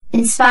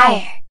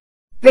Enspire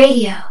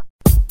Radio.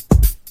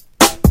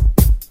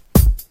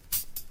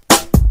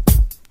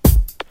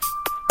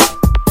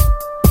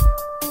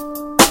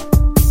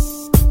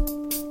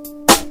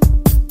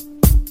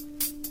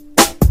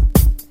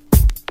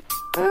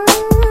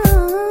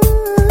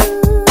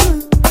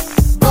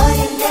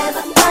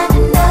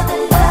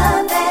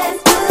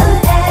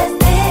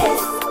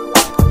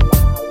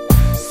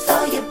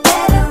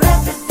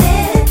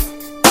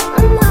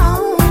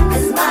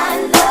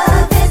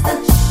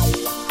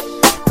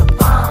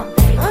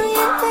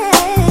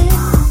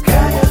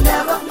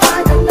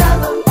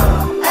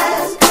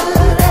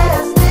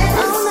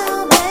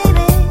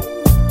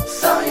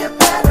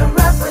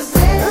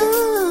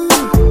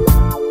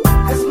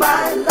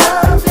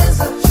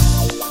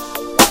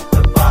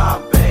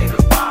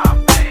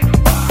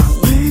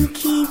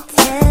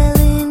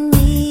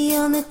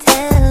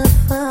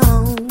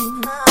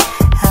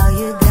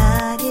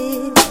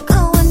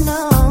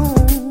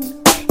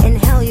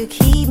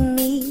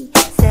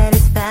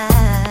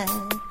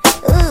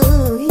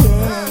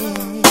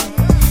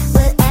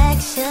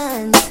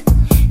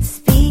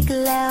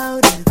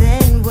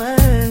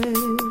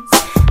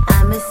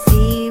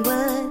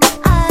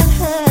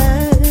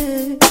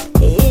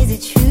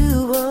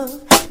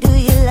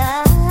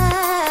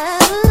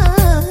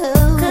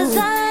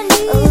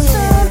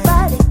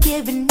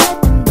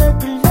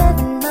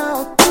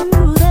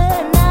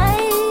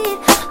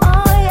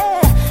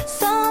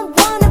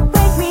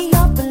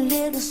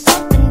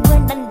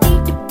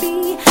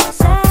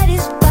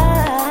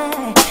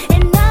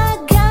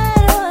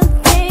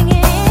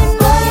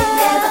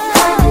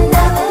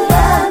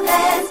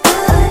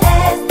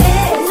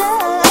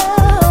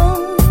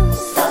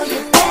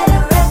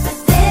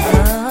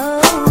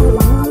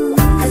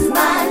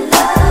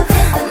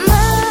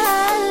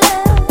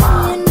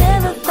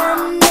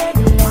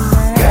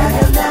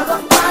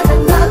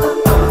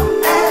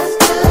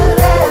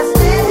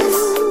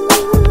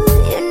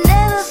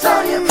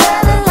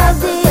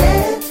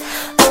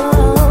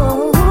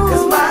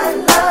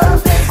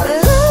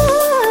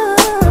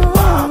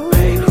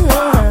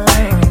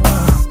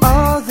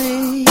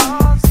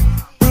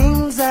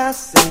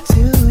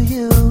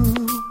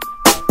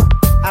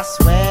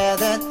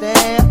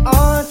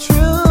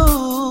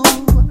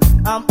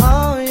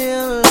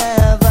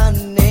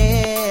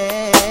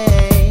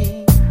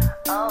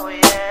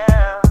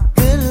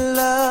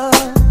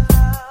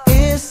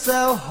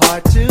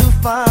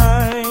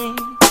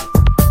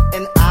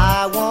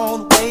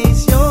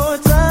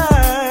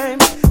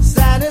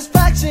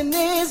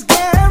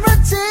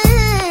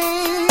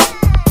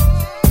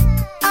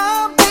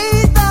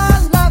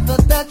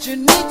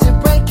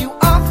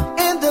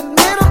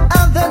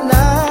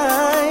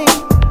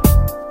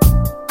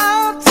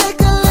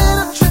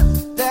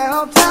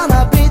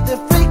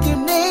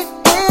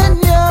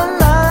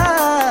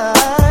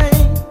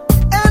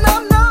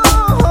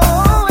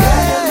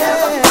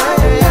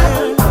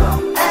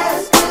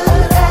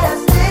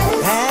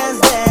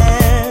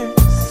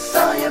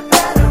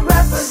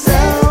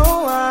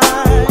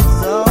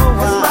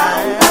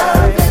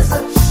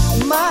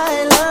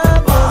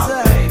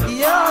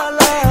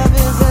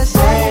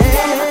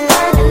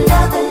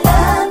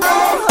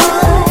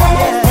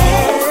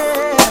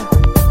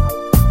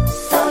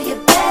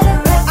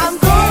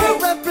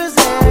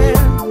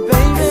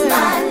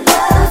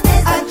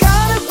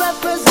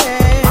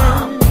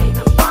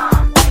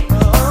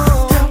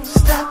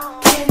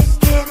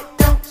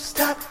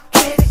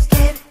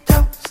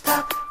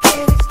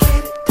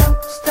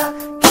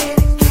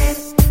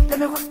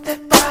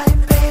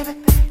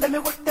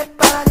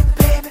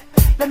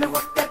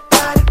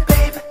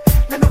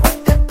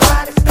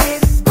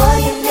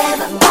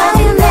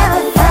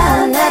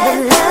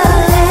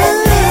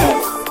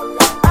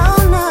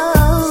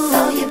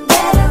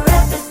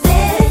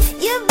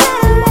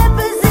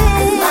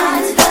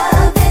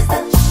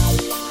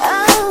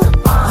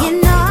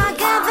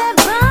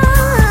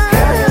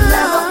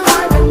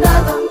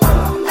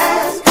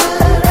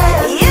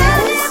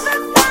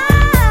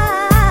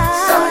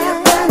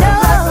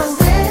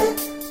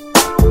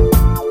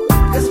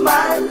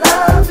 My life.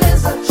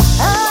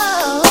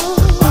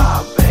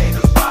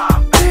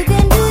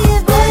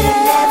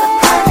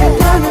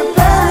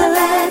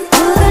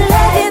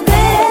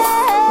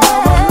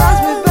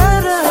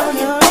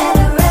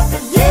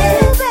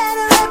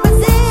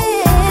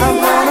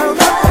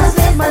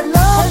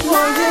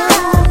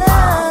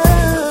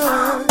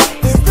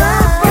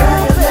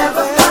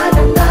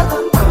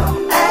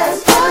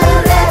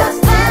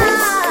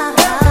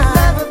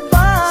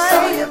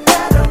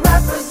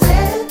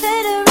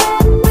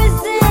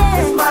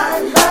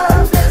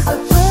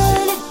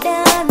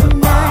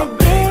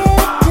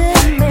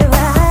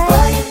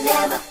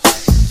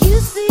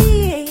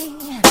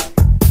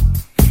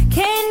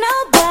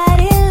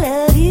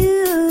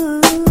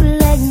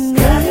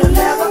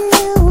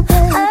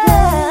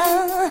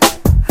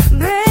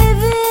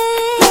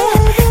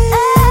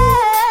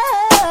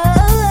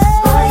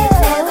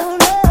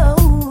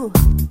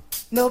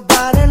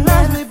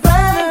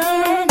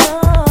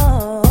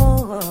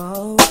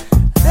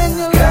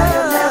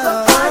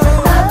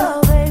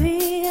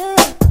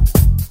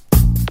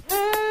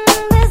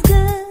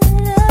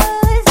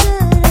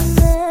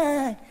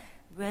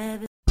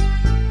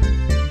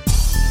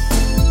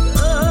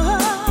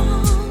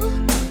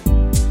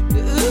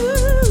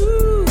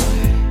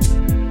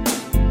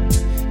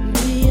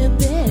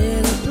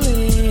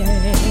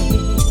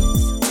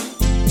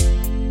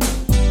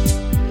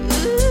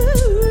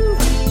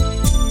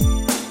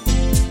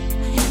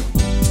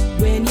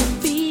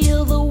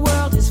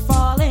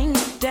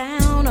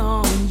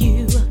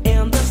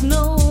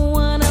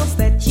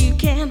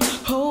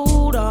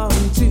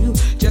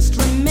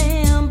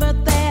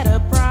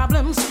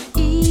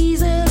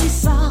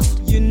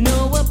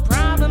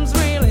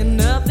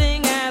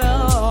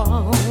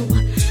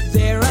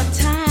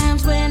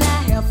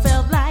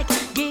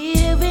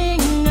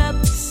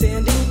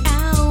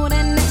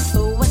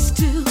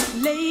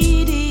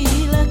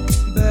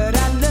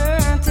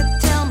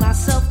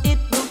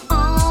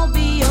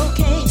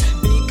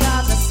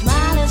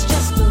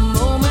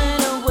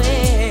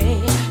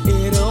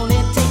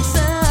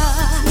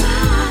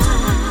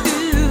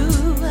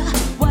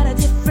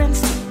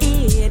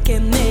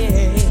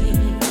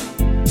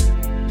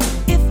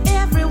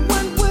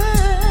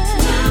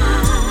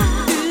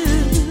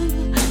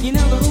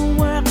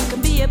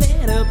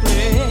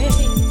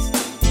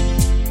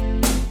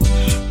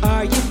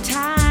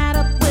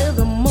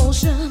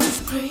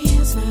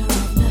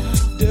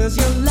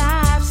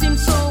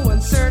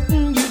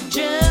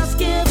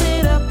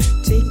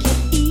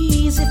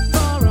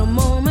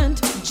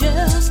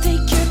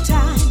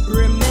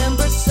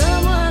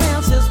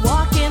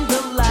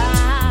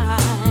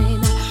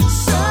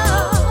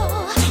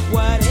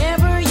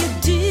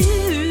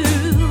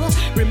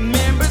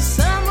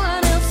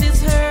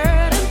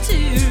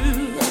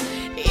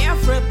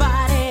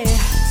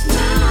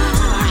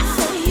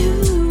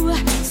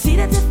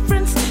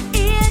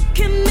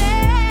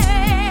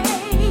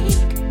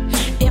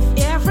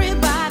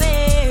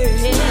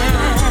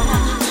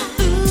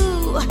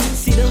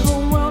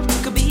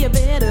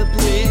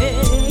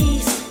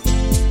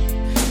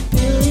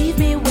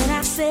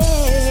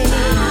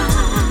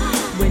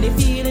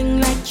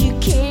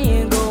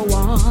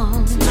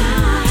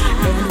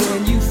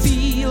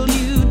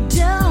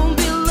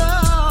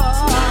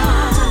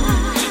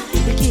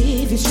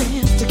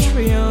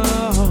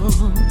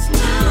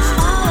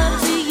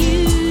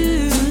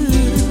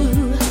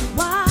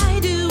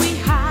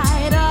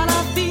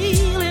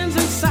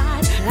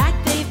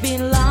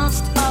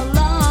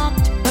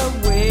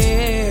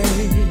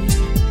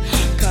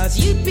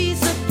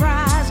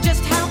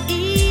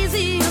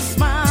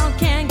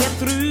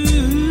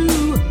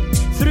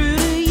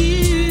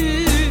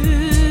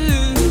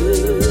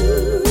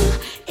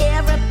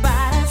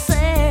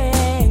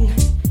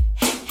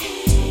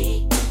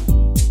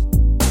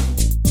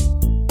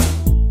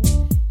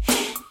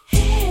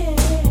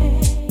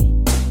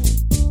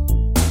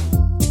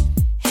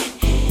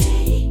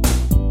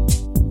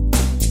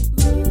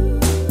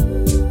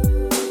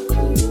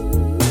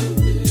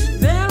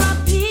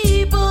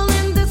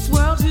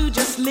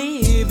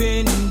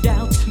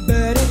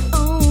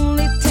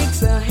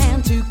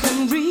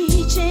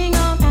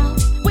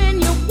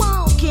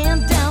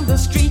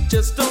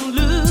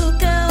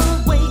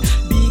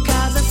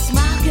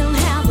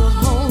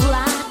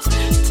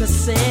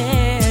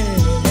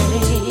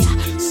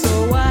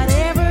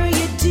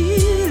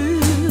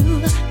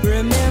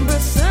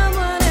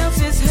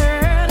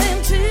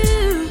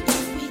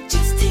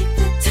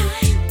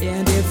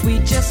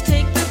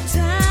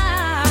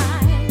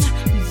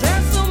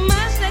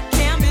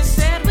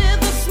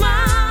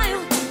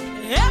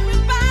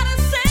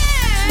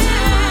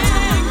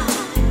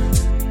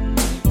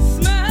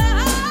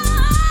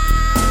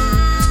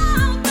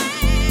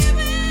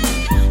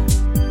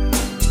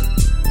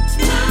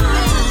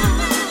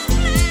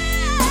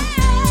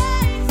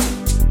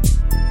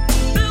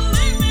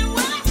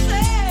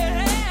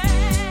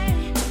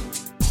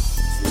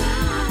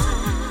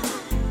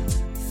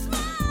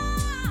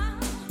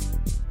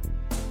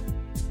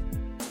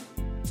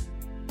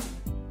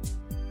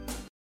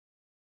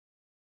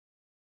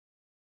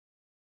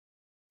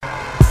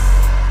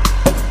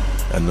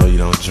 I know you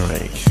don't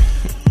drink,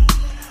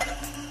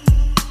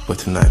 but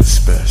tonight is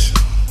special.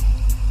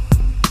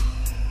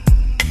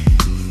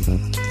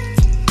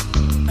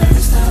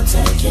 First I'll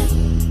take it,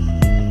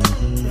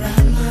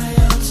 wrap my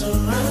arms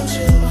around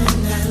you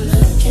when I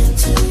look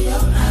into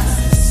your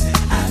eyes.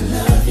 I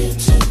love you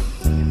too.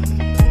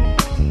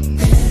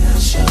 Then I'll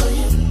show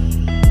you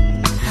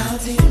how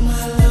deep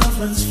my love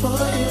runs for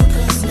you,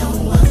 'cause no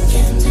one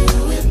can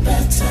do it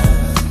better.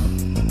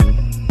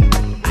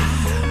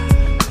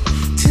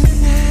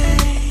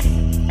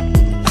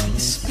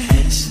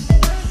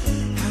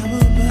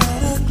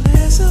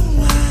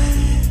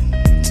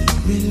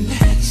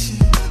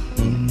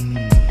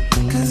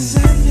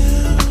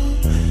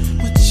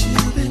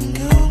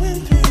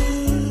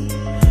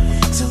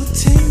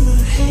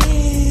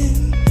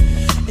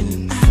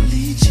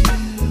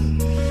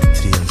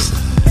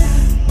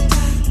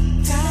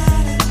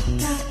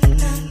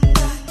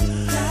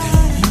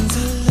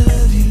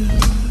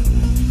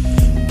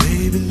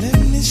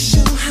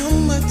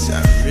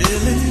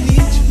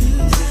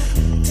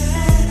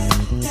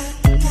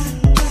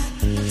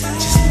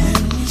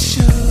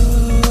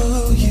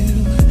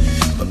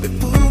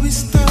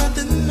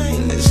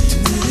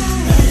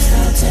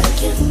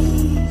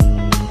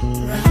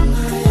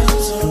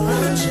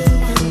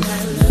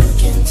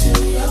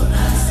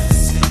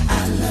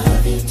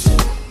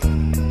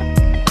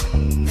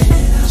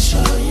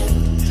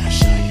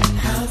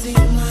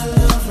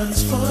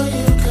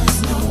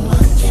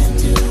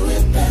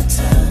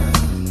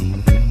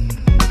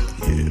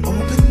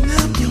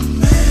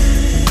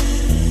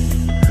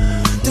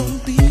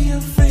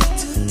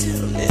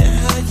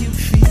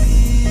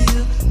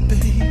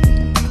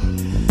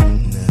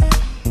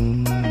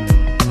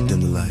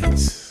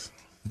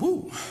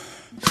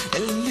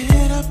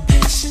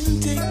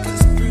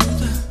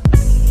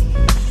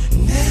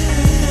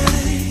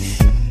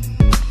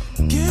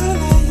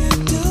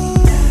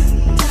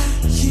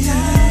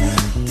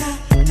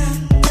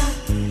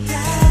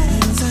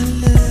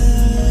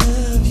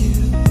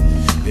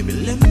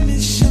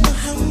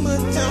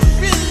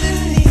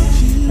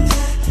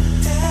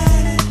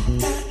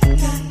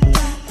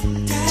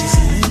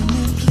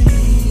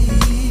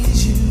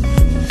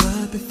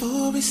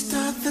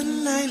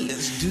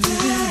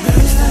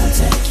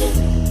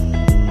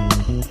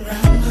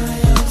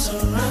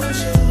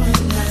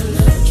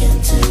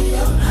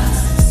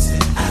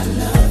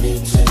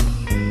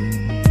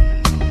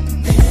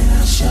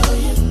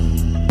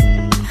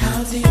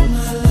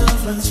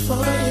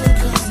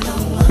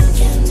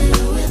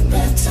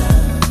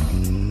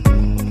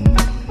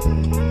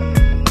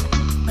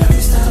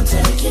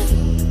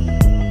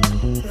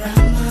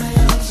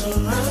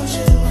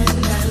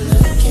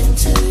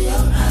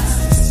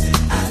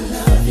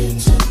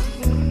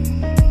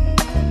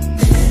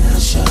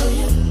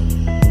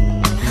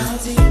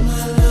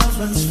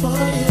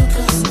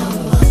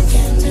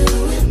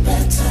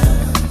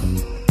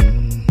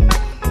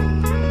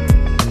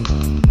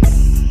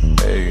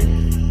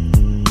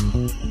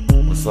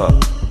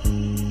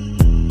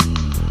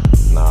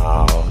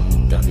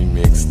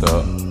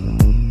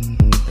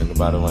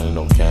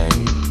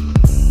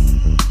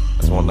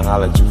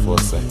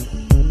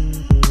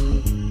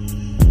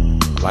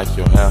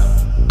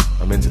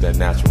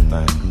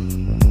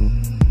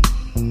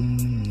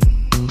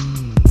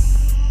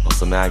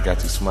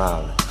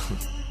 Smiling.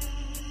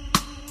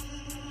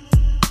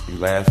 You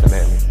laughing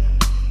at me?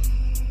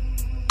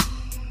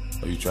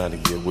 Or you trying to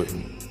get with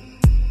me?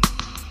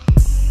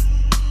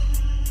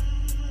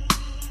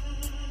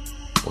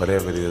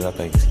 Whatever it is, I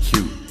think it's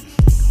cute.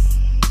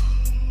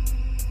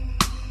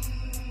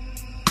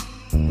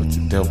 With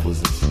your dimples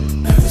and shit.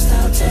 First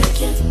I'll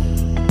take it,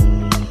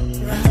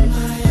 wrap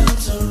my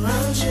arms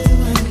around you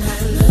when I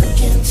look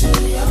into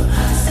your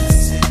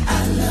eyes. I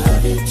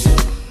love you too.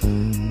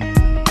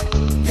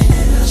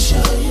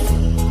 Show you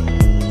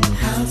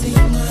how deep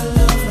my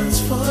love runs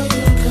for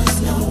you, 'cause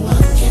no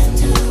one can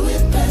do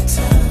it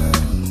better.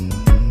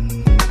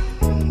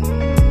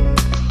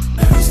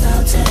 First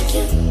I'll take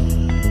it,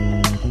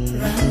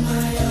 wrap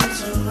my arms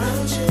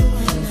around you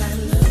when I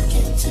look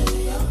into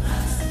your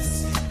eyes.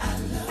 I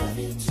love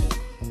you too.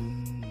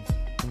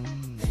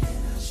 Then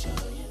I'll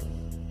show you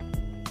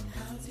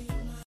how deep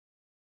my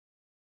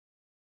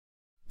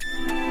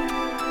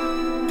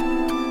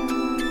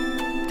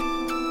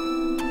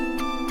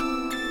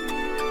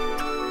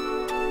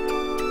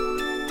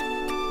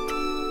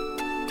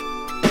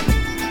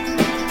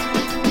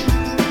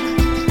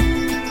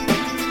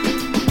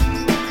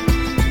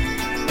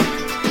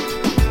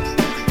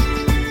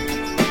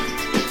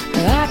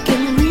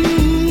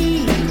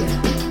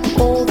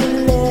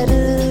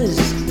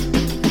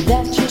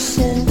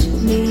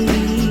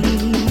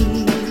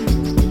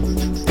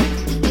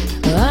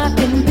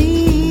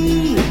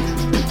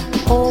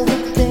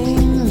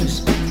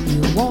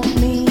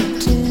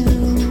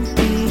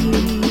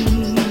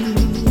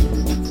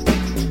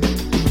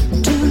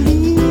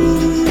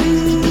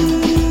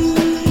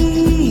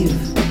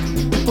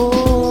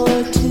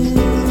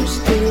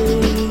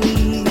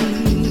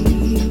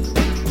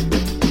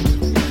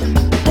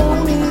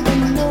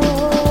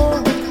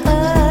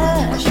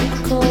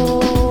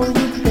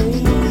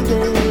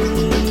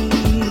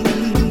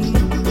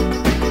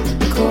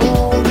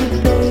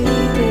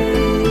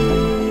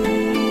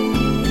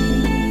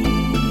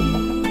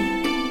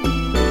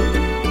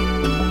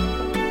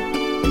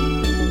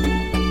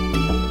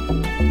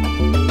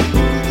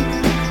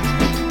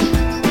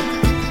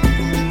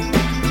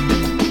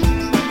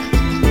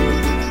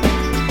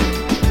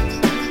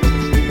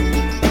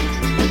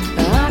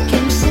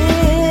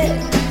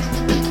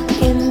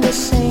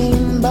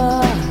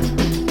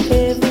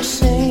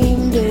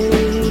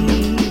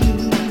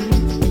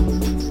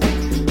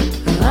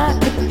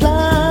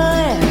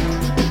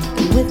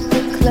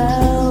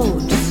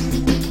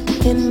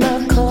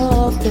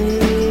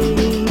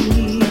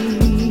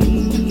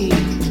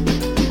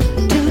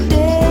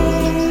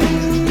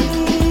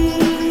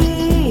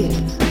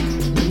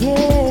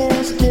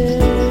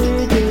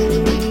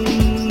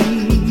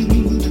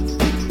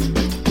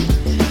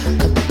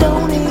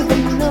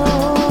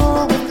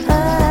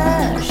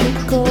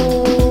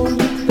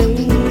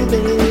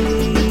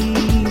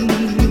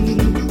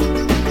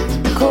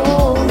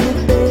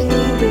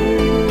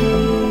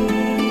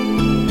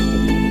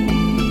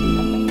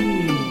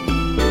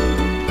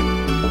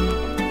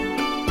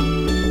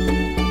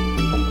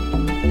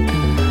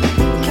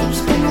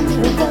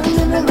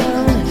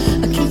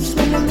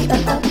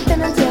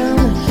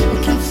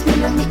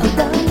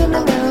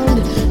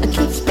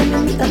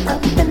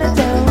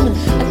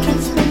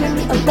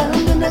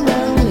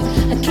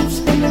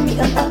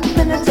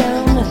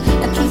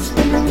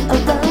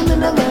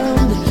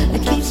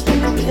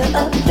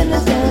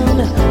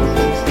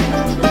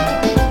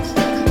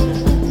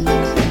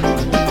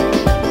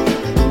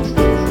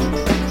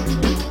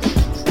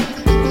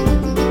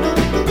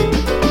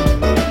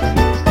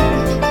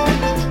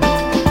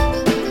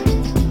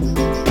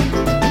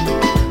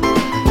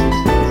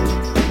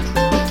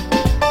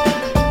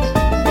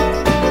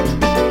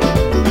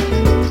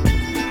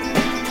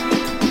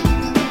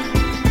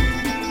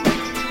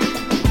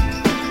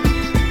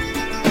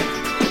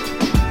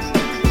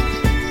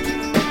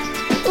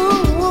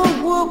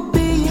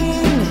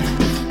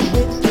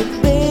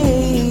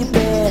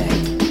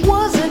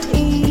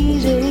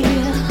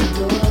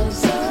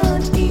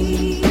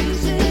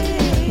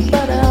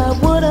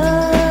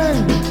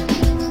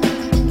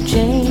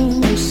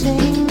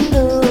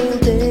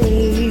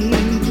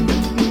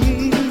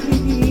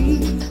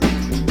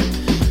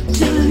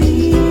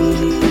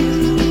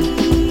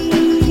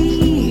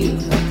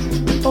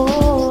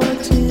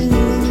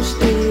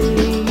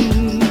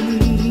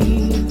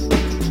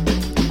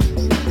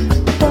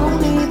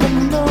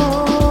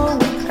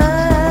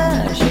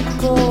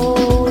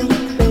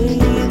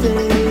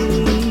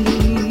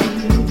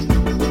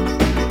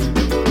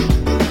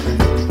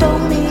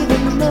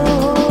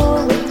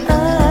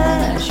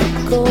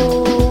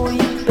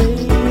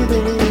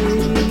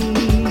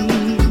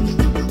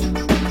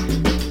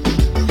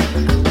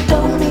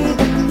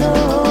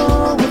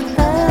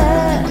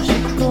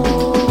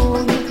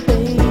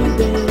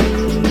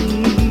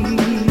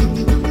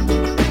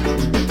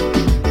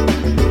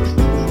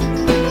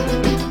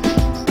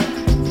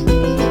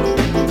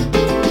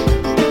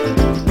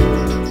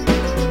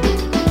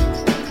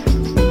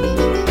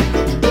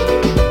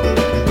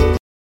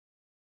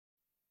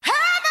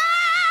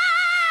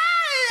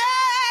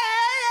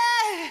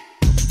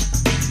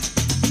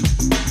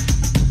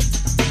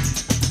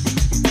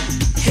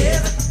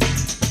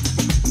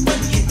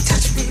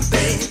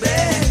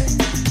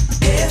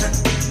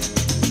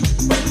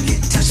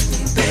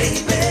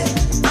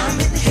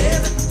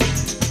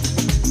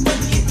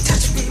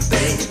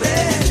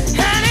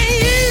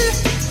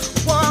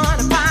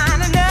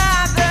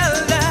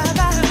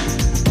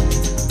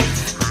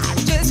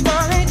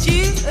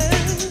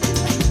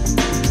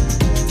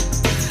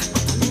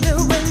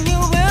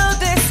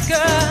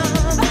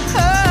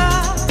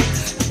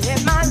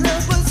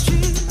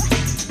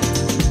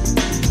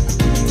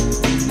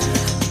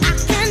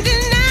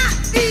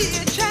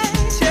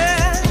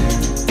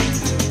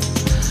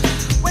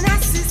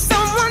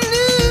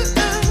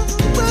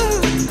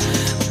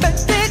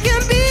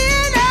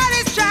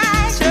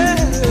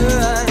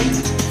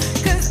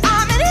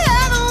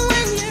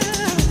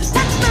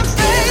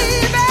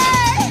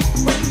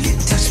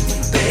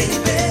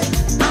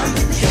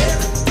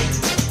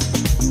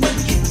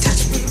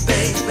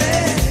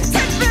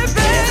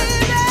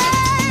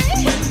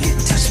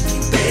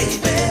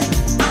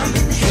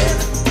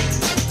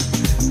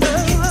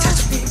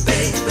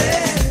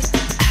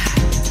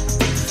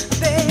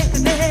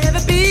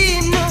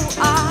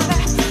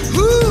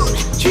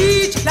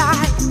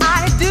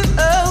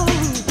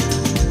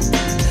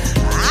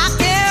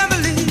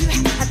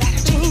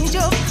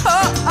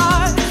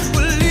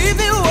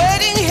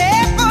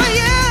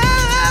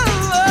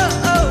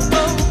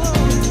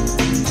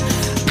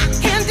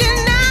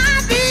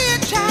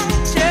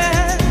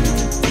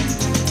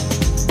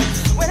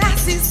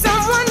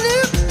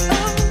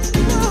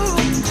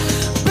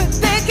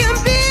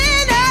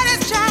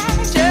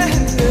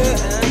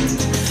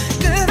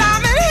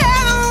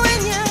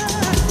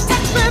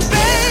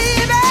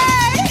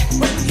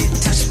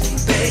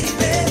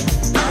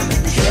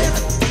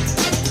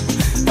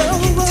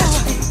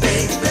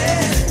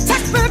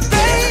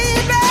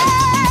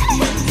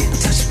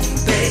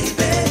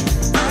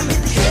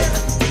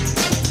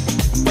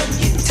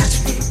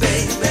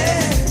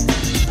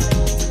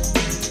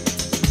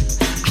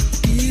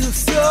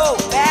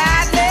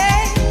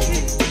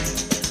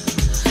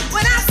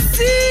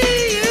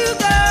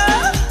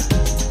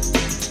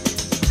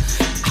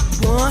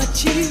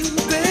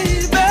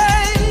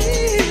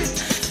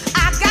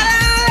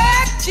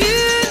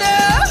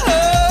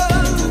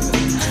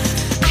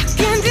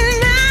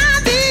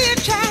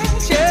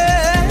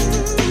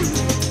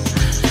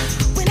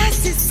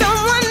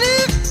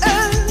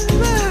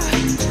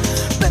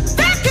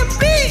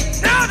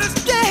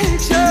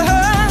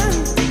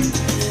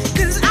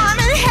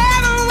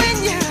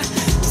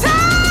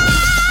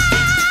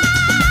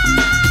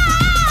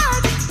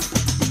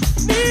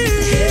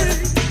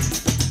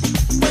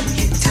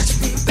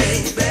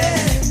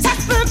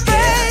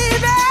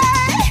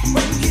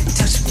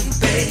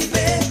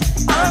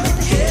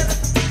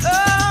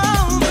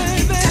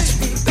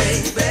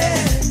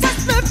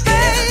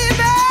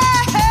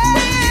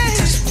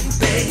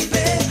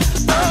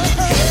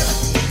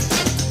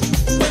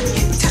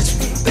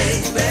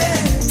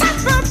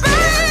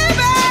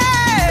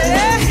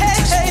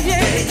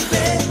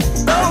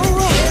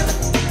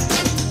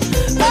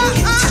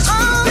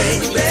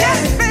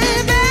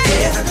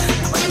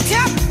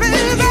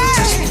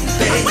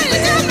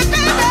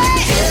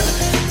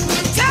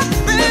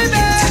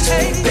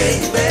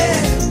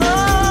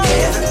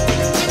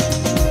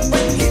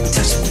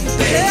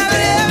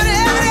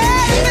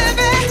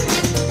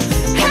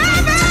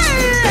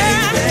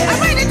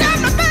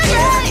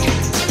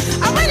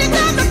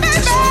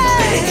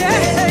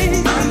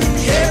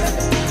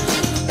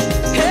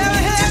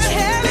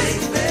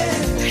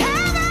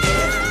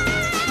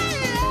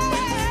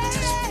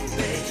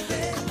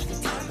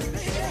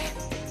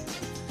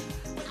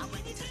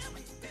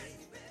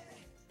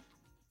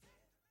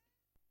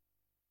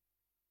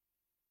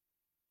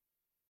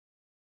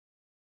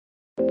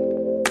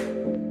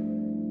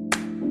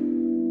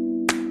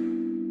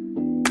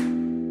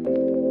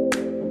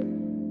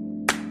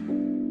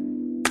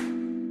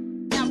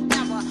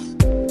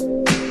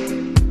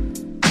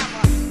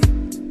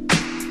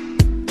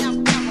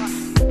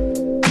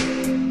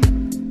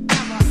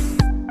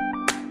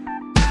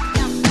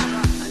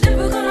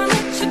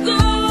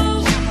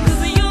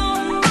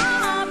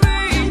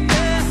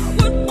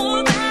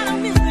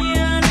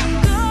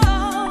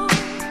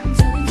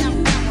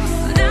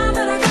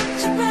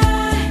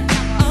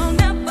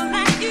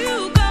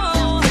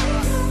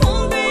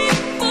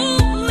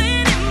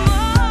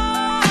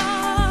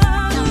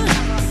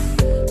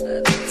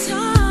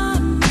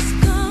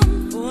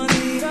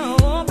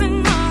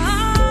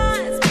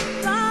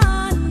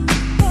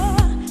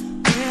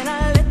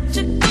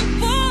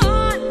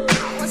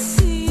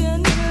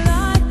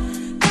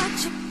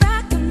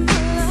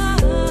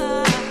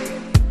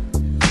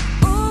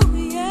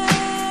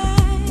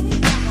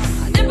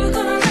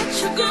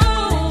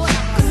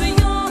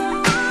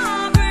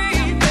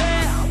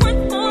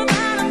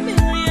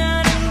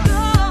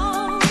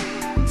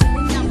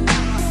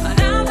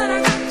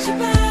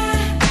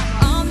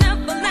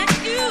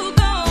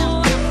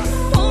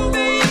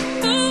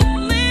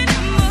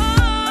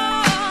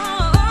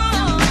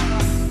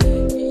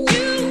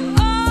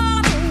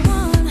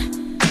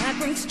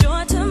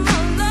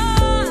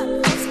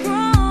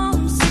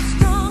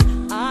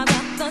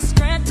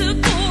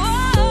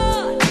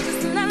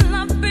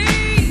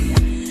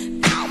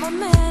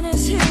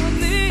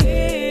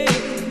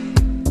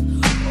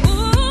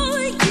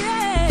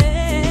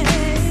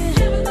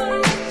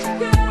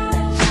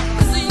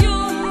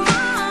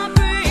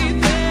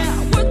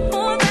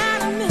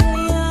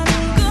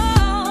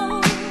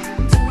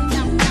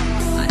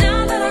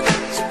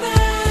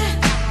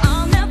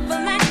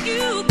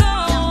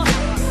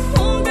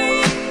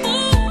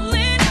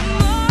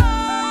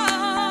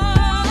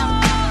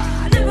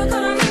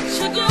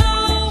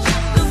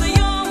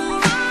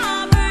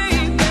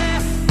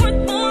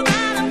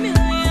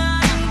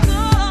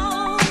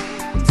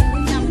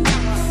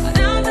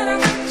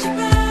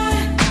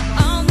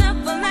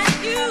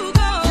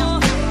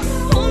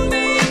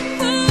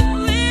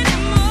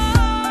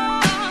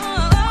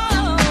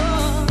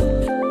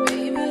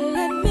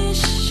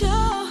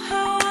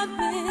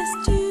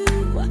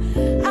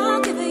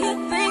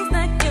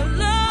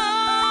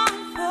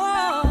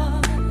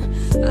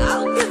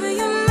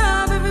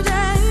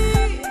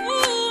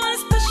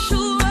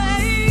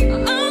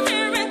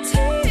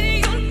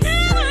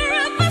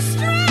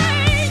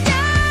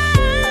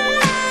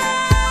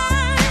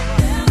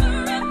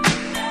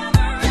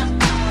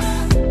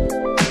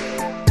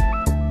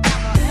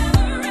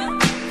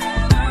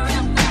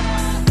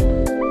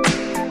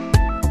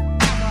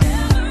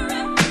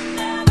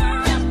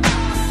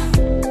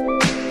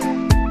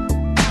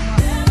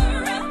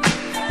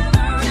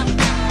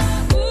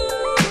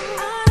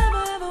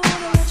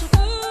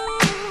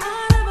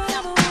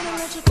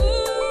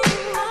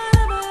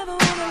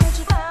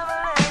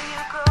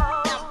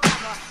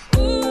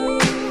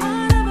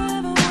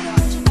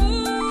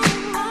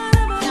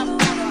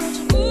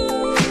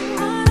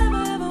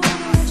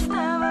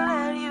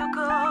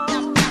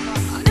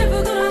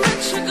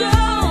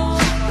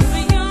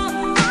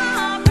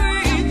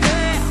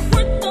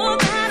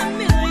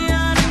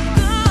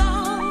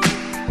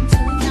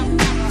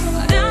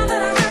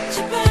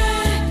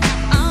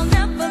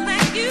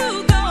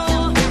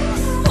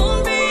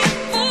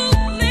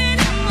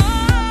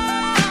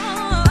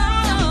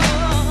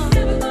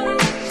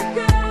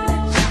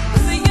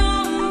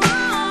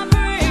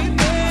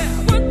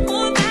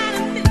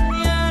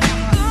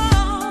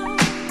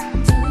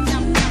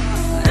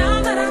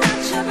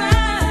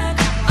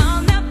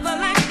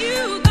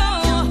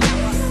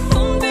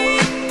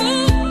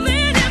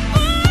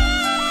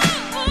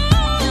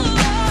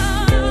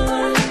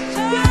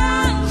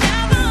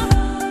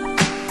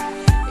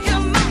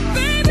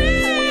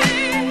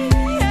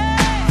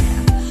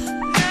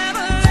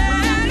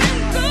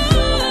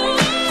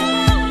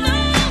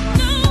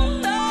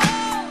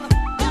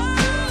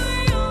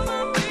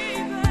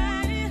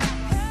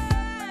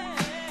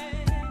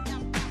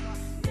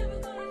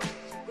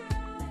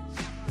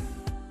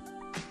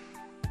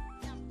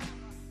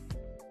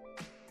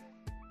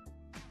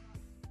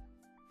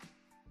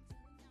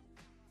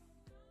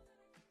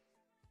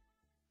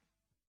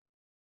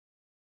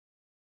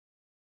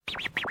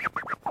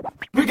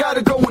got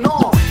it going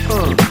on.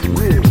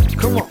 Yeah,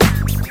 come on.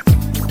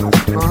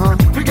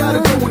 We got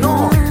it going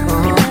on.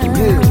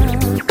 Yeah,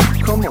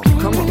 come on,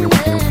 come on.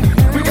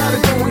 We got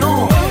it going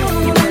on.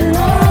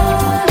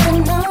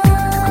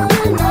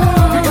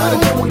 We got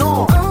it going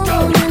on.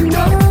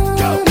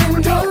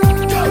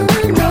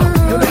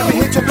 You let me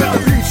hit you with the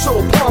beat so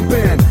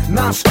pumping,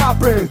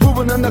 non-stopping,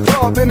 moving in the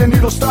club and the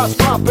needle starts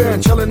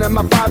popping, chilling in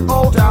my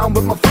 5-0 down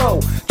with my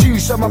flow.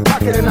 G's in my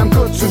pocket and I'm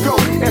good to go.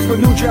 As my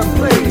new jam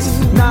plays,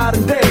 night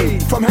and day,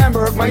 from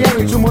Hamburg,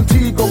 Miami to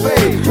Montego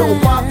Bay. Yo,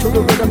 pop to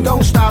the rhythm,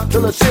 don't stop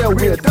till it's till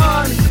we're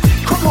done.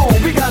 Come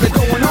on, we got it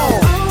going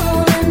on.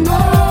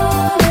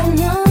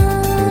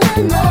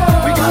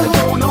 We got it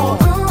going on.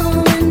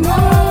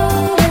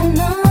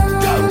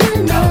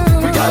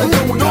 We got it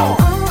going on.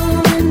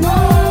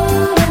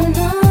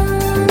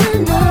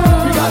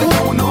 We got it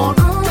going on.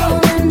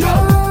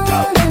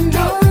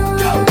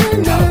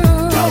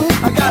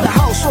 I got a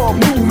house all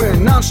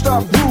moving,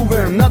 non-stop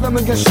grooving.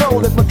 Nothing can show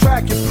that my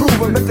track is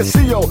proven. Make the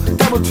CO,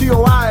 double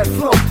TOI at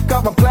flow.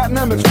 Got my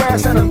platinum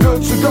express and I'm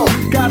good to go.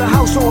 Got a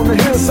house on the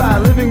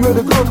hillside, living with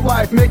a good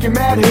wife, making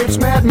mad hits,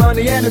 mad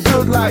money and a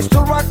good life.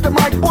 To rock the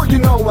mic, boy, you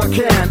know I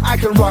can. I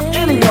can rock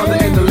any other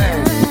in the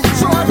land.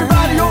 So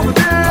everybody over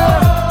there,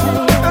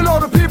 and all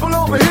the people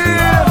over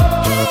here,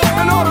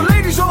 and all the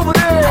ladies over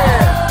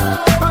there,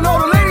 and all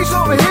the ladies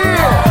over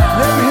here.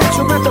 Let me hit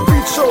you with the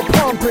beat so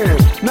pumping,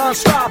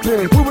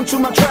 non-stopping, moving to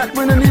my track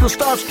when the needle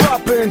starts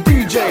dropping.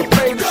 DJ,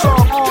 play the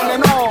song on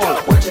and on.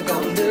 What you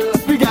gonna do?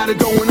 We got it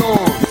going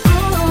on.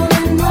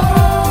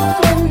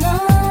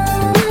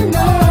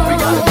 We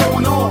got it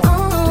going on.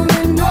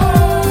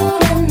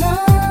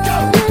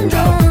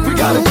 We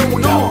got it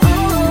going on.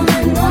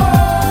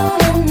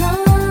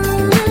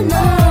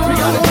 We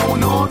got it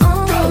going on.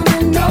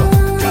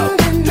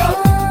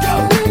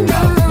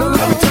 Now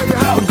let me tell you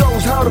how it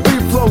goes, how the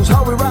beat flows,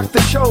 how we rock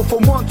the show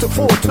from 1 to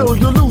 4 till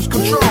you lose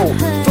control.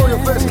 Throw your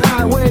fist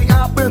high way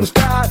up in the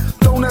sky,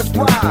 don't ask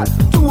why.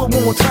 Do it one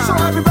more time. So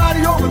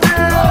everybody over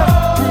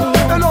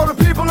there, and all the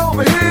people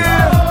over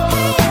here,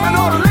 and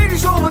all the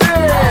ladies over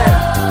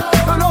there,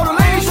 and all the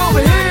ladies over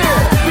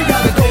here. We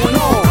got it going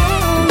on.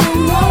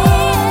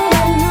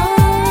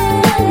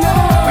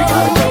 We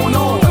got it going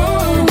on.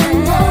 We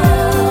got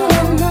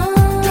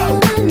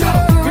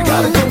it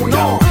going on.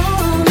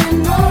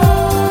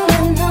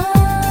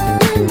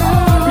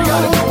 We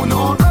got it going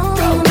on.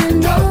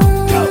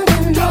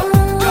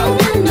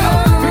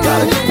 We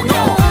got it going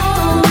on.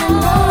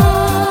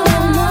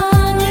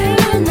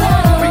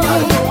 We got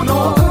it going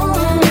on.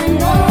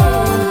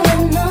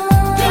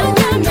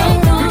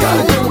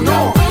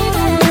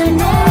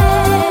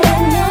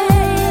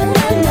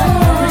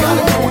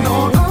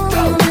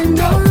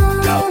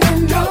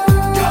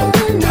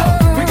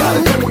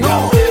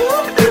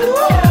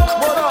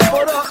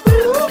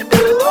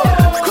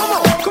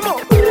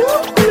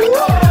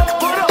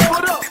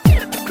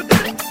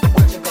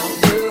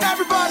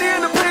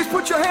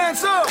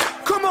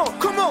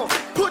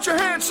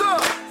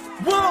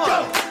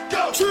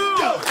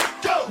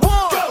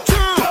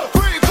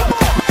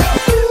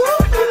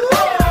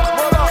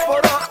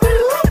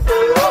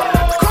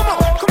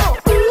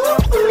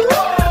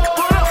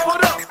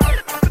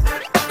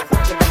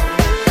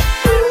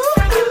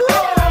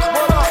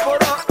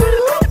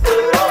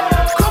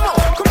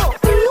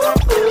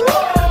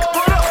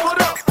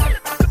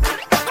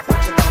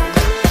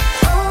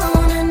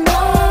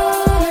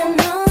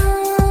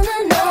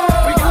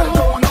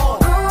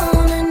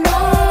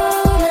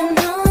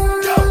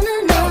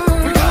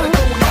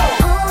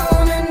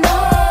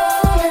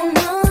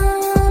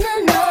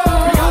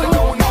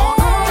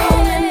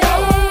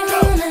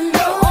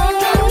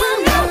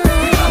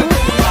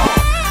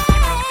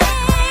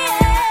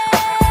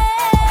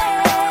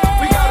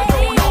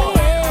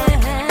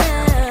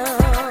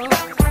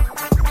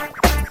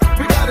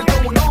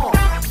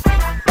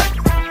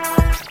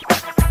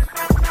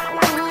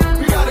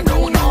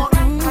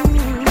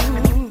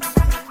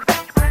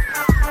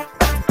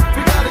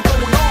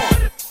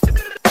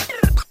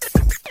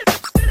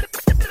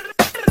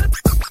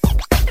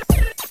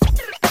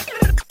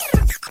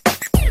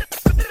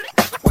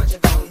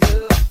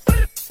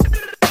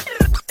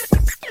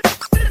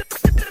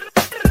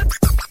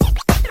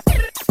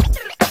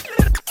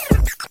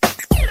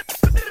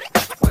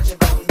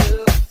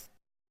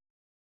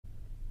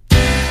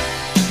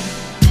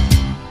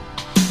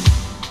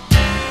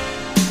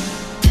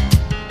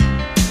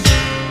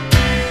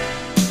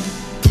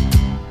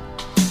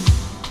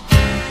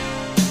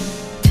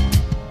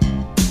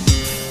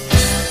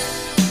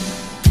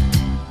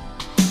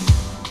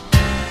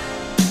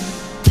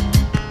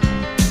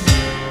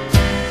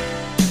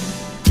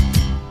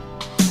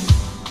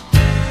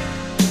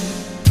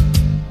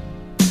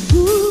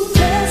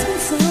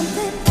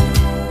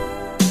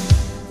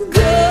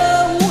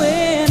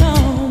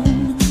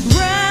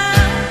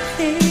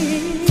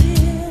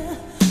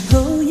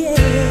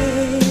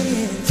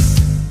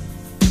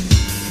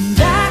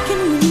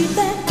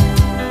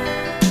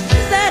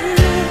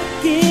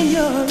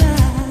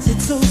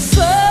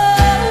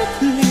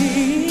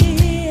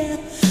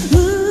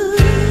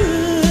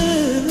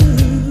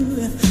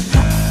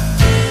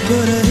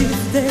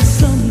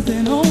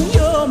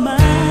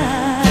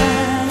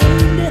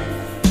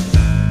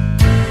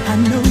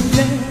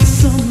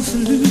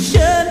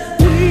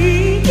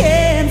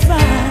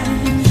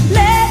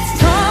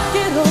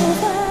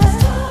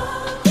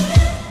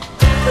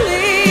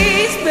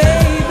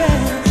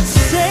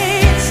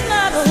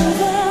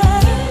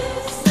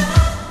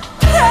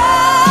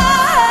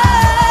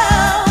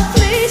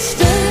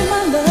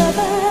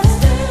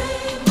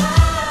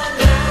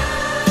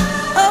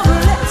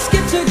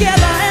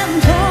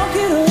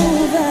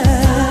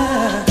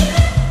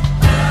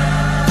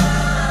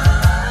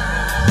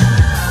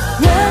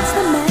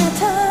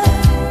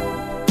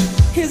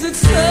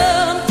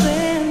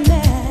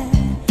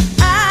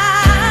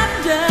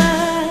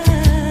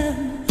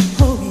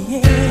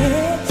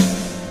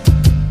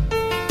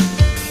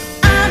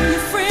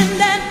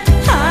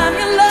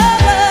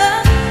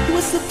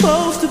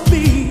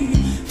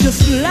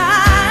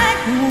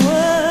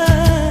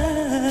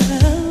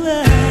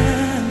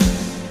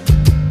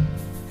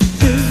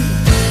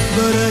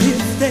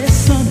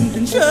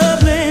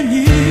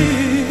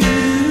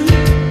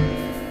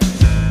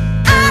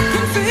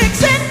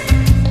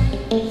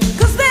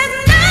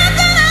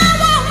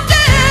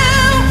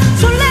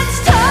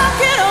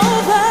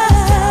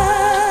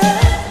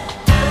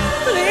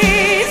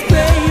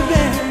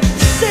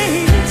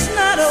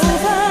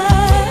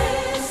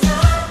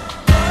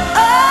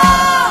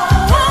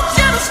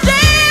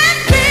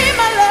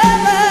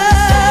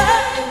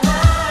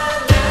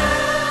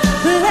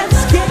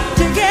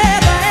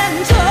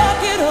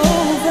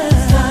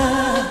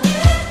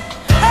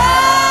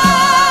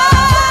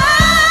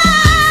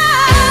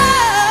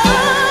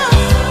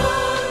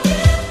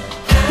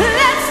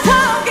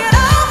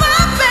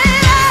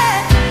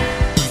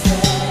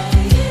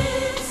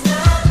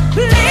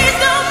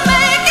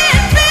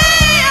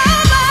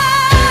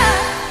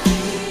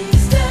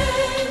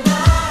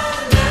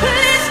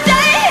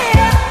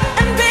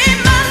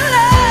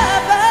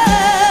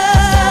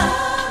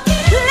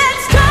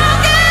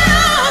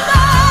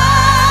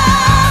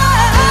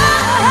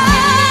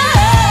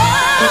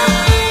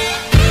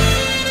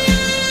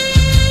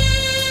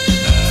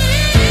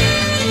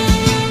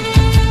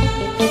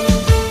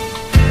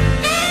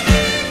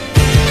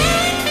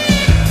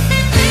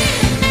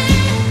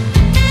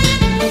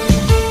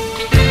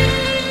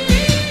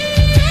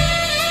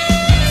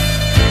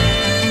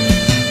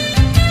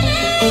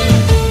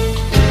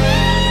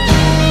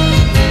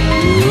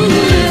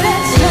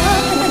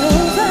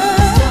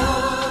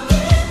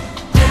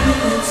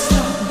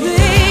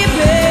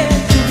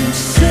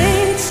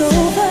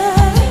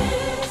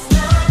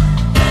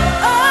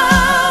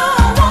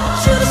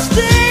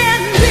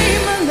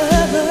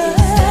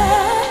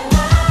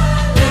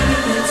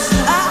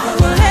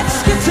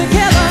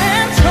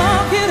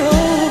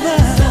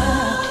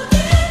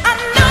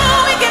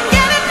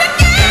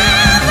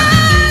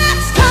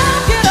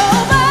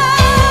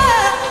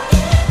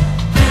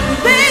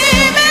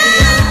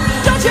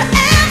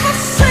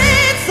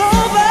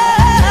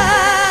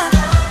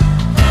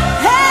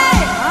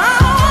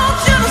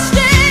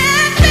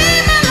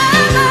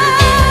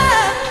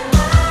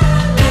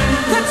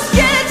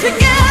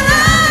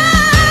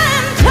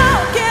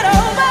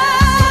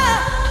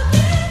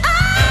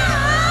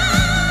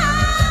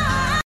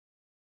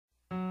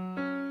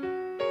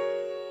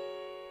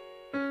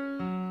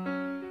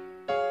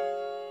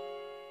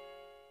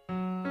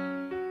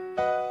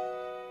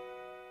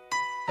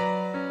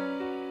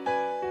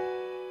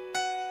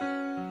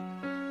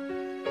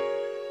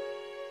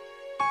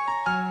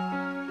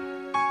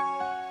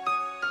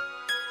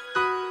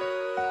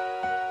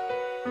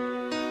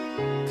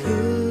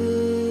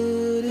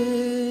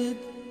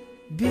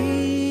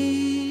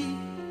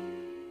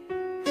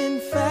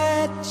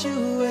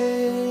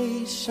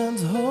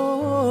 emotions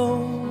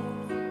hold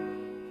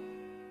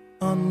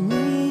on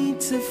me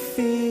to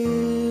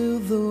feel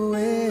the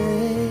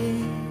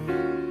way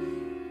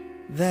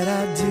that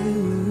I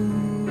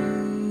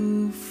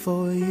do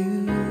for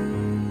you.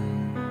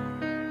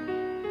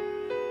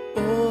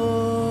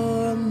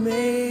 Or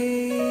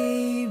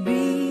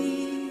maybe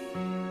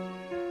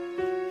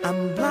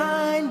I'm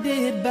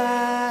blinded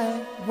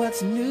by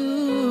what's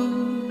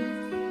new,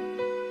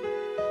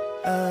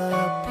 a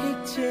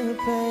picture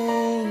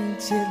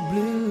painted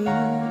blue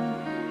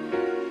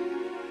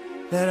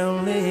that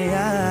only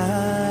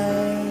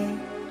I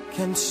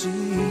can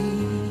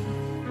see.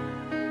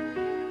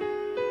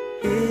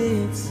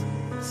 It's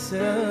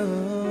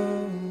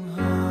so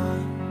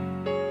hard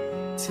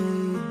to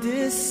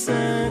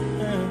discern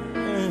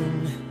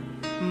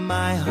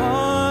my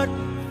heart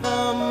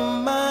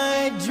from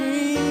my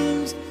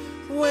dreams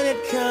when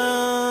it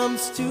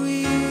comes to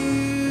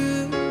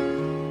you.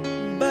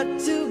 But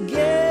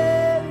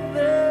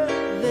together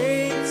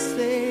they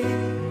say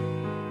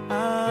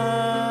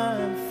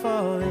I'm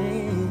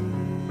falling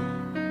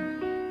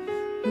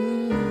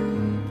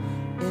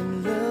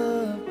in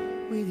love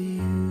with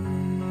you.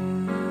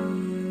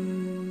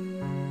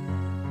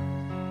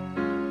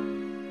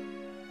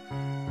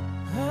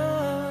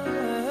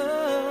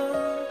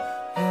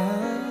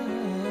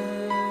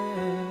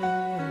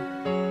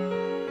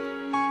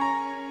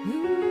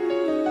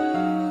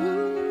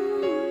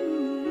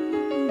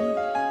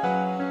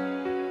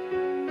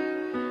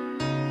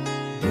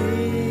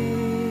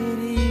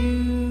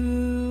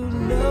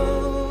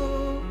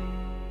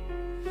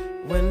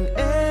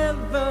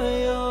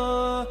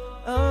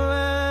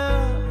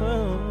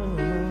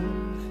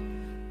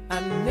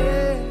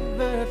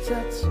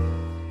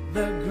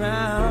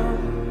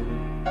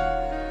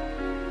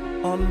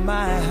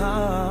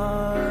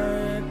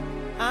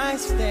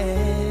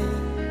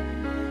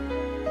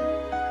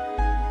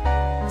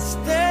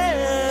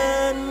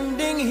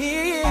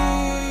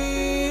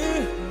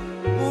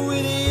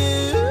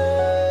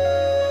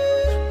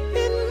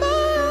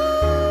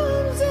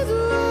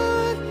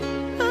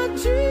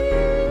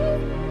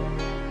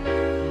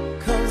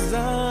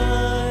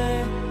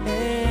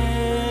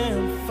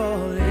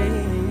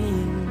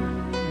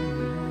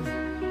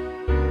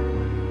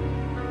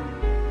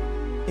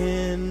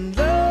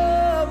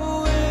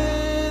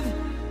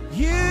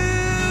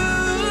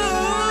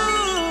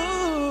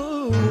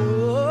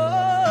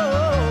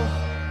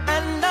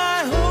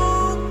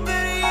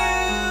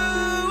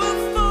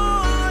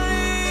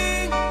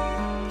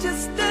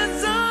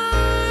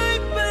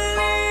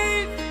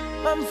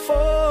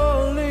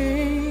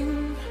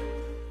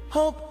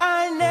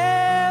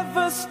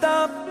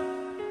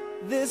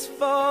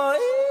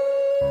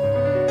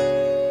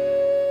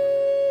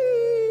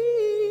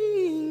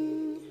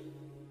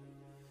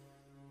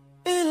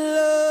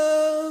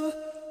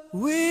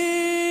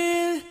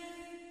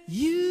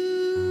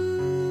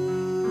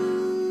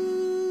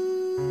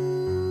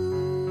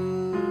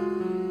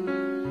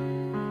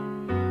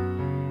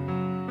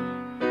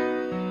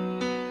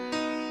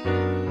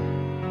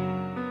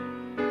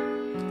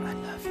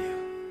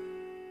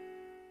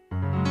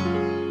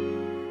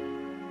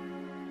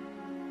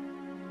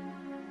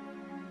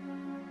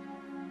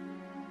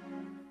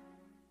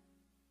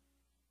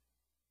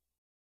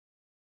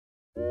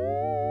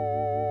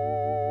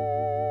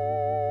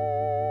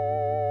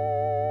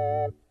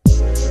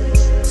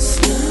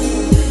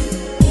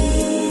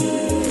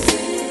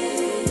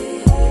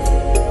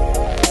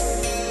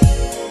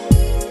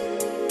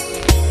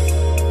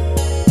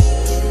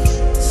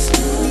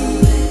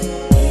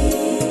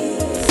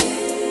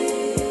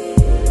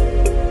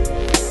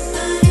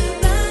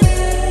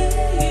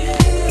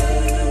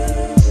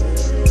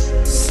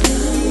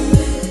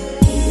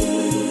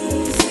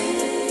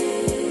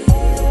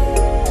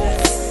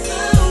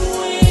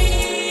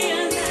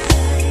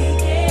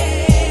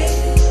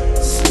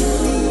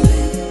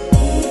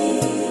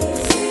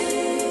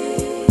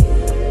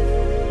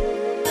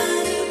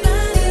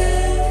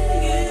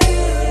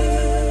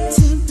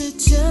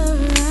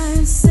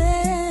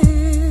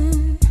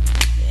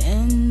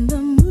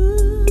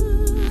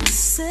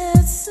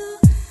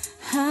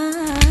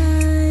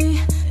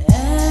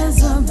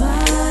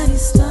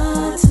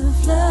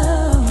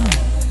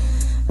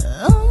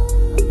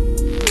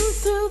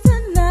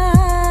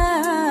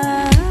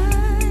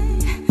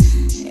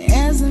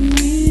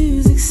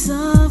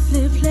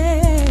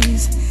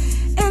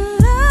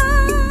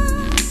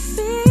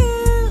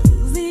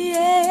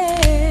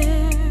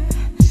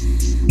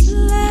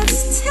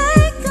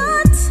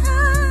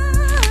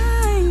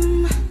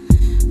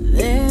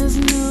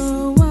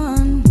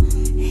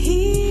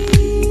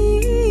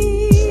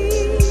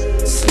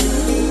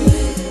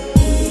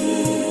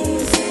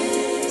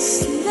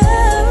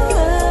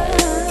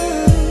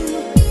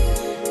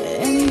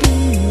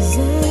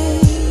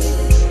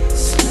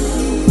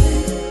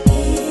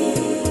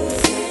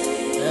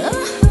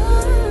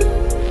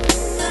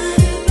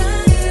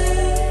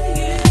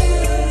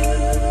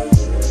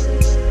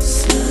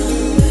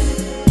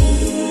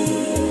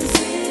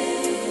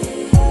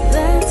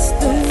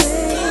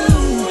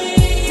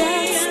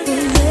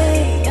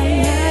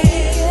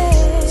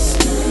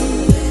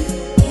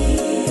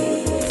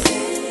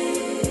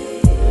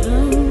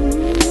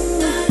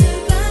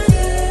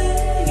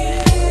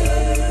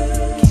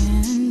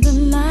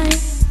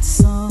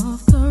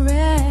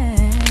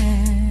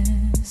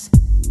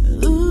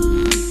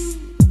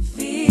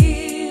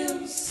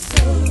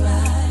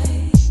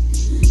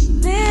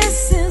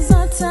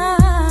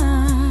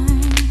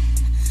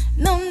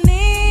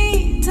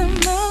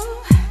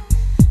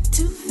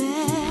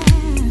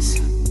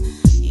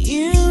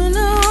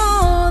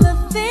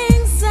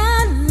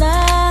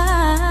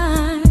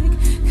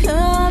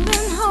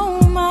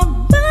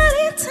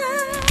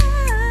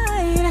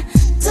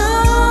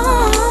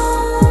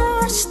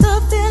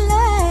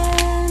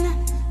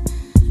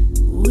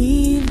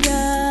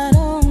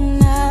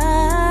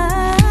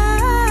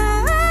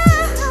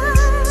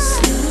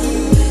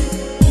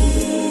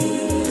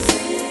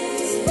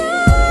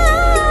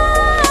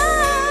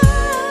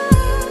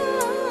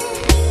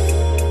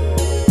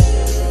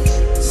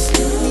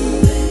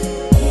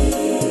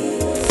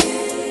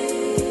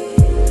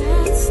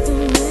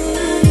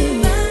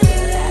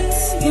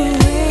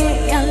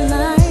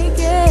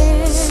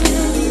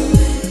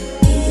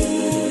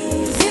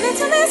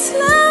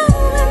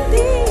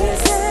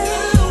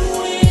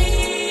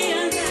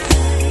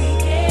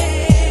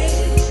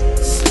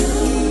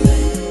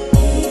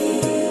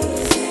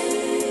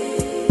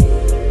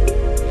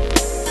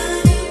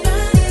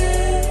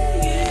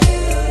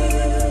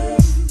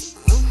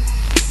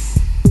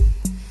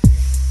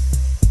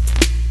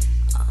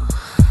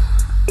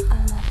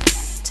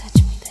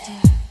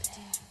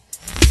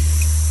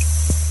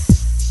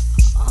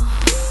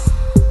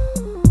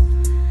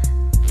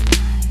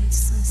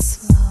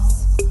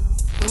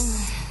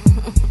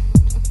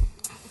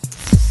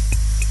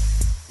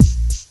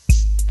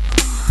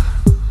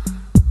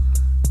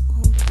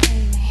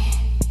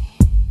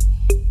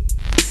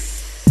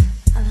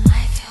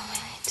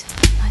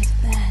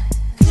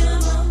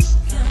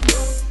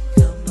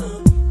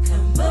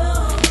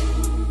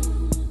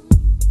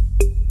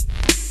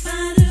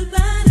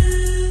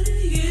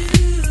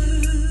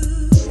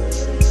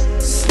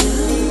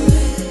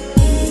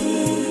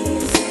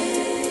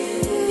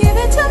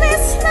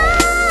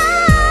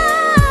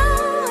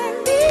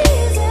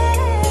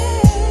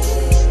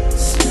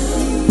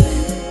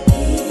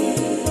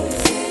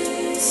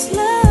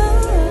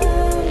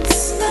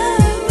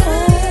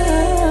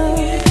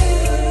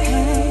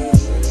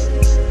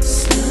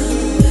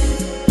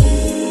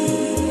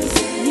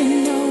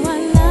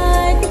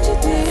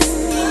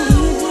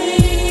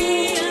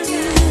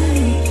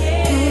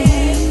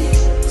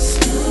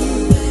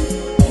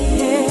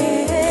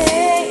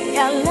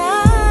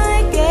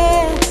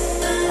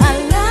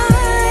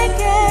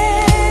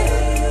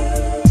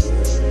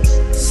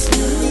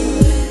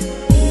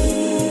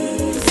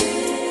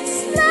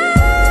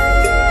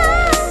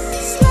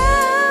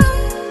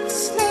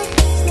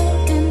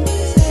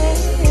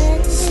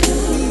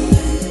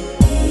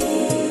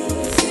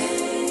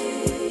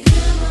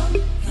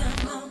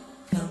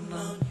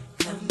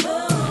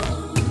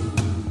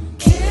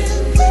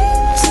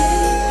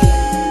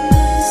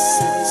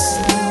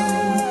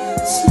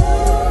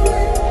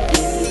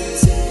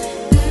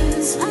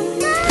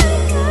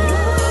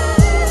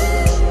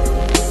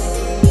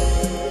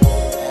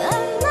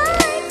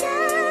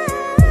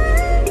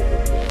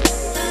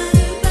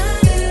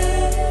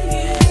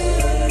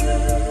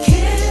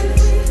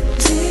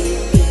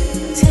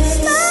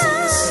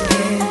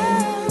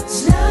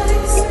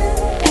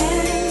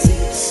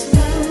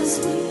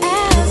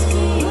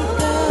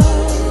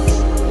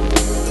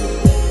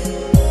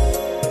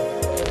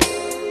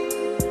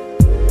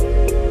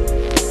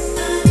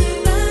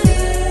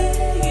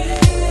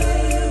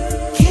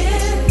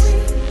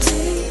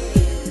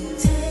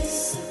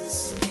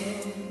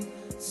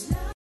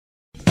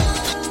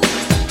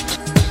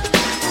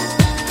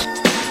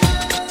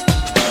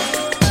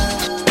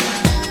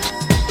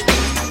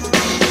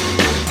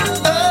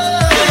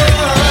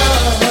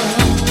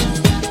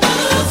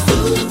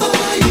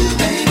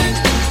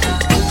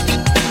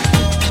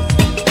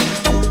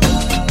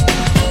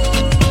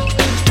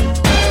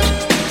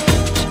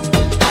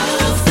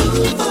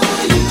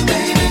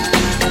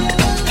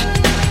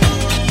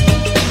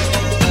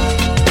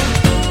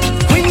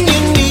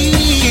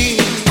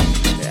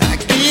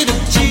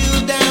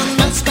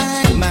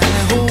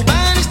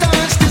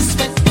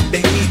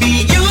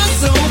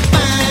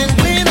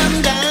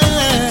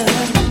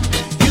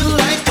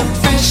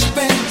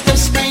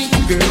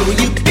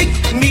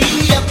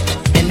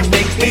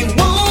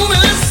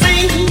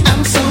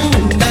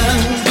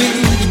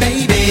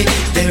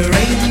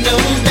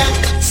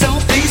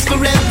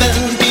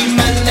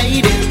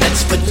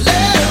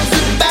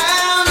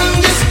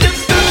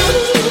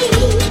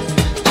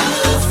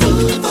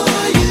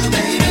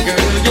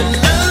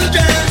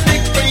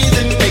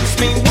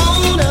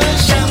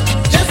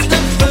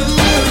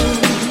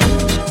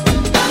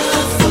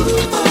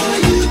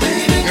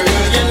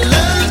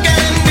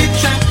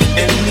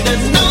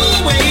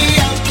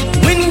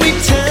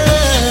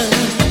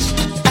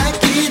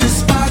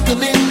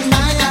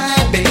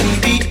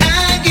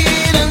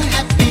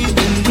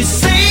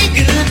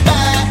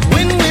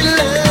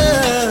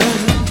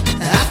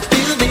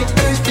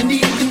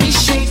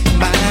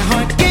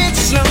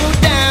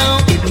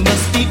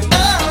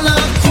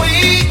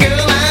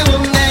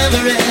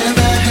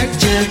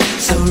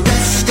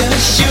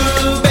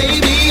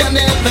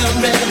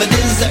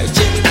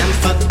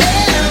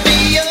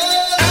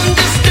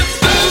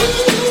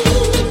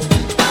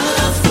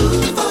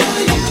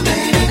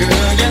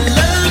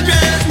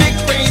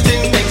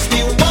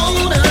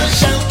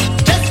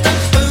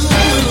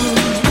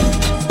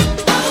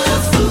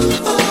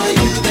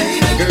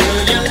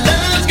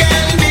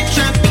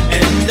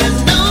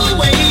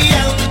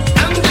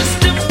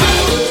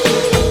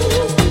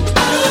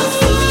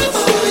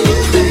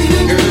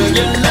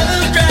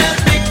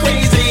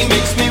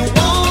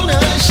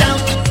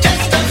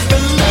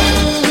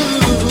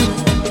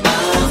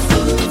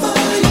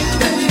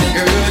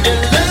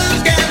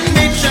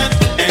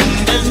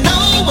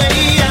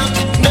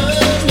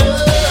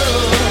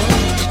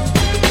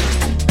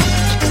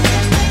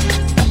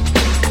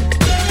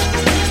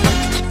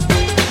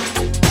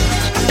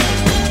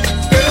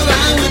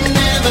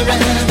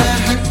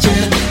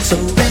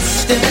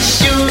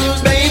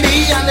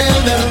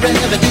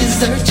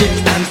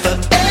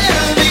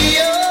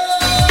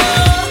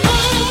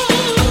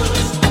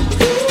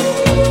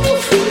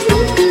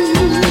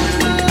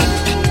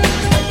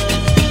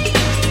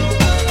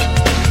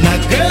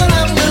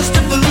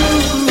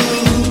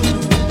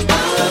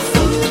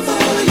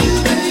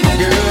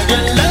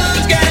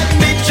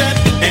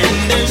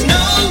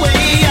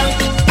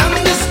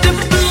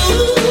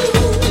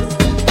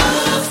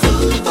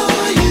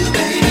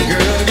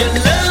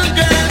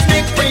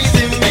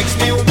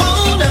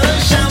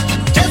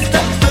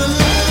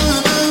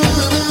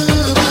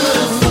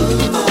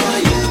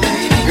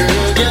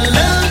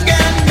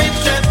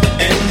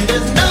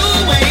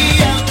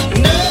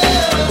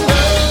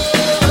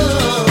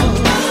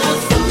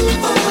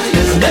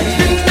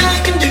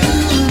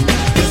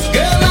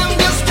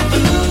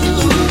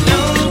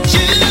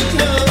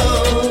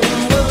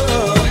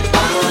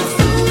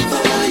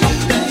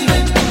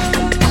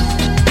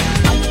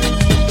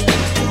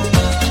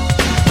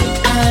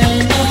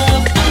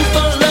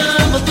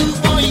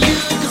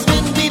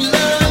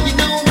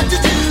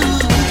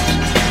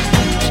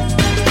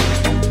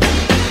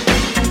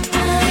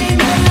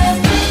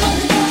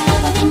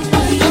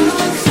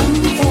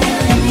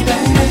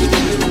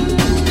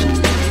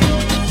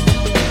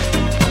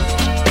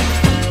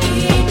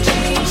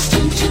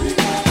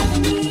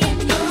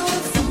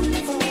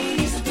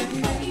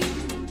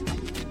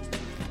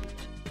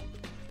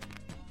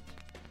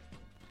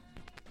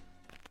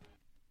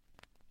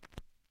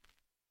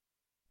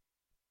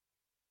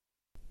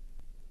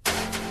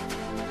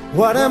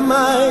 What am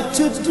I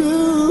to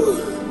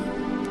do?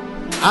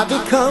 I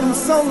become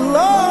so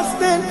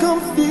lost and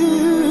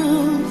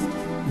confused.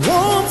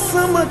 Warm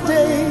summer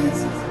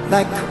days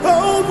like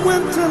cold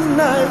winter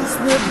nights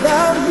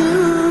without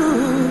you.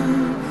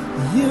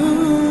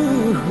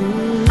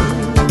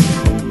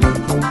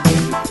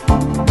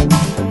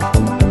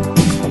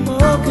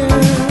 Oh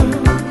girl,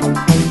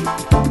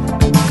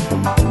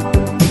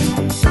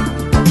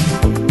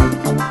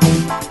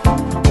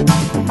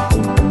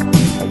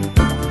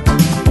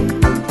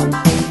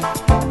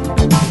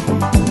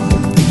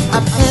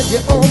 I've had you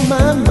on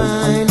my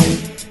mind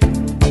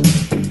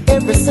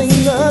every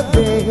single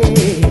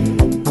day.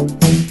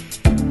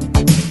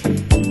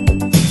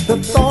 The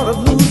thought of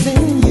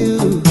losing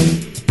you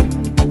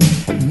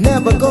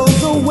never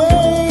goes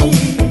away.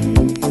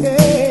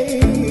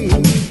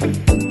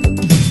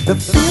 The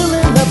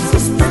feeling of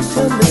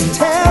suspicion is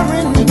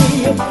tearing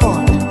me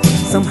apart.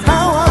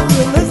 Somehow I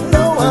feel as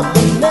though I've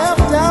been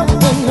left out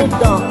in the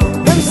dark.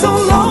 Been so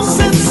long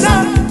since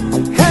I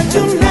had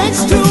you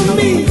next to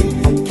me.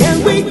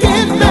 Can we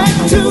get back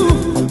to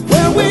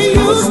where we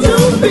used to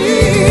be?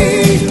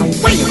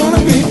 Where you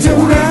gonna be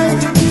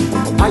tonight?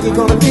 Are you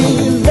gonna be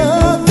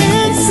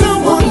loving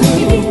someone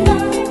new?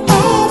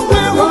 Oh,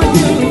 where are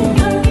you?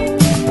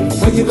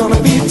 Where you gonna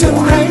be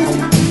tonight?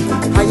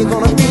 Are you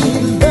gonna be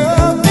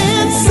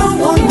loving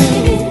someone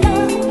new?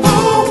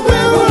 Oh,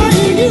 where are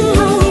you?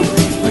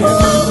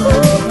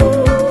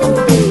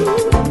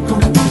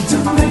 Gonna be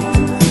tonight.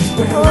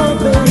 Where are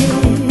you,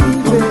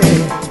 baby?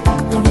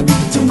 Gonna be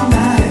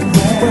tonight.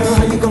 Where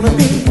are you gonna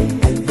be?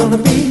 Gonna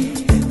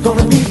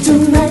be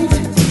tonight.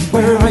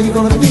 Where are you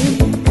gonna be?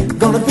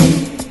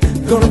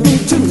 Gonna be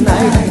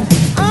tonight.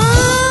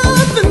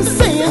 I've been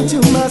saying to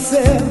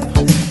myself,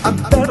 I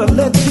better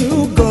let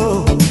you go.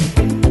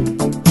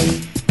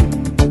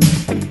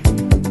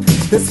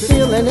 This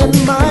feeling in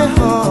my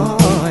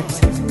heart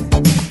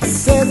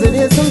says it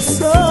isn't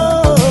so.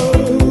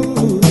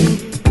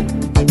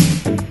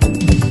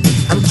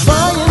 I'm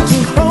trying to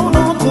hold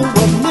on to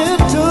what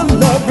little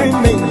love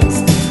remains,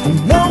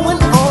 knowing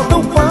all the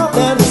while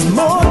that there's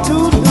more to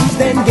lose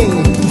than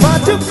gain.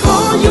 Tried to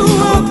call you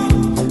up,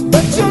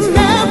 but you're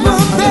never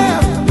there.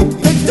 You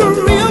picked a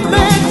real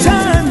bad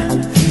time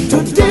to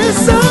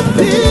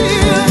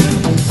disappear.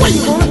 Where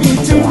you gonna be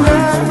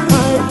tonight?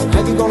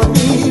 Are you gonna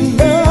be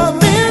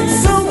loving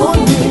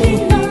someone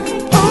new?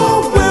 Oh,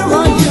 where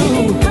are you?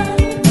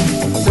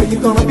 Where you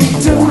gonna be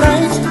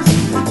tonight?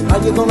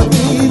 Are you gonna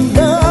be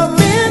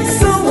loving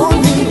someone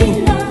new?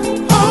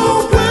 Oh,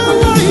 where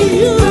are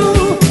you?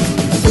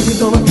 Where you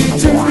gonna be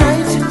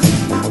tonight?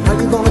 Are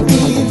you gonna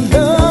be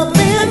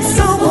loving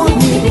someone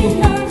new?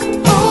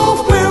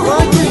 Oh, where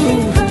are you?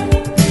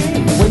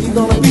 Where you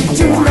gonna be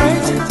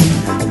tonight?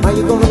 Are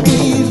you gonna be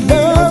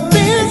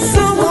loving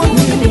someone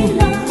new?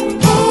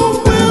 Oh,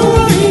 where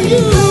are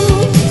you?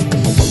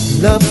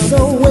 Love's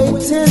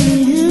awaiting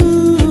you.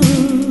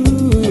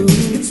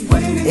 It's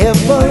waiting,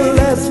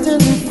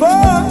 everlasting,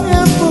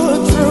 forever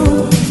true.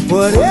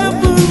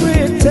 Whatever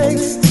it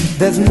takes,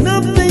 there's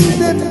nothing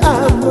that I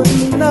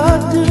would not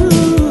do.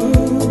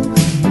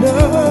 No.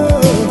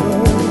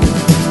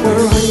 Where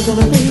are you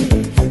gonna be?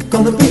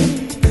 Gonna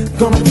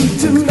be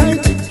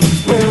tonight.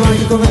 Where are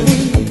you gonna be?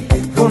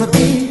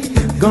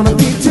 Gonna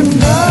be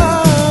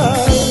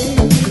tonight.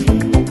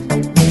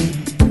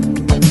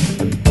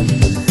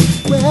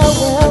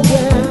 Well.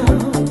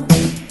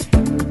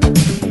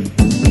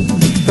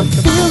 The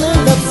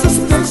feeling of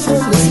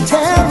suspicion is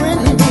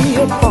tearing me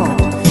apart.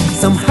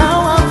 Somehow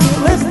I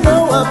feel as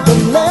though I've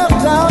been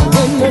left out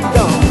in the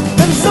dark.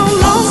 Been so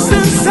long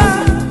since I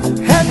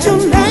had you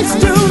next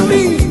to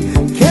me.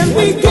 Can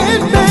we get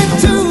back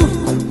to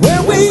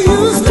where we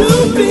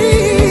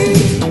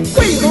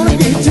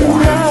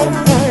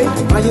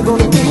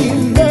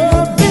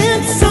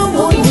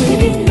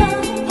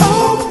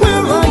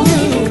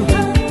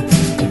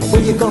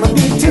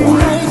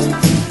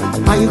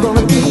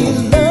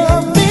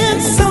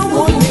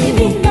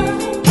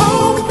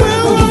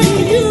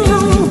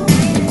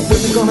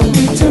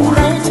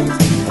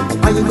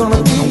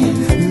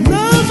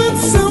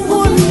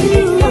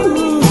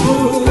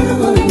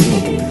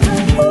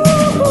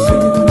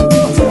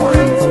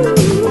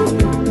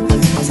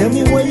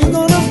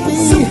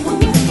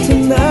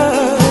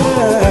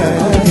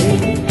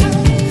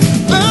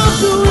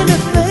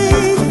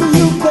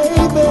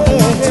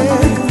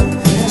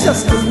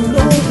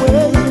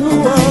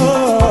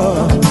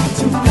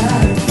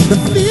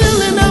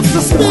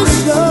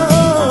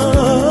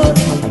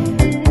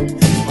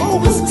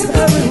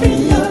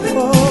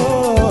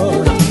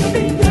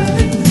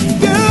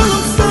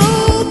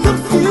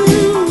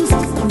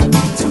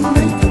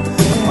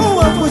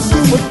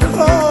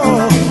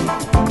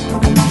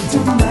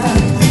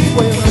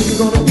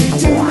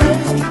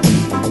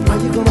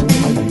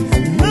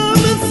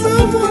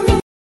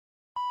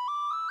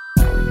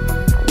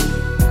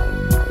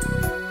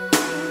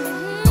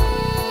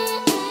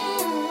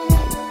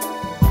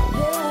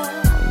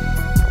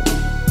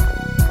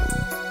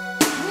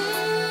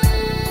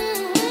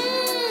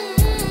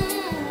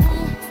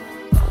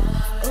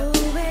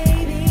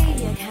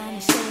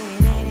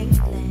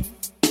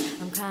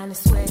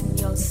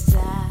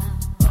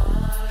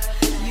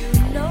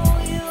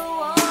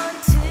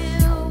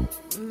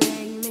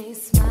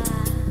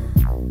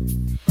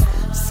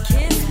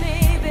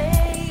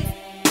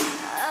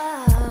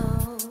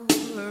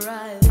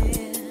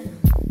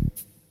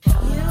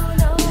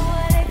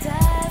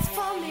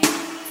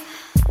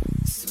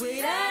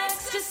sweet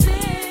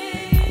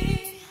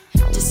ecstasy.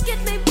 Just get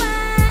me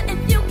wet and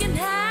you can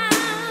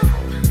have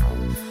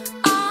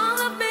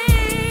all of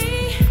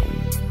me.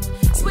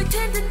 Sweet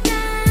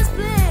tenderness,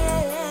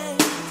 please.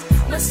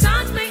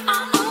 Massage me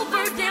all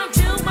over down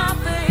to my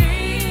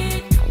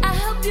feet. I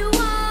hope you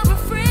are a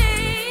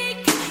freak,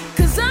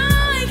 'cause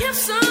I have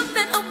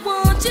something I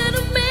want you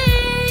to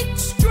meet.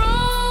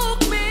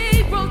 Stroke me,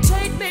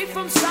 rotate me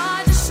from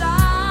side to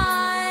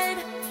side.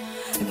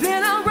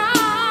 Then I'll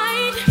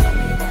ride.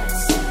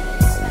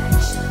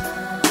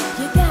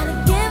 You gotta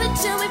give it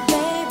to me,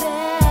 baby.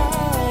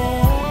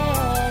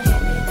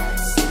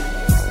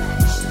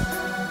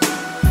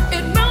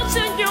 It melts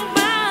in your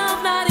mouth,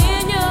 not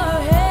in your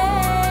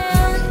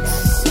hands.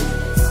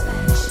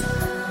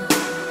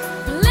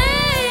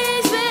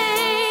 Please me,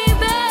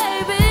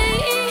 baby.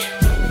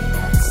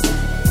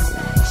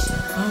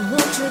 I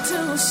want you to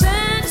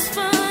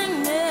satisfy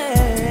me.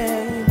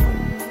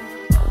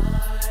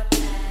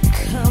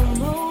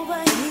 Come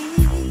over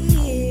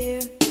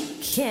here.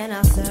 Can I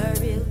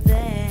serve you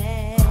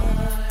there?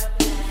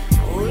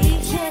 We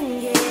can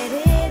get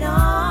it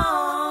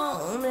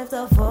on if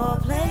the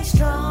foreplay's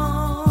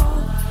strong.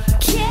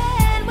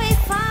 Can we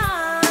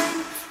find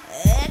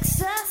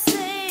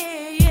ecstasy,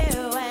 you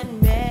and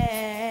me?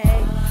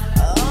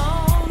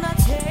 On the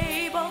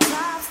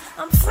tabletops,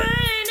 I'm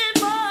fiending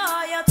for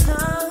your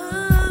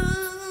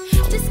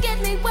tongue. Just get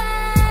me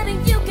wet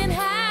and you can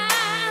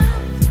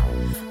have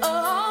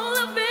all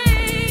of me.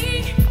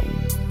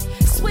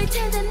 Sweet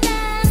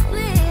tenderness,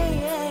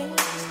 please.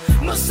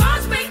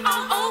 Massage me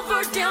all over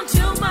down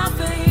to my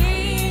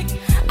feet.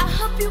 I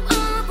hope you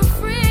are a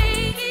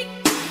freak,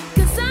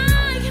 'cause I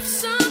have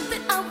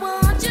something I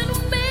want you to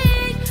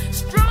meet.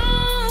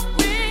 Stroke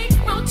me,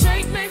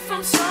 rotate me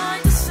from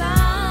side to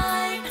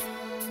side.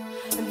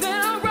 And then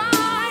I'll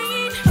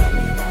ride.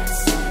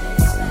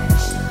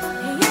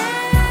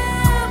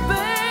 Yeah,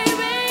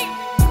 baby.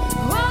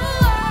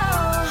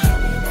 Whoa.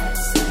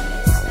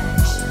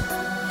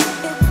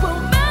 It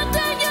will melt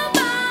in your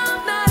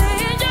mouth, not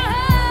in your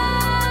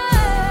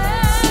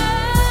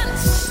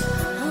hands.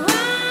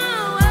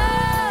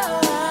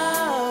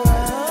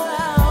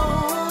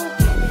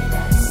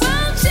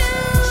 Won't you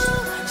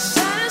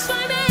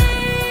satisfy me?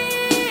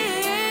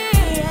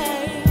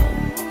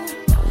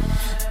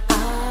 I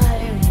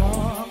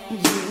want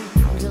you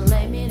to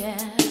lay me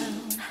down.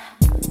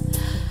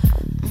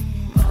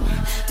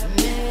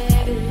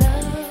 Make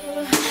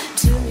love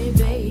to me,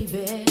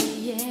 baby,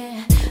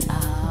 yeah,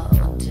 all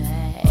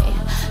day.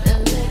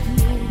 Lick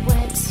me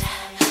wet,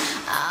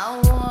 I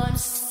wanna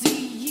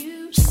see you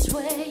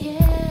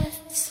sweat.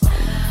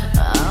 I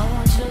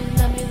want you to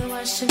love me the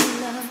way she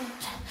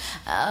loved.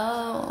 Oh,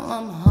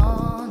 I'm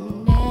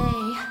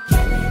horny.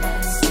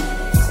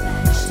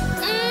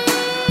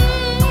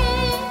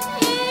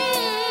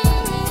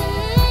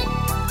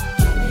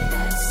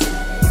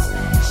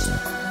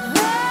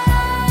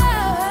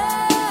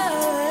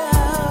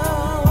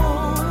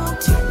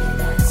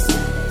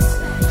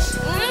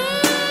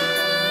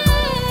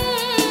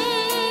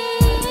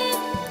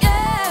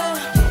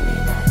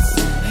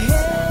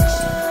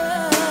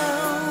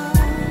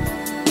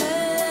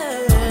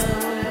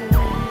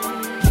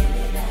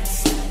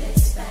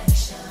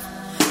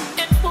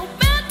 It will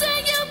melt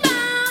in your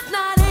mouth,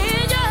 not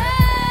in your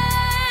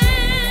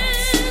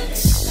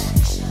hands.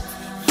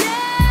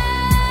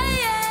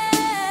 Yeah,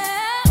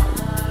 yeah.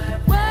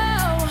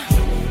 Whoa.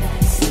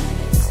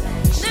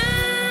 No,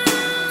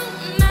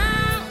 no,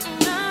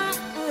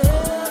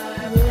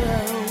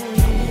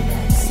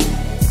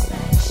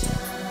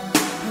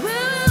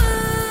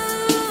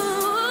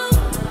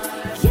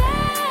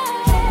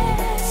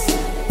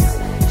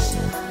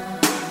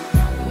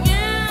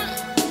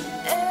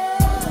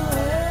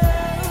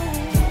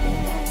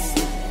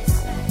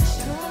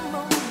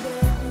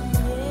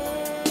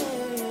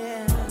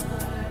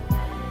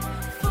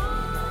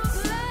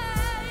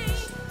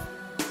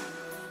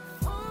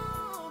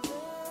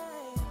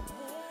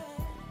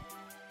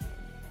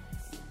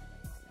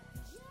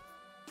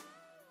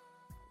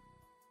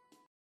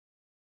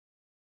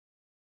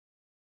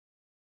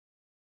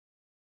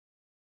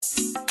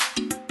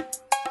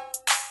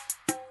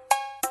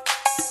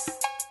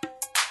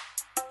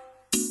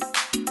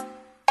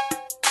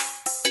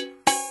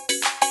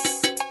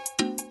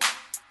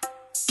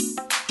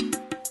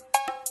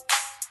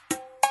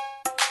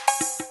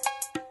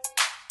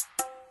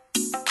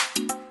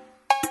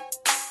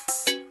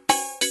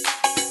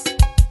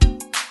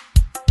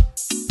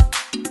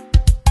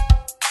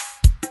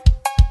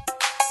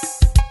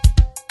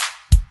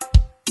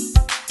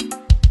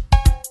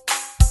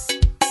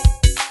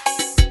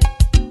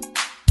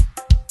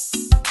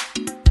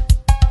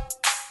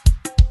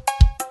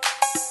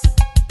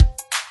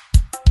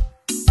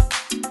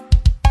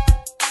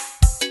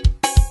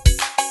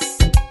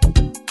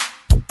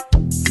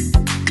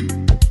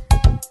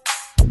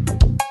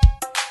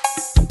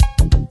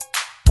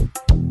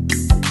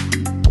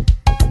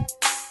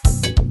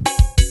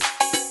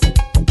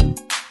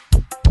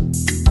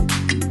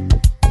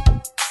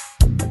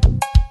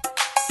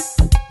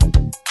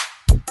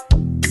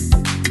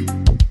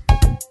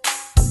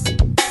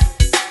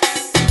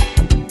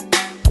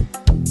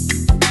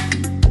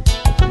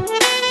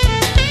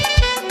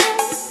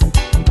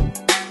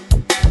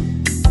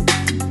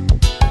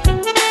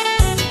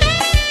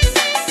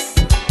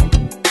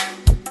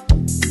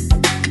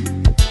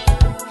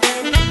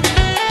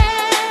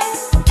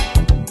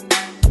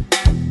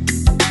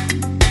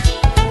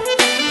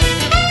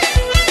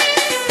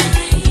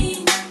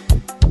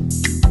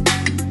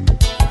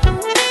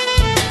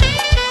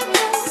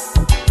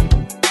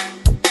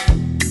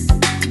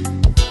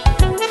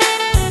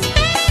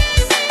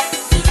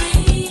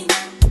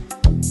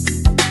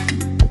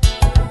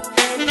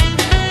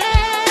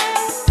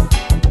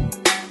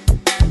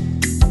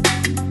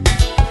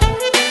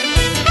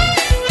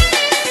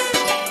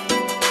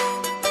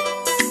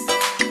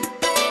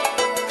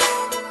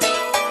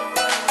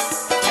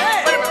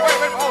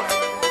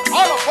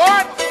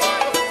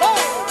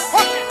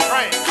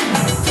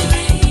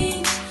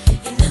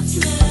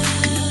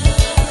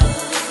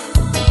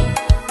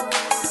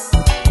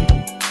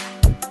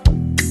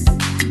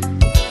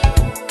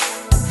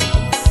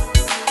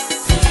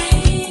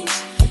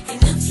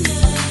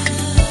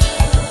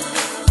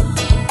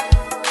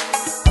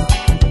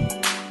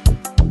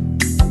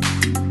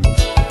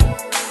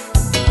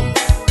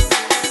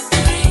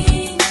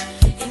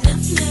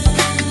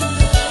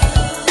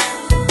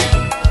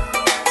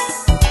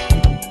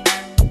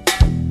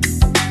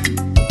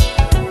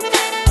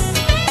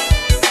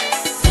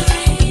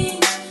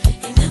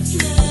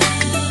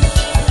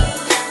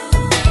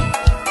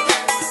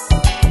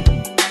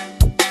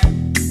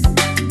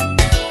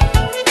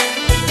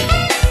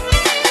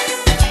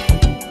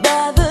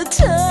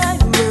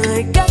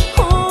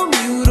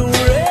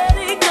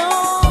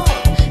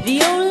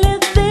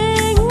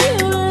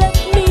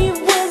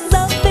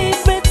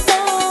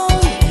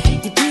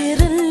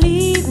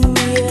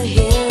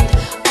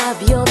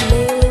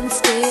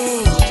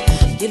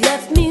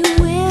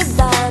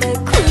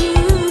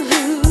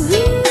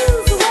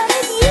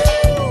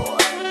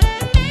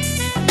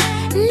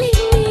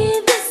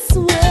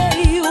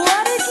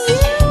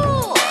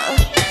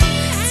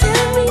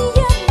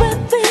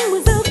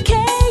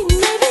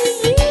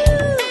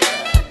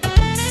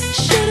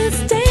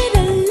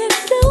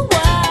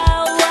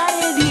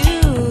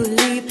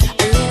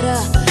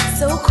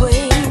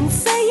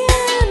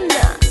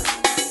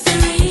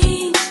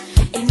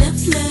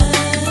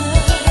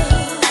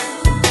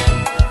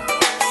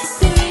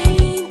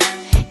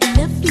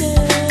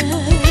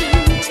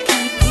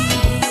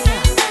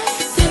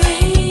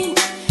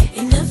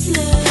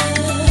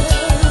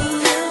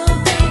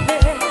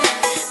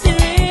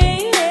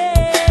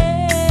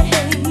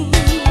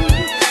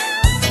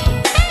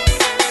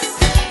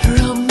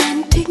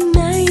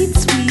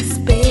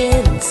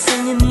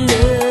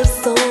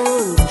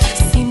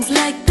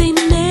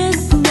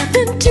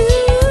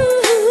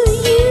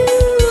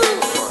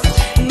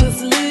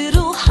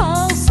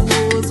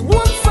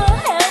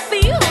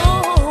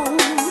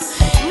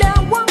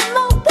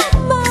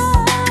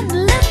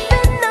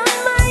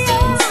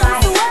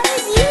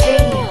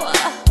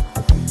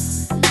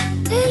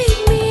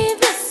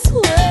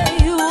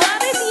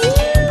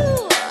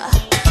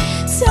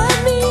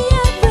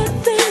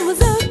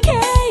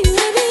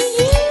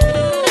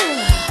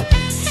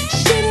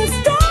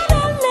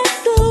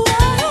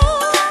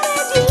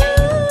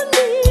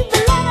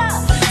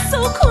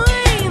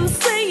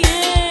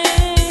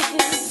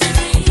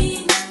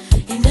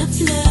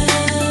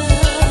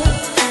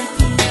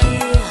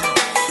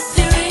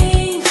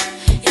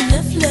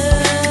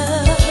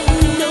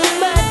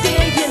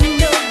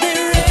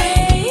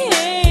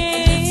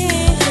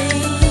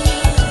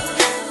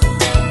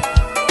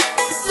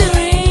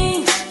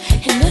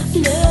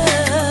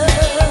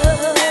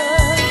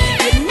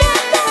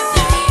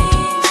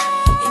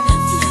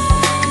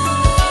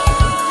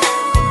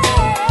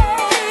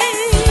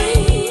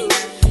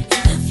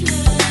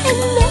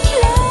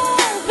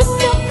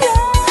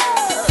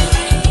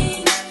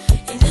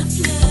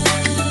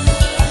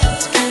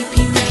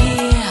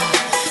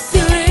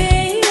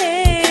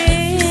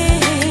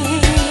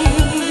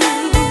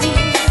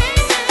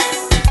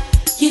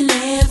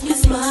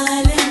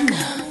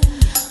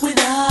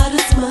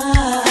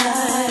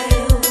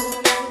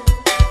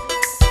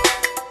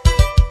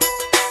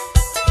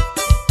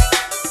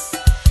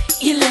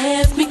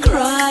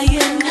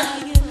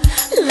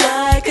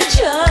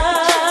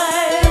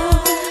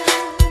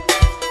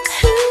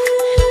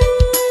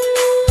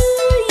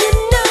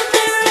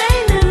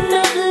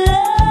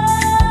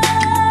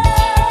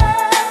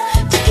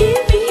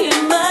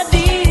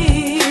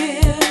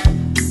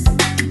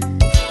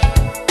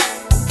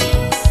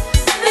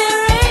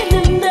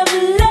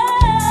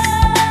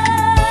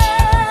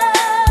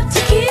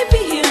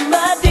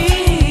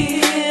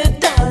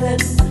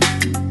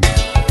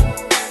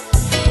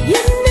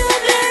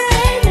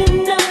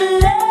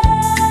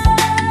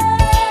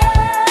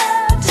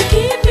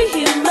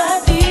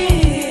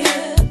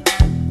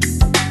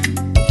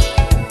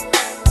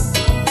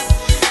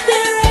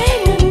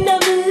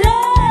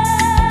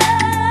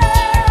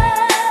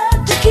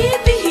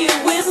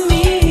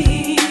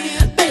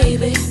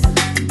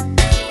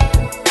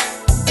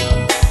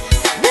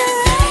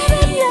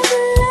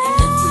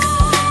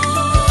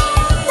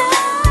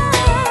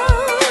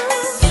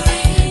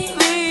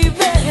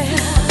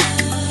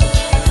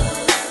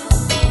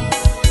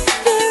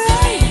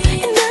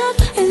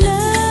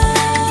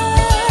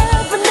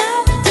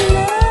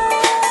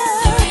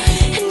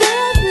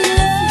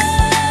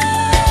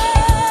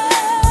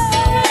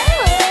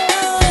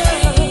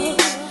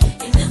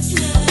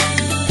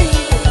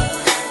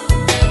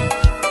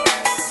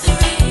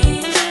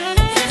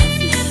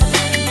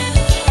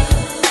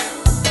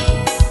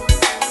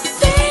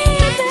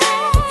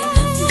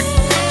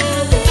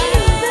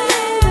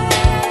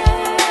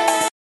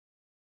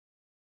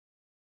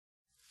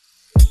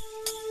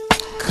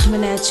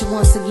 you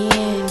once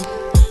again.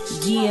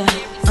 Yeah,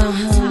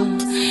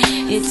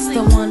 it's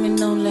the one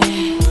and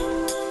only.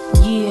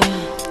 Yeah,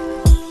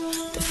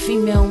 the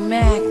female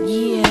Mac.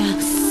 Yeah,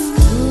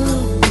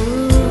 ooh,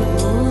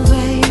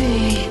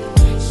 baby.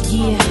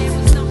 Yeah,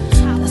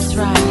 that's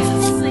right.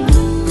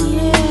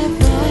 Yeah,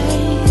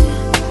 baby.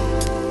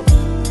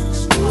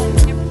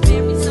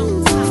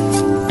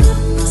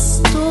 The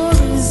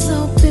story's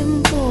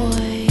open,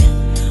 boy.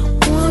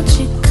 Won't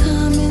you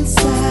come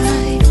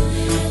inside?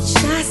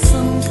 Try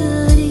some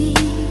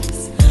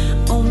goodies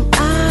on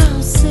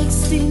aisle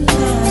 69.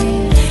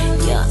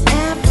 Your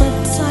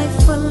appetite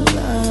for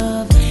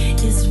love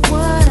is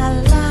what I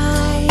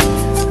like.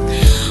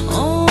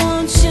 Oh,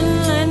 won't you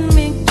let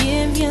me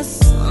give you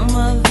some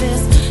of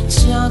this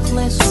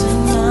chocolate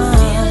tonight?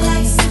 Feel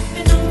like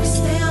sipping on this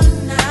down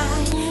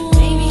tonight.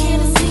 Maybe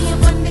Hennessy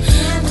up under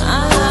candlelight. I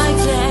like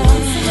that.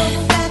 Let's go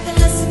back and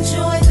let's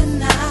enjoy the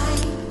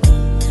night.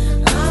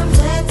 I'm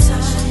that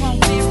type.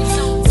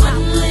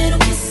 One little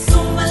kiss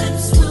on my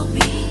lips will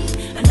be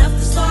enough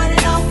to start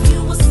it off. You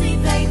will see,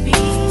 baby.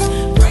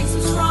 Bring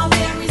some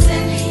strawberries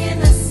and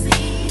Hennessy.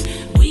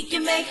 We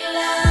can make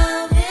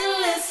love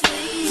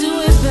endlessly. Do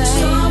it, baby.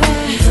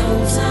 Strawberries on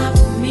top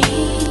of me.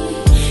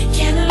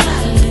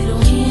 Candlelight, a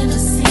little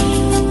Hennessy.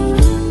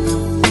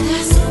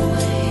 That's the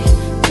way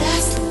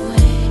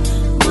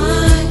my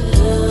love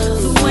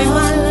flows. The way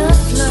my love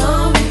flows.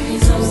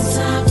 Strawberries on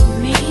top of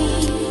me.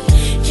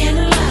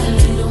 Candlelight, a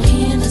little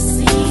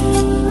Hennessy.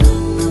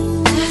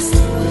 That's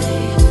the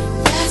way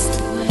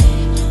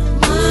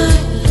my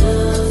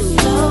love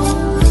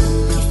flows.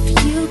 If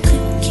you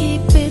could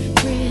keep it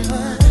real,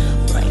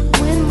 right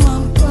when my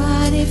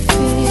body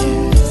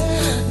feels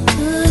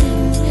good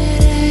and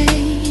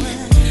ready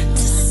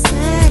to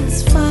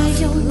satisfy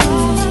your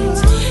needs.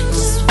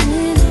 Just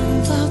when I'm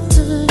about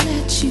to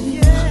let you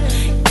get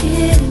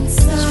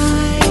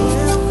inside,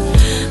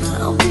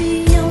 I'll be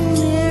your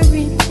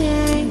Mary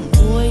Jane.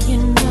 Boy, you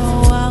know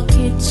I'll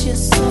get you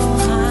so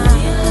high.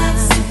 Feel like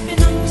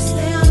sipping on this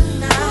down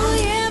tonight. Oh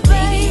yeah,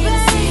 baby.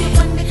 See you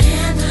under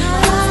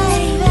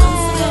candlelight.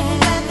 Let's go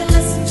back and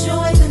let's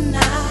enjoy the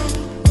night.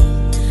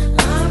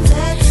 I'm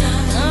that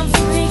type. I'm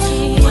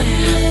freaky. One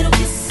little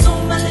kiss on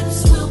my lips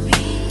will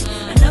be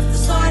enough to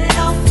start it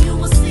off. You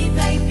will see,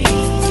 baby.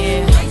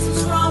 Yeah. Bring some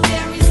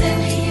strawberries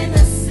and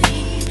Hennessy.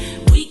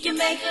 We can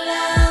make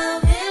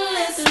love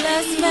endlessly.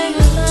 Let's make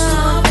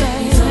love,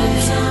 baby. On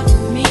top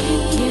of me.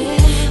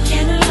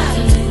 Candlelight,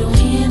 a little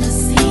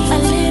Hennessy. A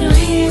little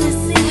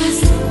Hennessy.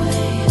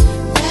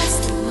 That's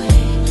the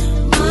way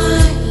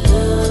my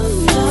love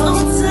flows.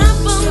 On top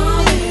of me.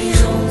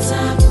 On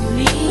top of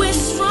me. With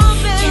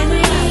strawberries.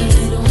 Candlelight,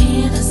 a little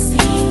Hennessy.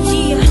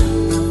 Yeah.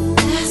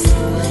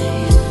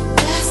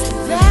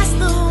 That's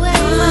the way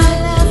my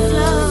love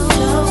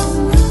flows.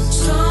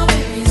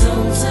 Strawberries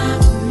on top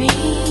of me.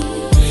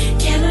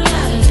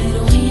 Candlelight, a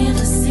little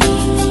Hennessy.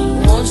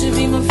 Won't you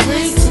be my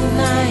freak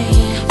tonight?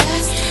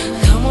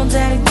 Come on,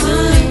 daddy, do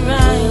me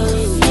right.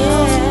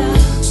 Yeah.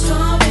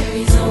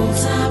 Strawberries on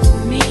top of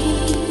me.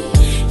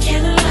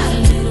 Candlelight, a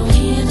little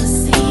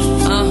Hennessy.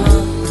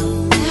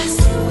 That's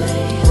the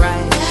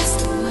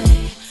way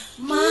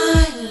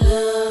my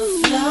love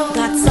flows.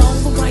 Got all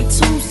the right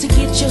tools to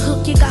get you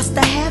hooked. You got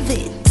to have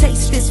it.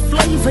 Taste this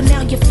flavor.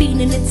 Now you're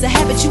feeding. It's a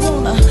habit. You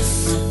wanna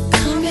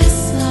come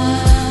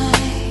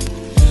inside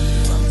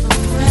from the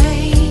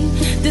rain.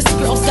 This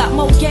girl's got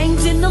more game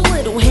than a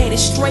little. Headed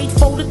straight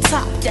for the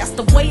top. That's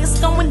the way it's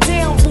going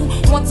down, boo.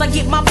 Once I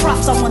get my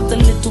props, I want a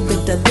little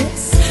bit of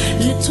this,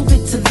 little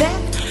bit of that.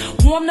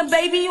 Warm the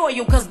baby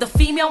oil, cause the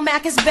female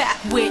Mac is back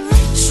with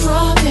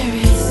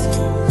strawberries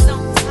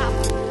on top.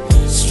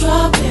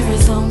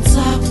 Strawberries on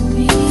top of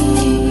me.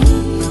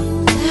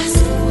 That's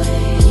the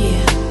way,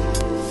 yeah.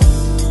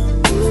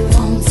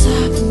 On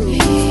top of me.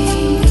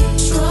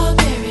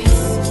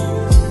 Strawberries.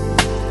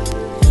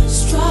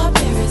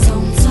 Strawberries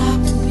on top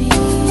of me.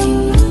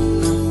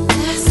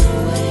 That's the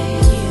way,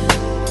 yeah.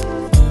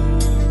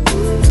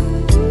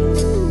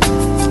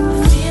 I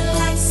feel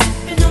like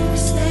sipping on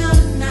this down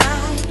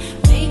tonight.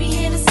 Maybe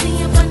Hennessy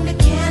up under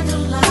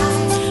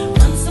candlelight.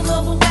 Run some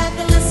bubble bath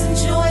and let's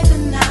enjoy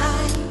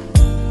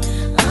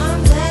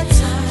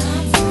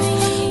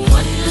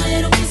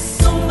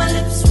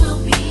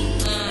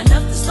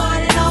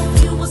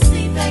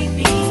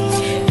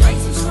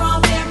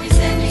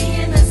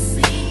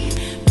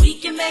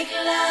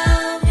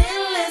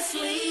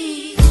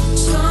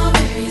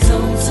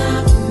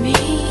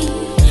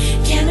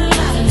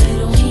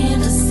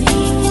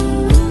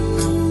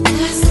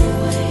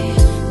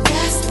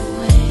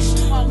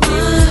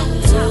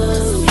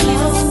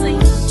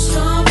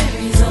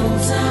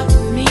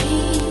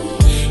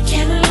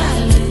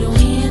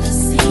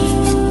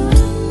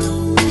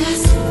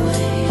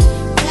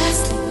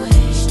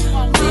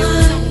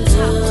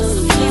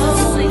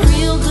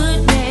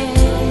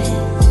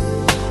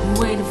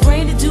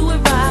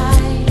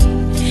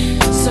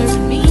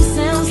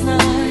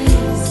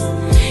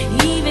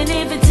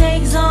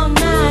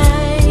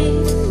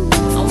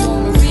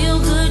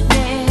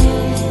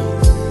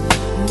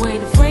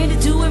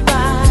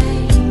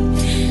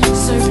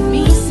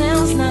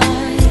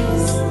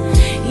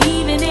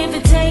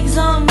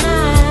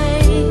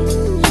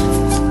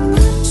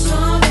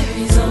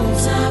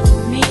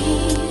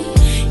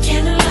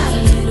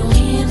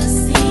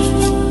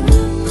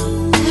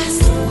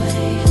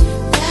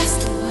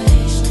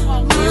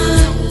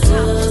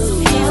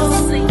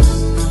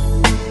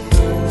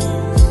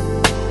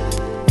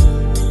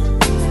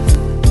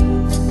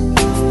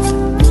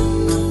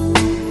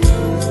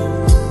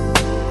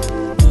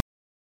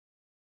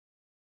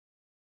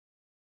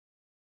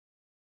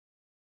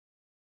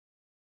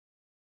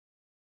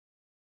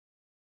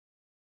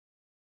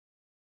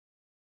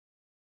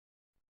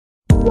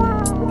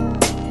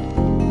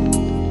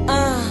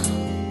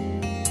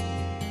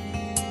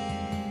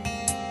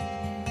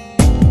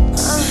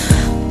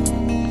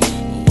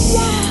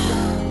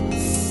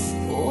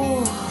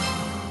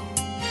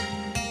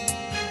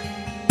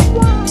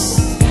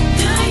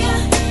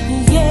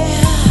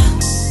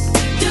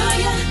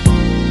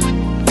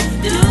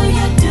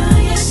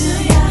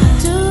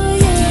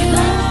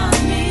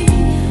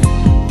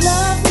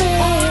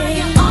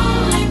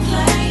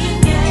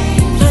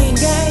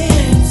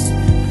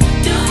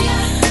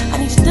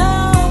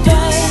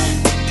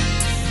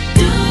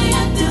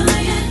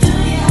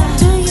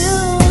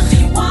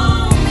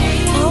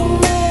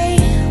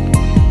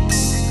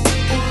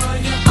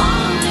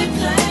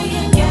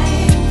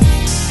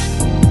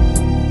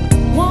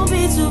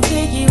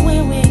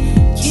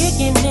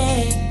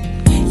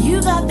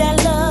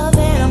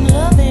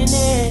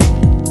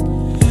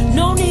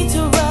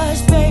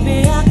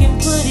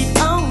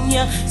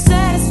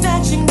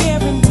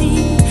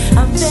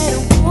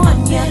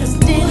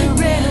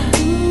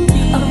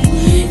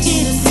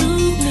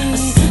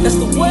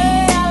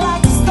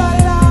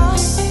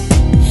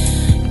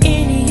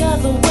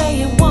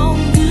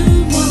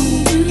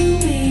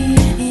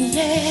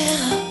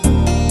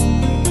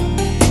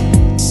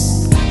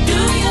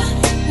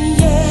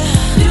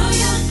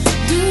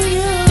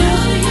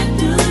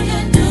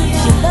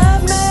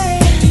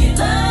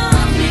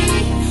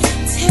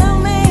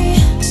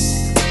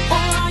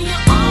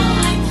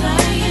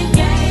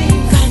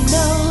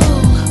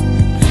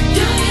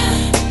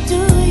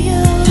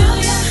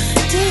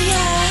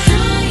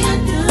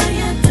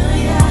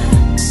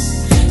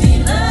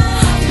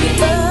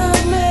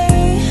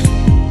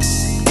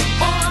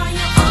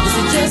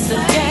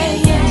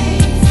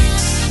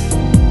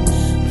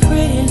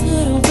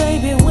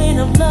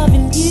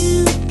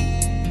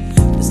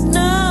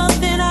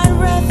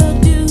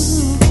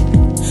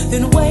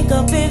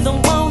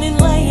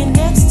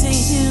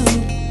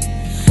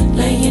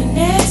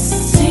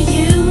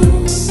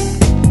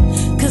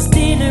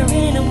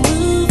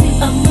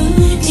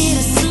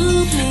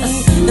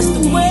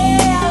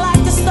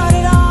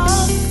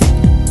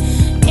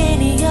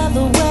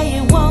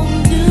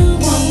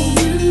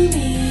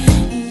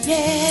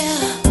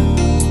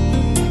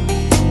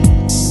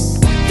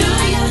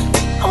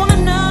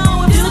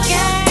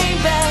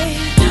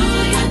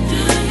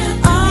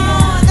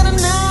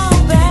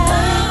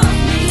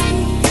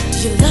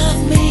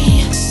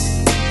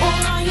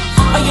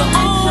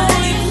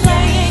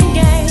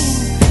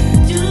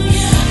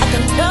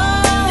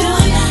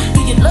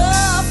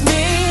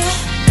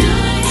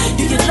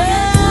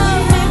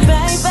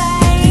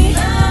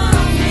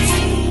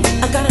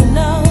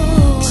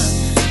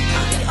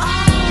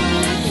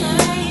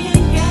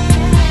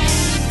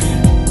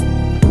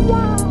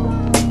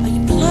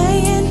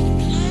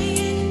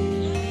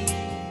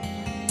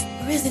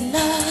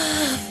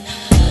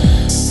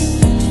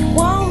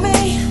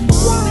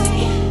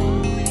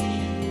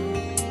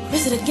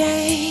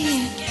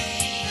game.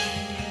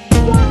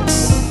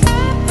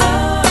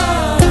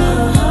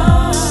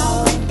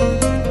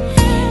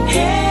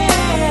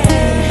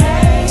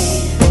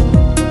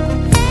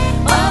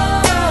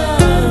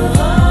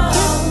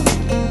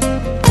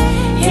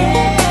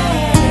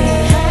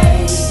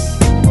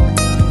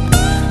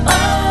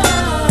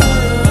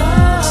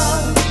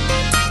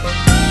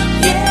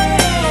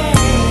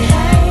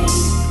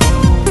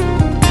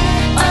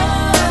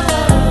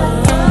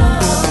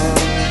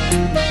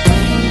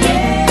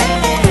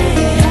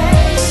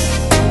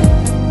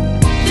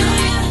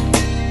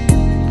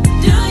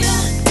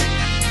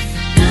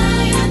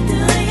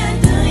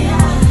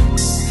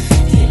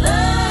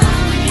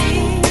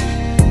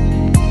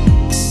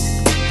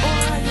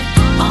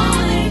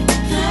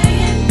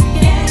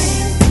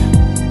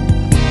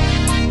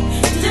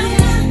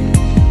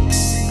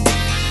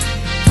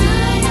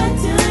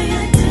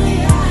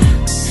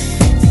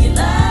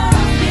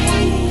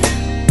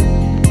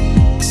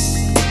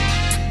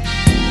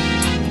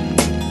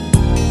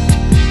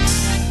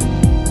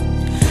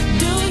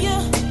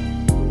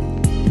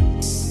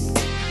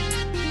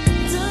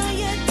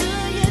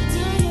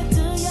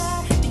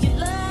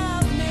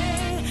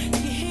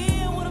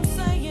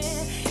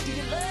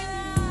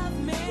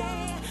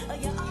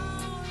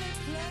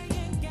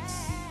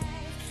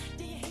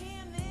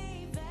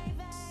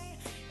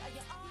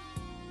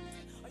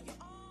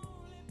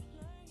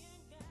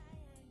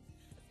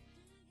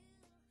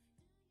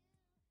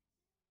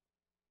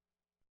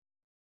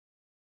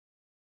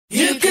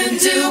 You can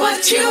do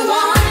what you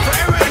want.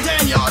 Very well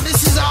then, yo.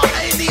 This is our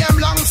ADM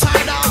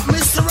alongside our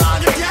Mr.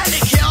 Roger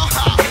Yannick, yo.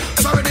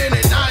 So we're doing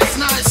it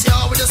nice,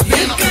 yo. We're just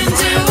being up in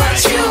front. You can do what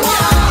you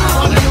want.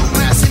 All the new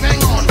massive,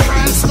 hang on.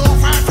 France,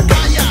 North Africa,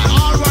 yeah,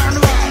 all around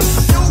the world.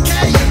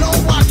 UK, you know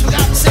what we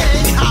got to say.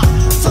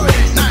 So we're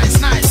doing it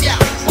nice, yeah.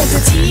 On te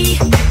dit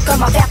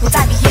comment faire pour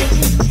t'habiller.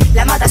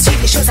 La mode à suivre,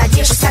 les choses à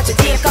dire, jusqu'à te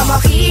dire comment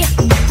rire.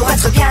 Pour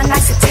être bien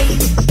accepté,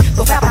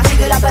 pour faire partie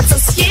de la bonne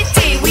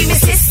société. Oui, mais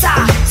c'est ça.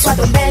 Sois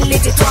donc belle et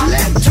tais-toi.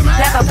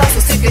 L'important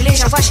c'est ce que les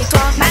gens voient chez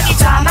toi.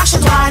 Marie-toi, marche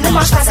droit, ne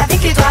mange pas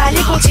avec les doigts.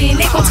 Les comptines,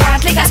 les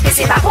contraintes, les gaspilles,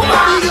 c'est pas pour moi.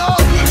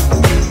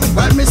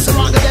 Well, Mr.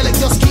 Rogadelic,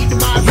 just keep the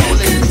vibe rolling.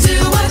 You can do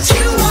what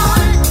you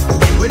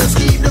want. We just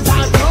keep the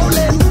vibe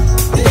rolling.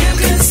 You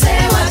can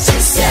say what you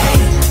say.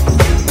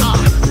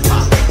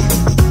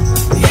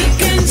 You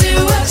can do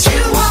what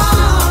you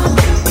want.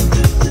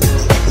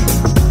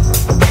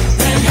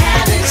 And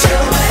have it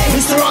your way.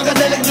 Mr.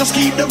 Rogadelic, just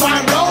keep the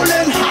vibe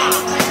rolling.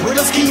 We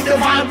just keep the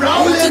vibe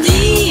rolling. On te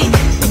dit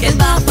quel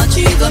parfum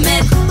tu dois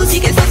mettre, aussi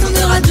quelle façon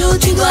de radio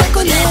tu dois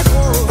connaître.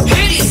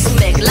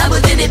 Mec, la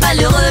beauté n'est pas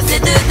le reflet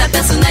de ta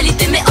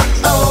personnalité, mais oh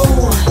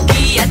oh,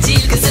 qu'y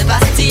a-t-il, que se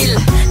passe-t-il?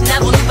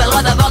 N'avons-nous pas le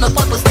droit d'avoir nos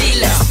propres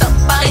styles? Stop,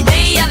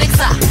 arrêtez avec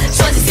ça,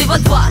 choisissez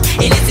votre voie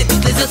et laissez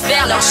toutes les autres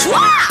faire leur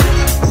choix.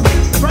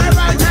 Right,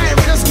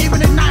 we're just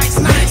keeping it nice,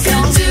 yo. You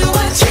can do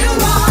what you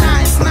want.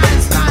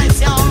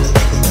 Nice, yo.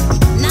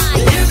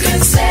 Nice. You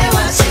can say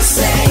what you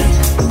say.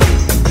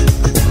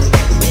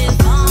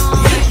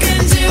 You can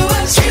do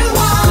what you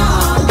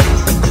want.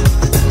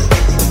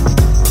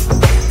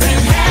 And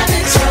have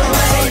it your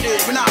way.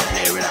 We're not.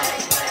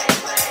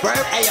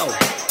 Right, ayo.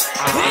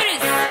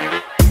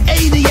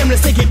 ADM,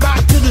 let's take it back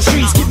to the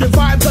streets. Keep the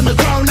vibes on the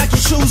ground like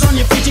your shoes on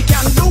your feet. You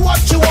can do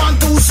what you want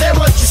to, say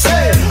what you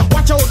say.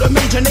 Watch out the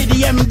major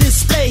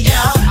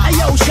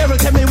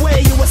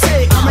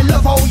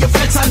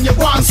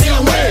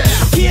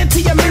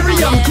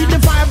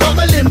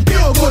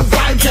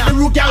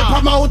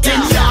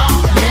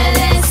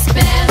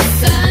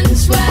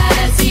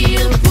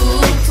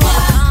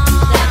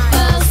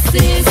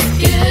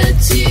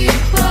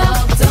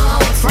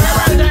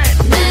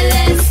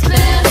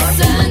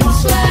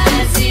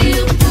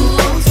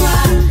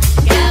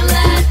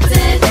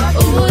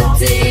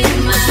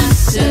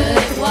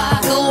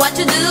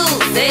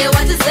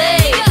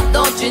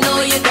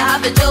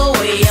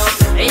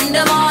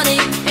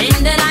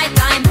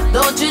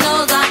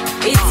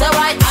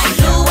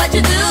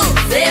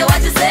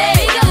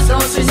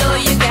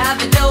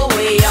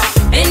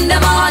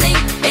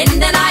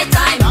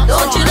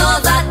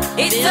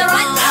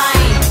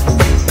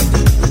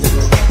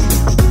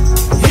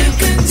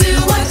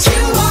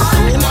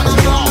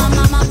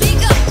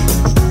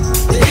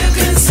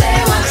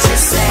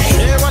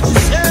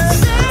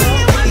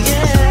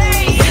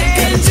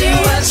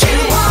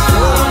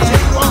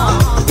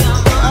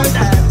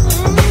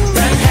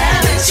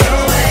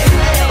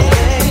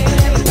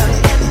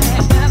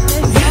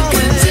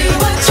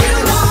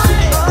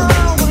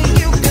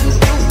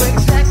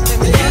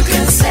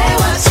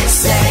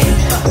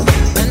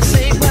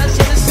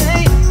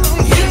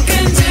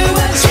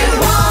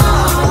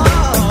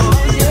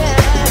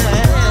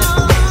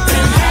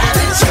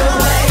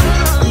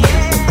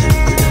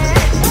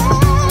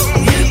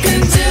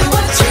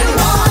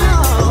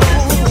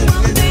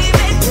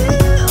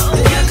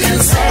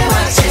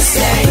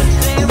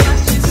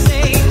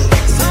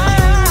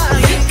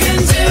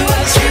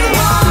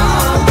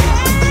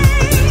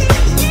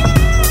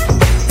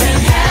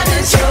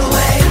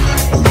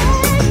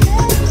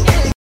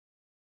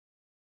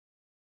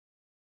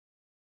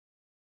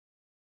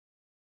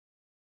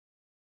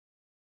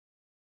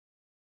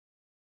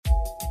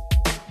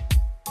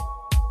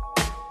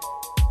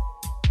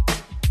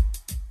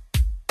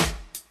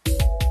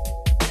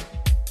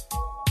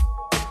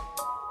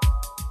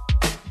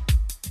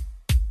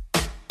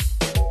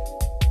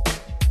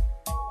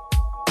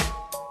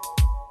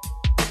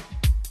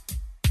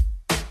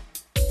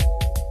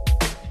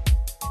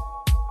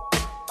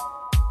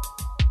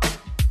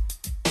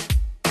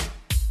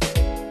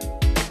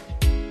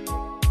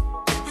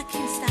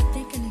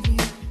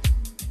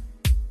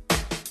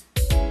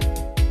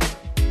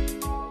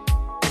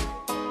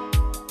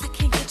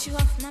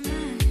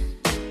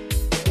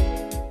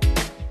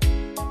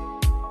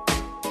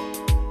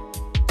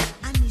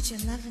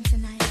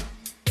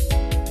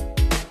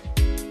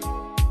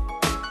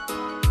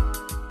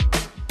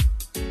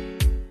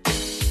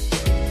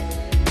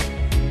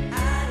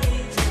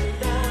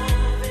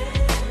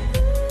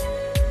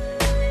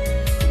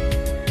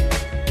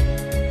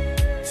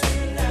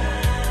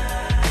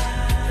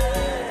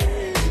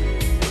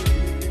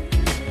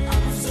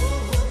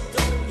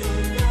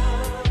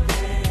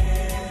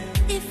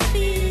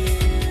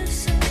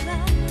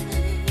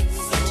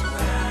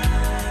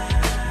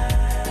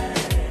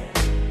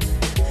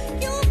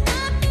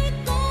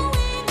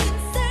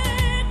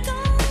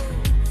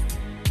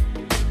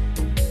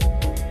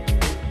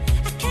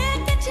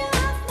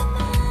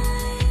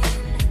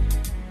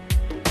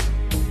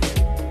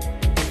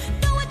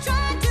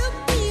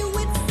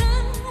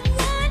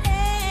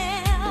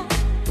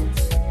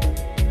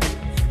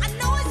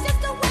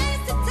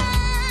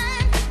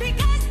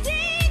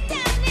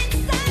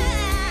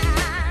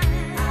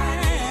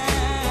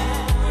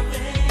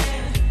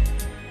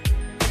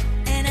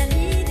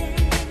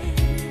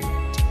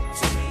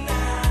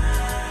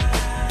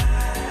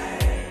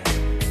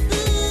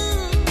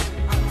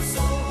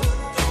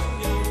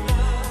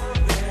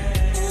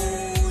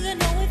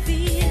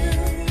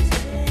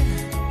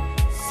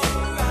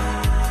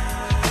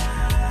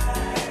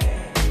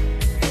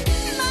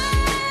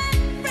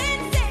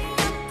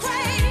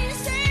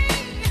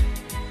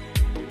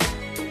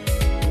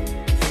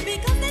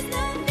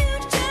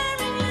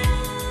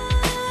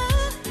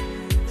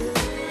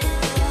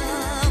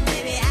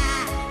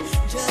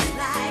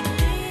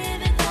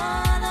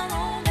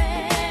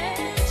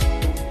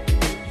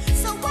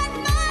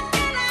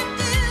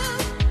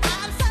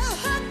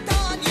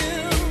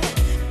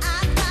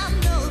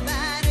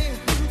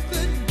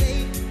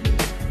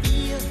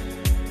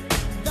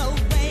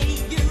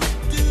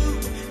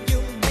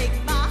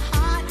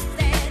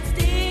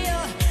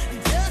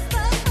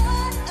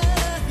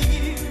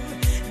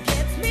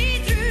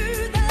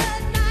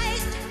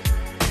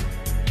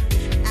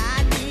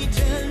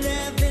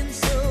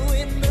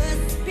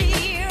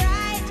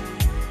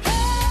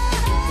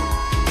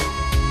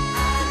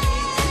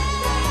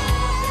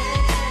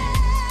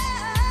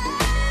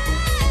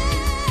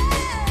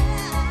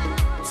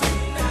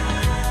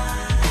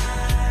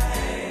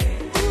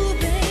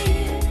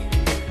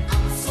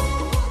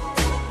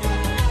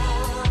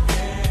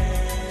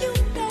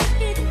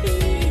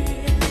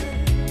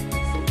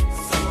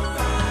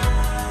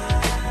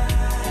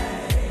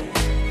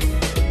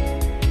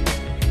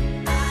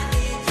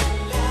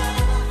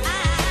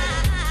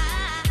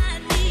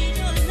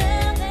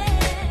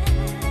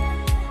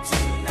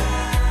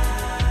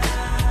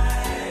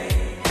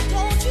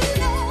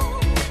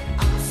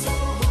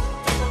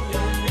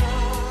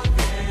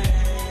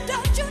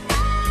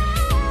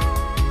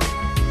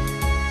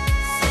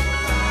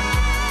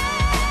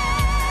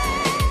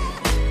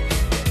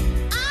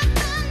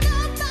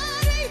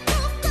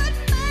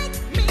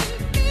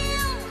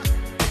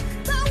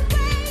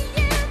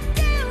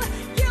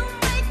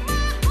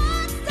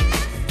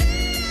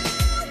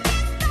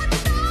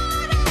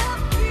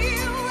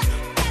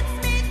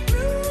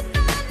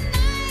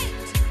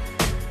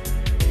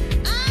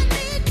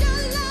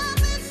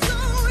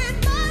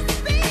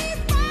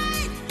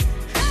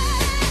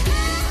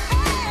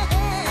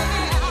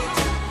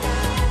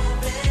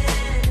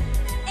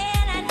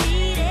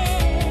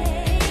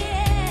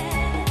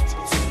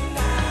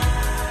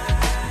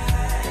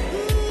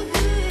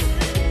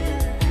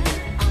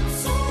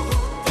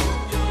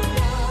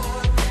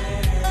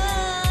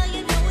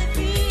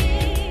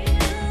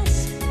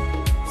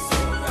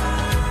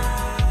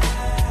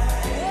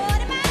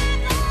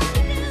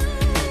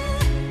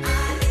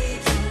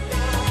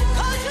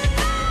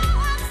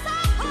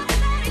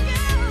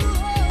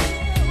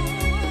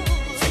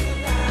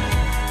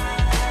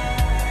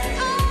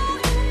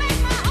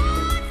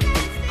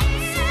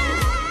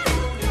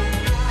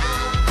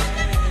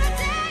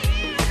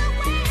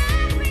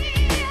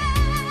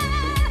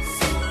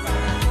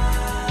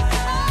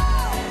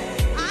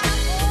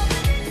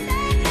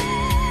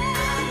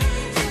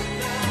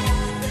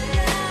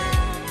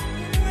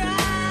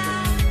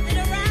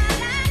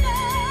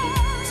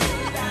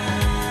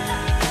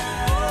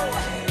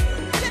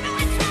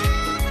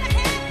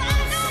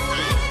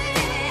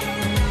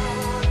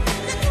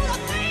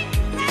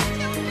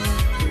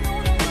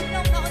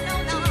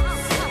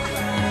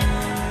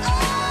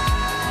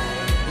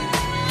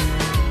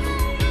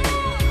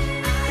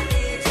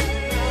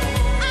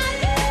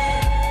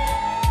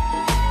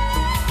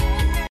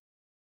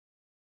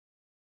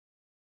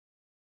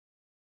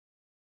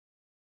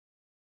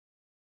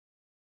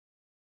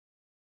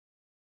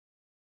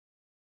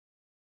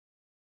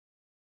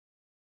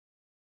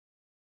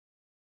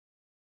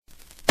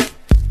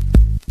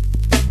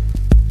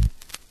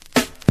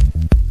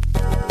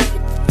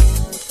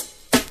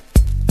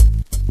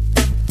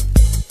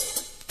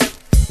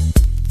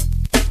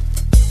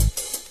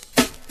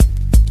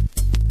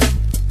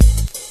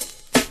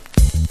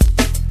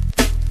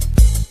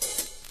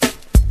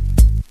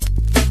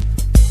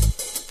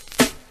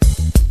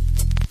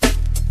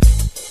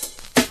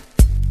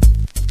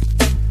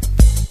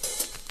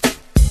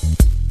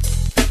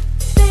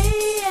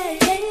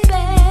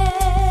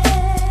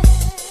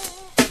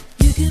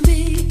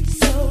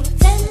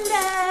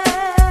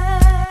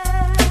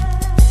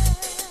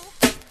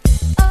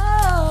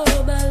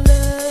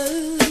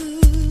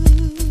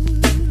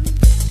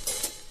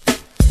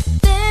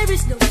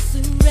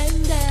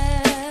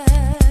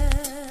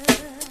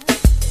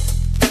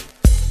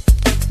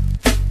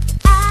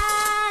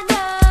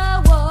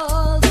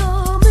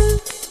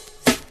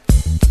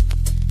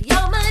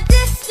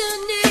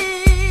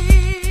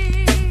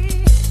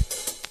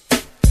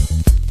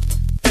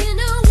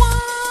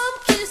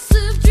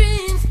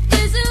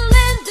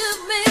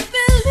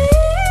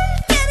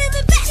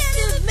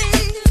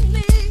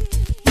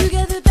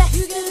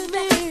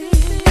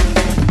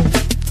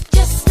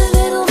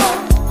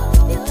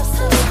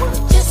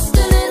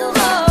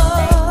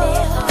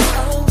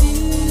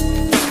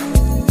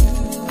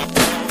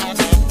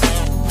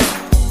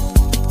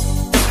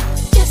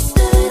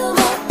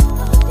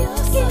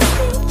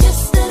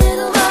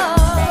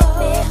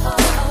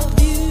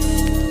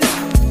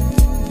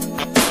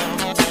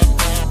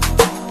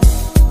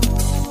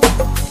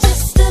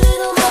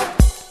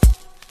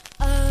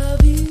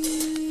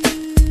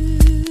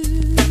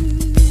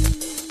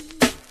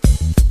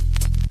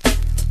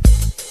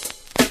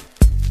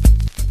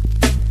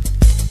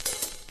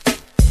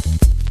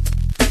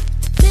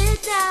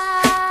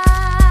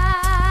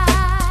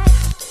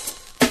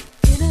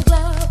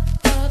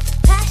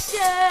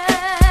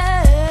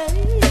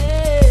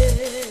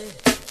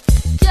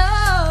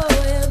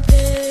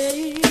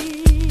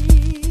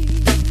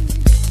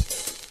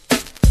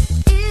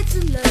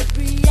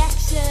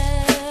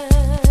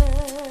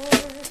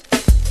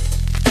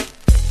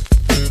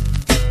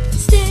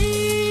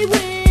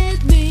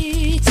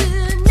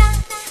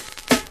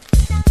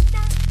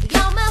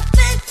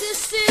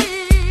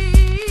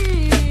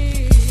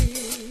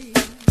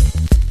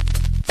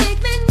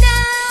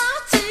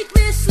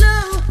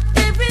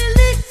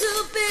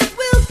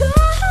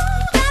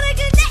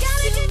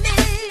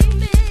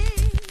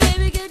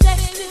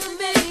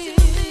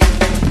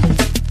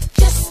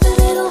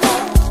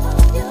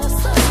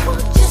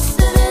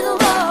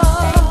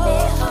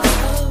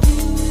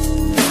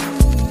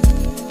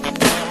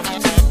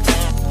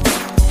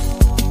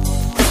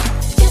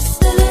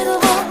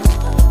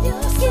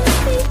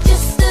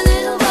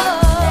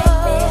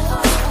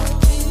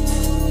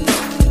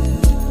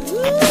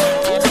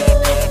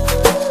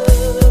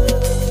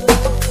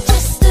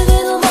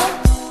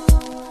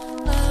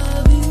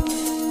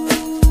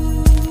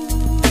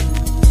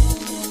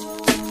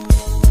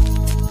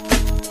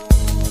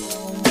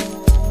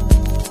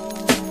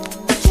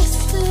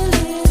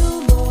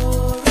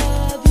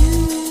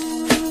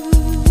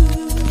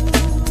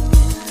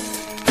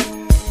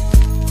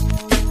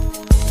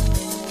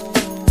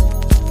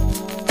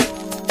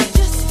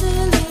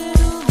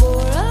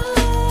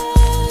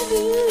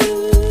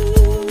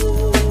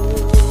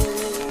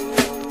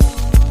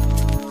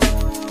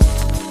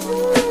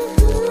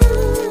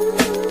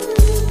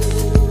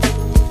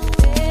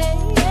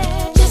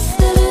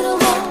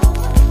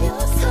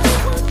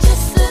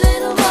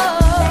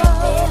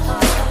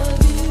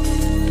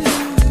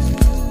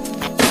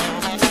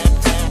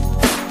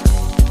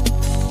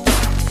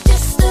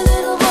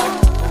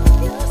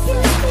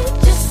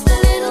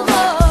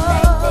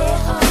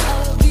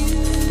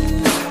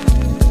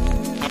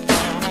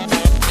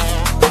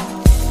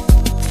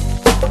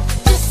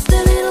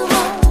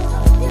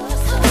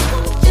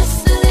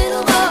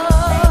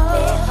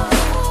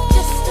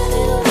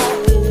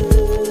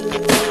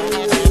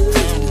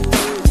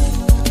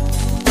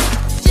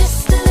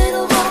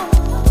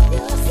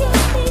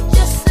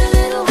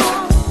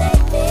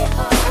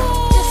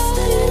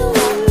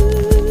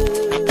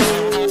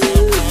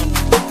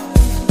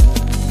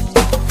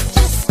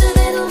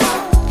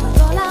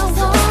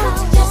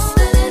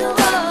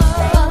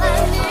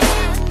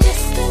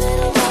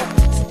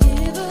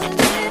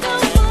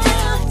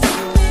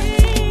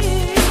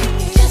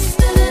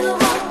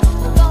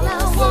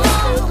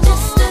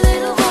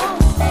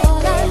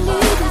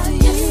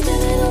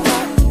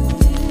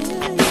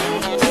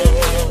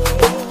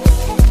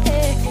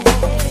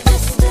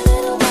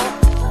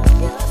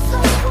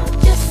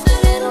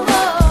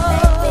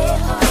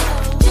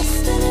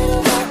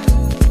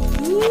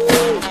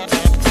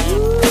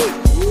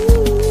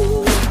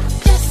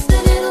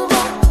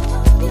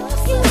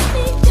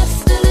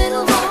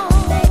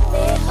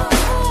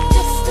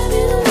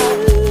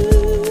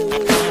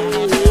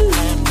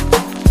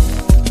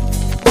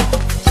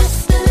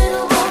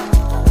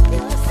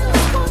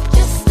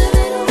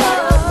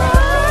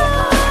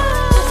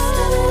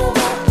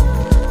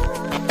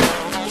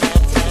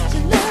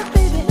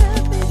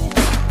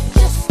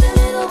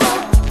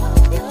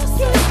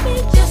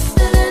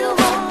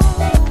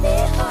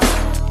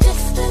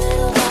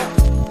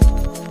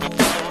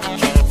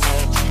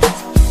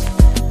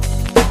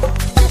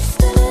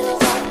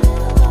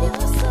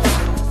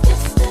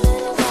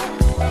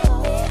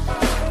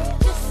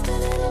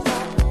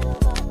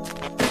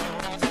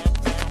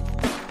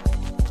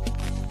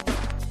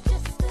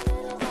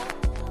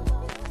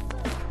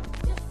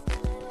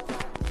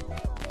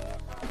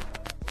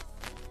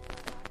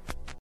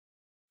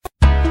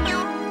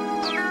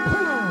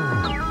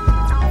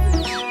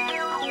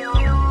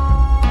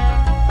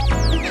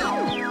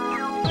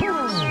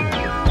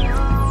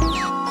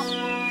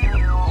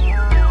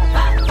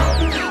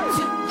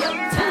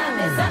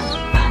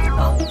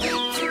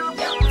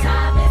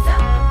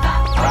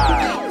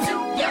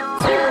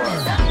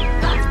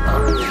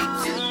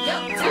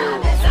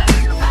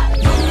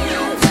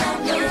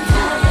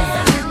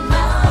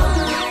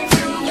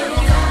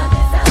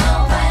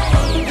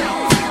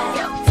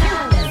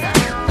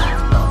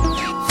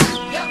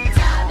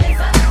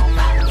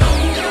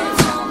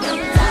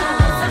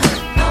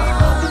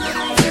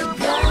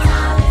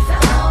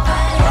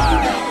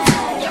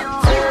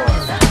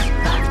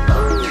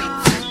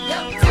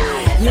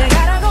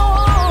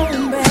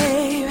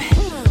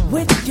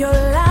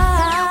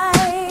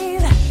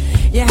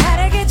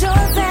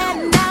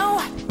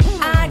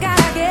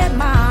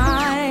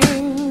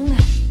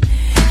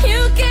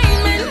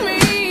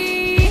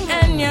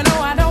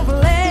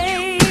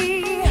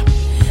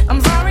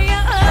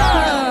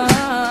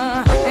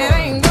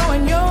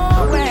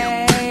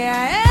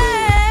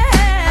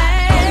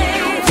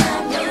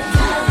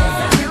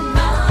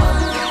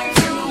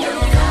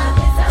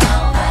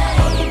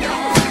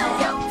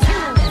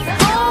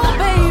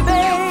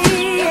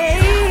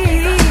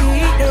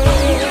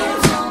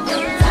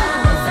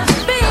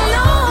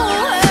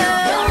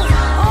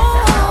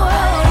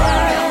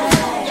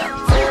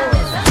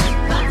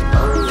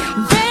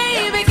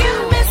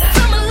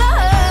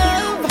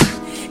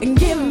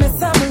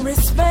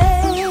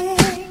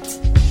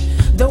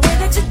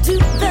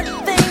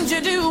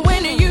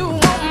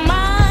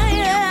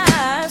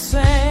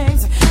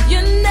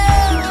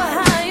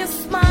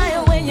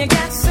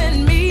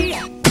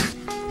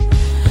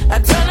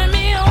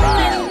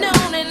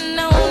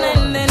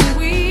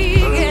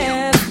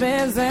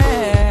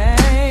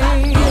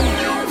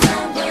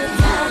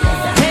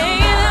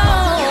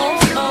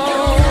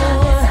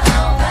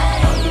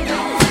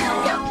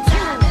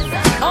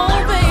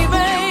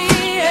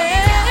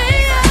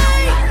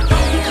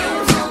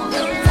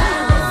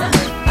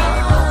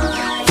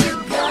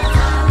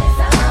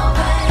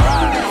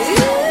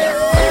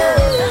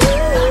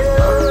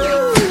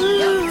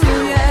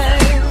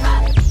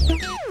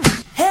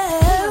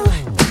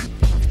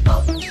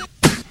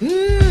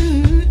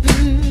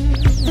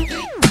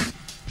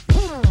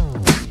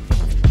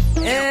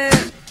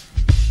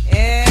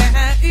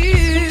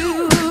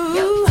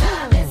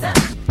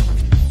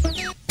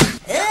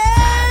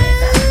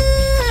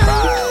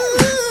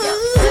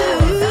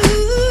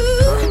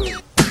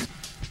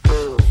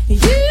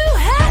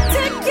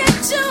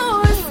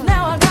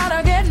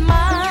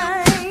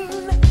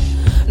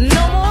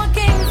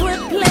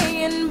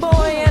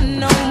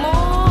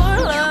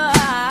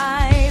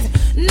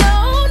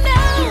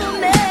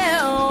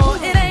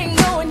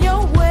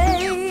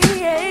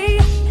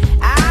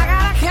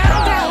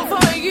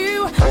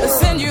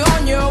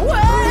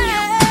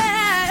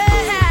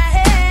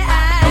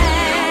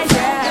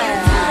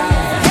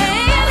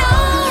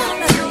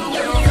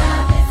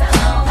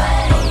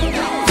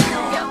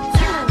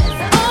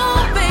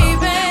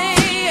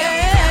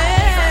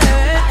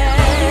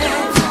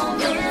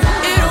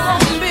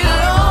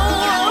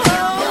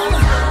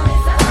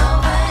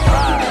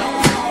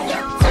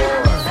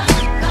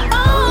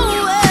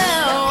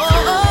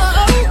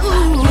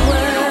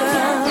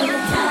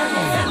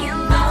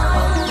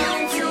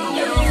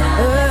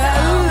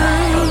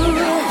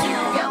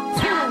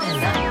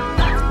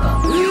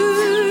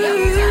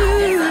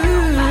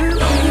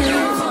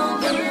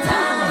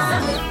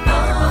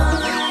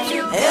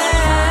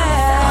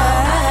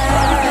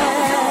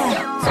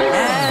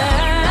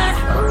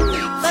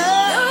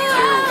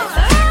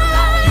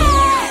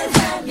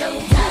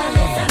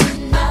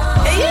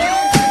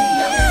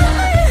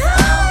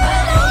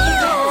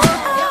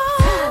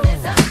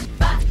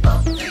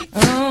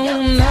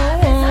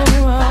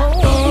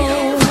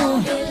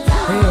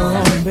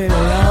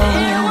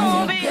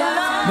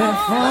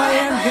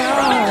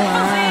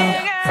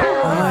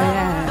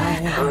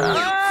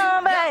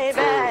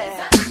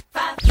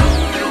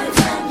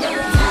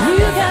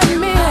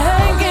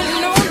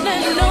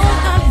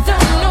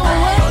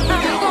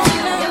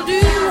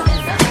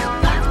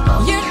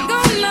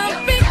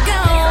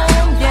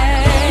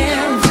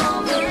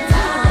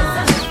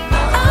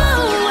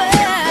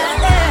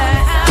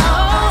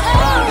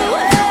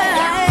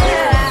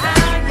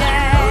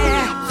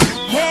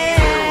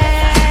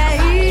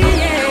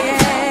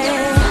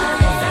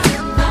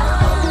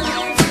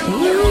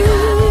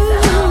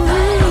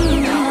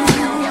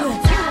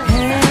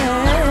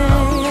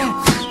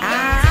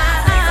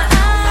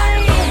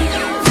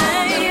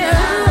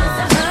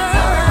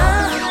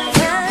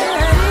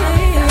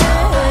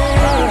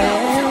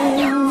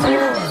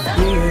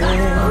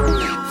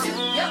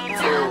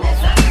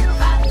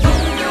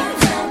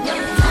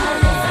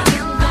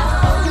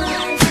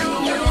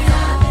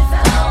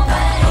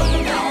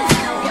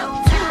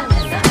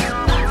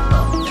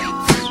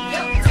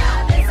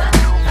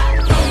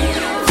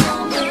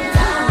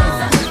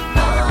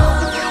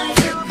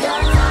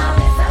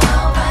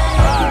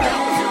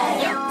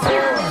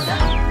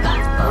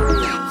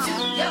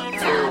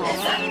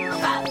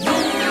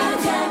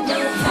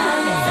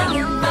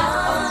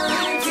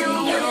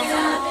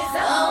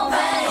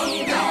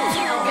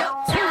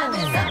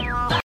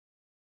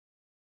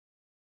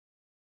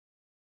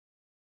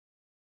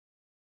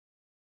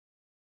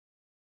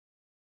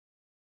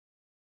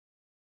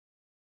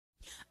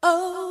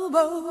Oh,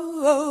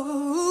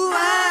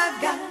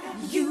 I've got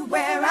you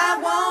where I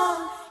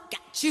want,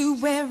 got you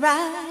where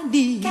I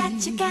need.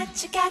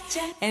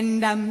 Gotcha.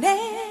 And I'm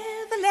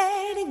never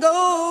letting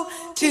go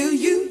till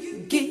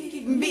you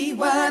give me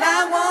what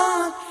I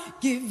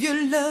want. Give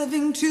your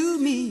loving to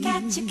me.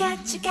 Gotcha.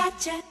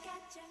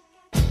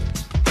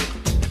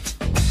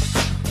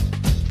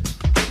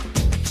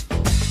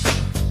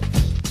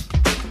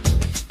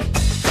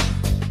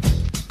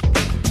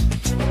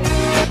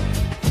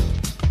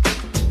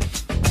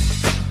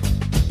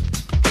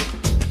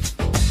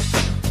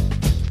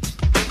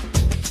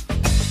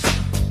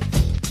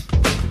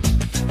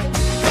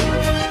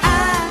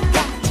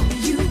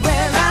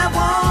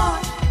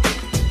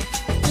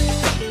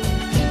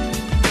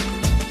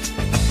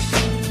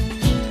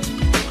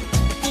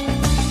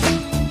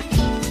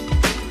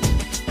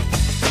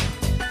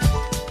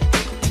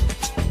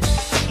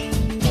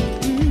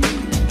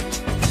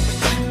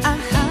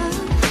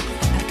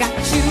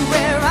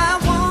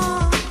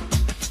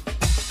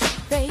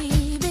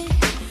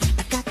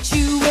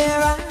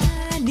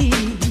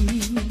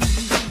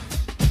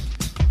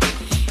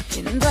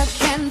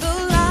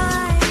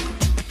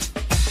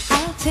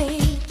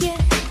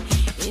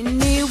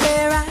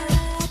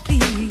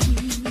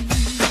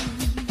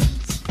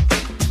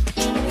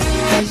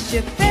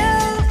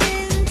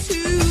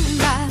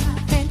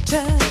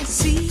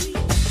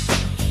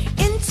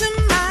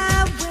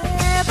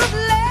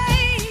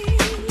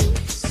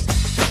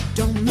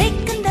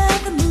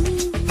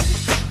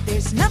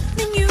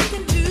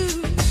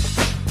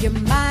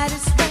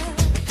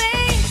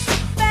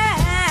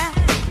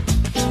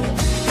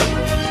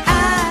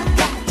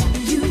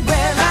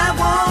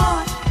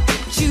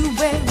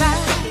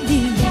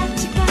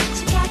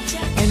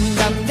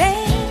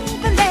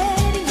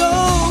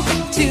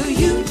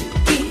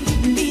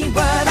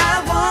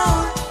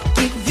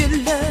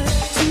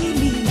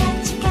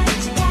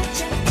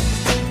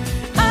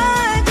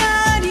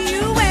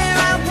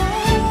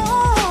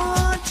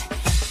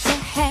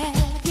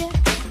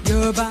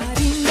 Your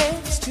body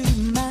next to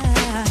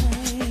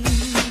mine.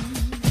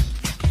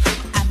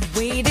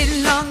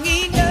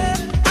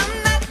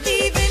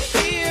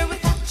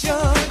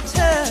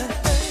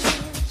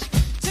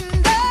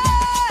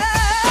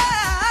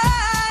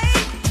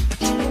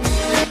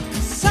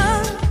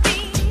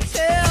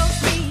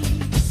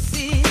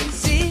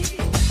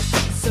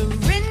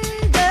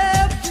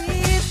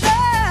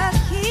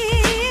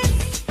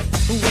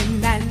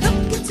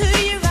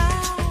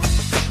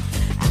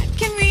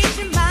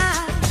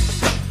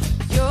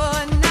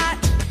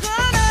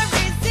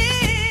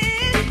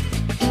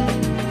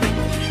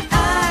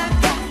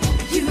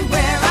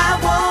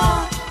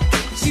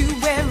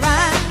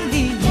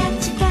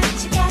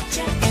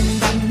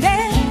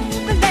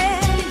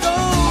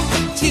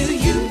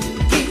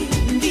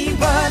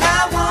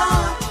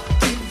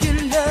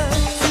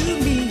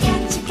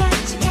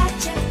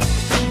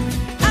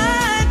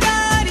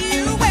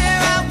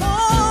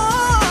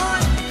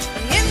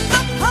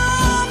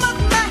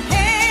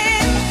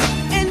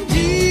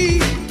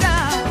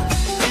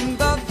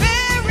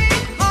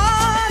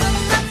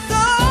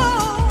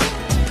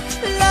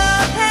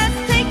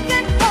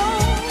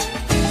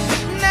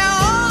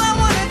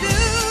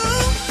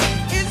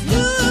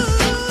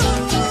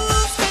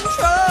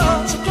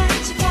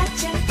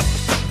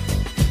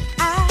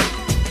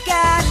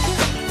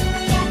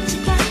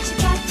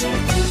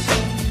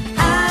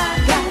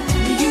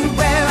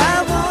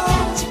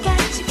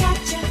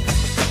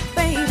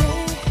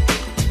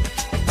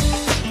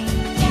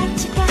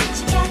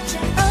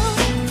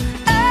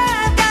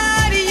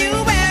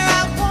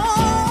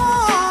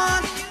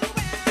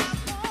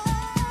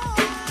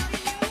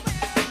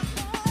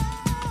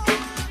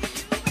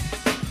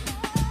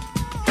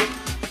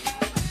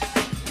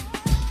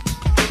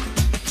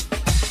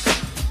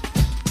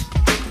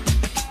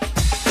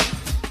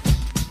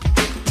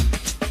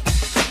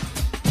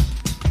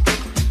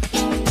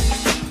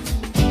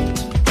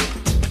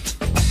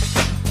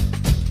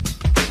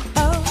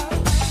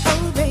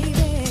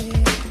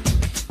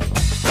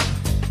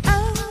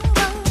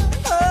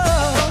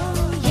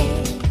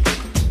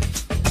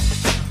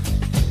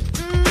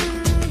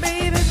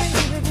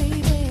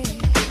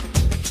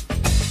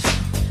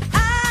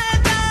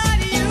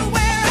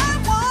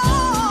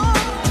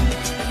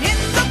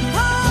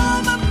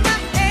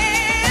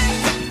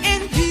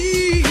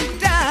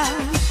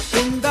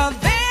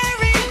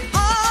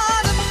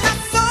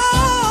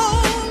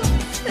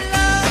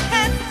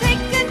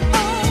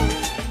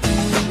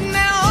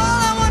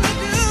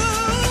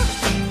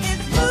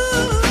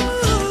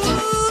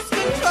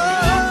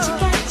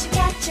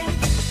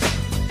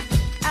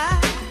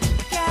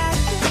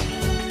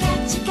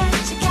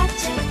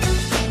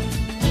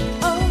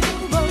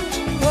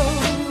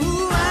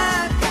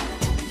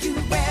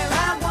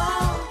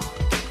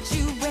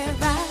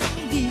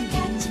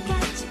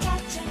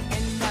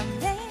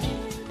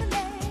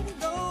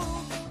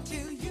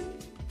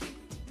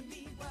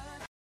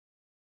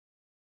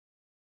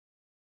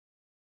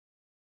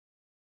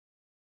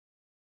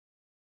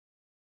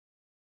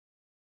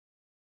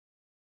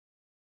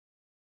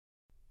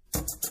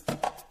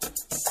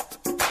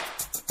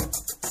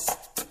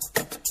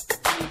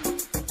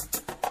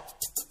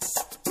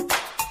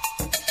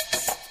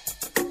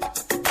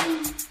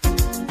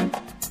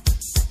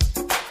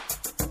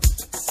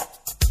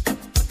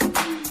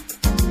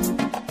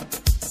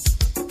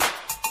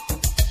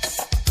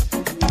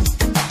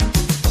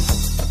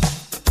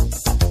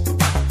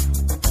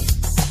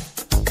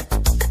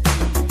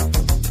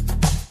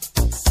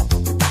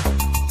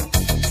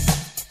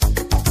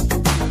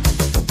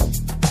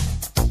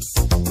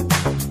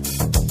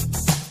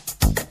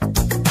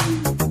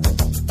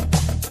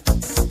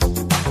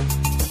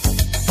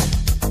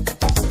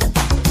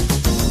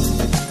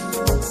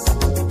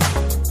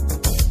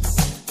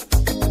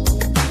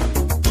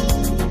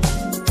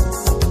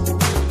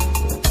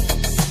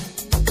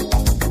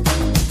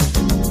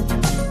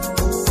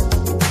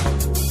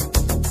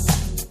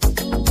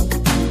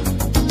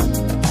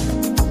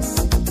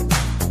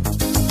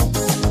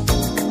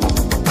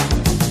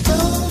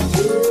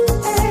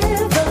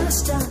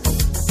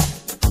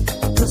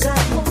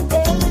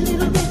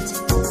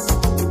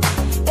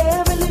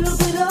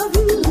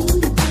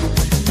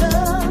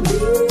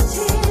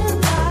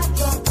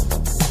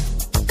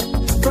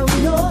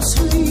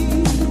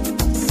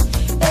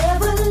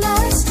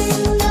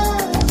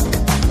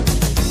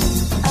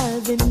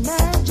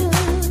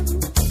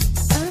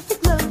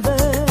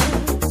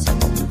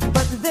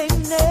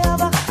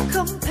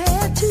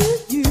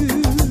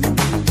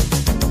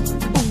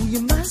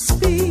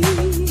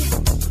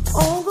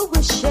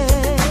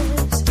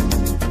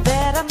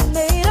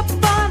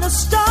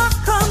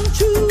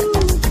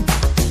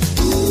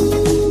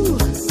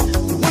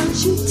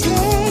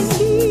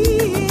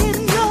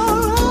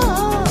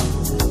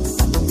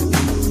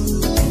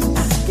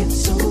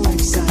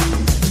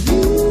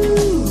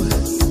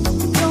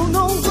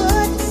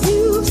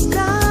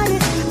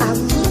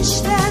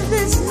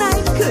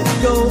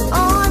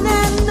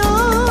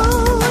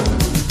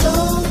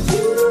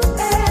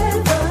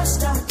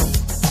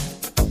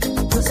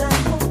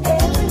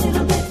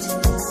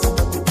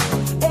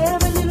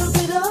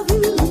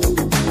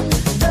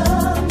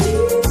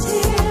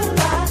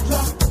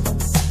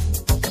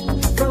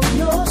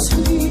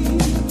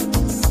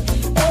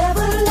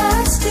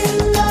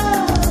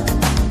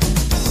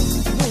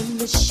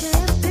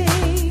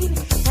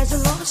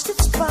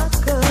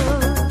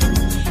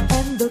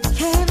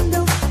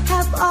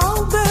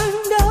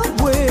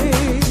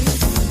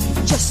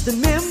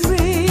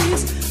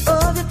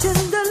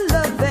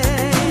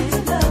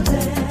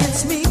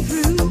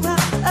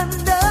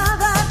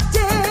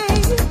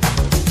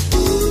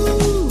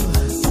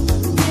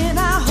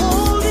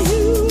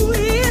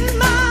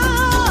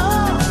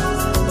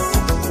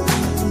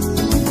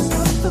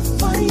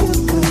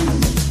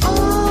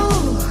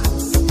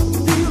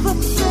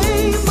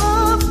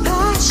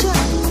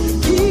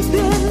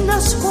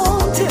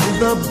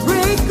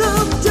 break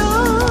of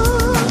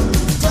dawn.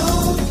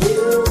 Don't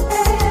you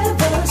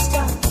ever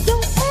stop.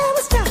 Don't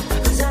ever stop.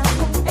 'Cause I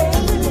want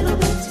every little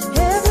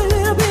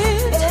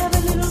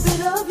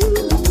bit of you.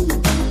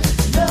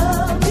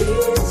 Love me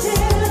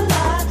till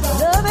I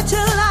drop. Love it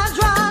till I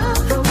drop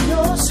From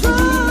your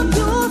from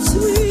your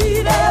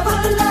sweet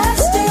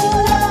everlasting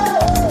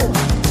love.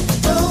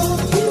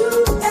 Don't you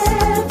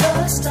ever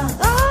stop.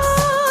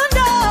 Oh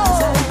no.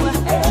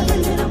 Every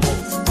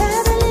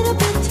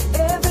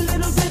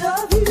little bit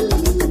of you.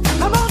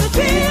 I'm gonna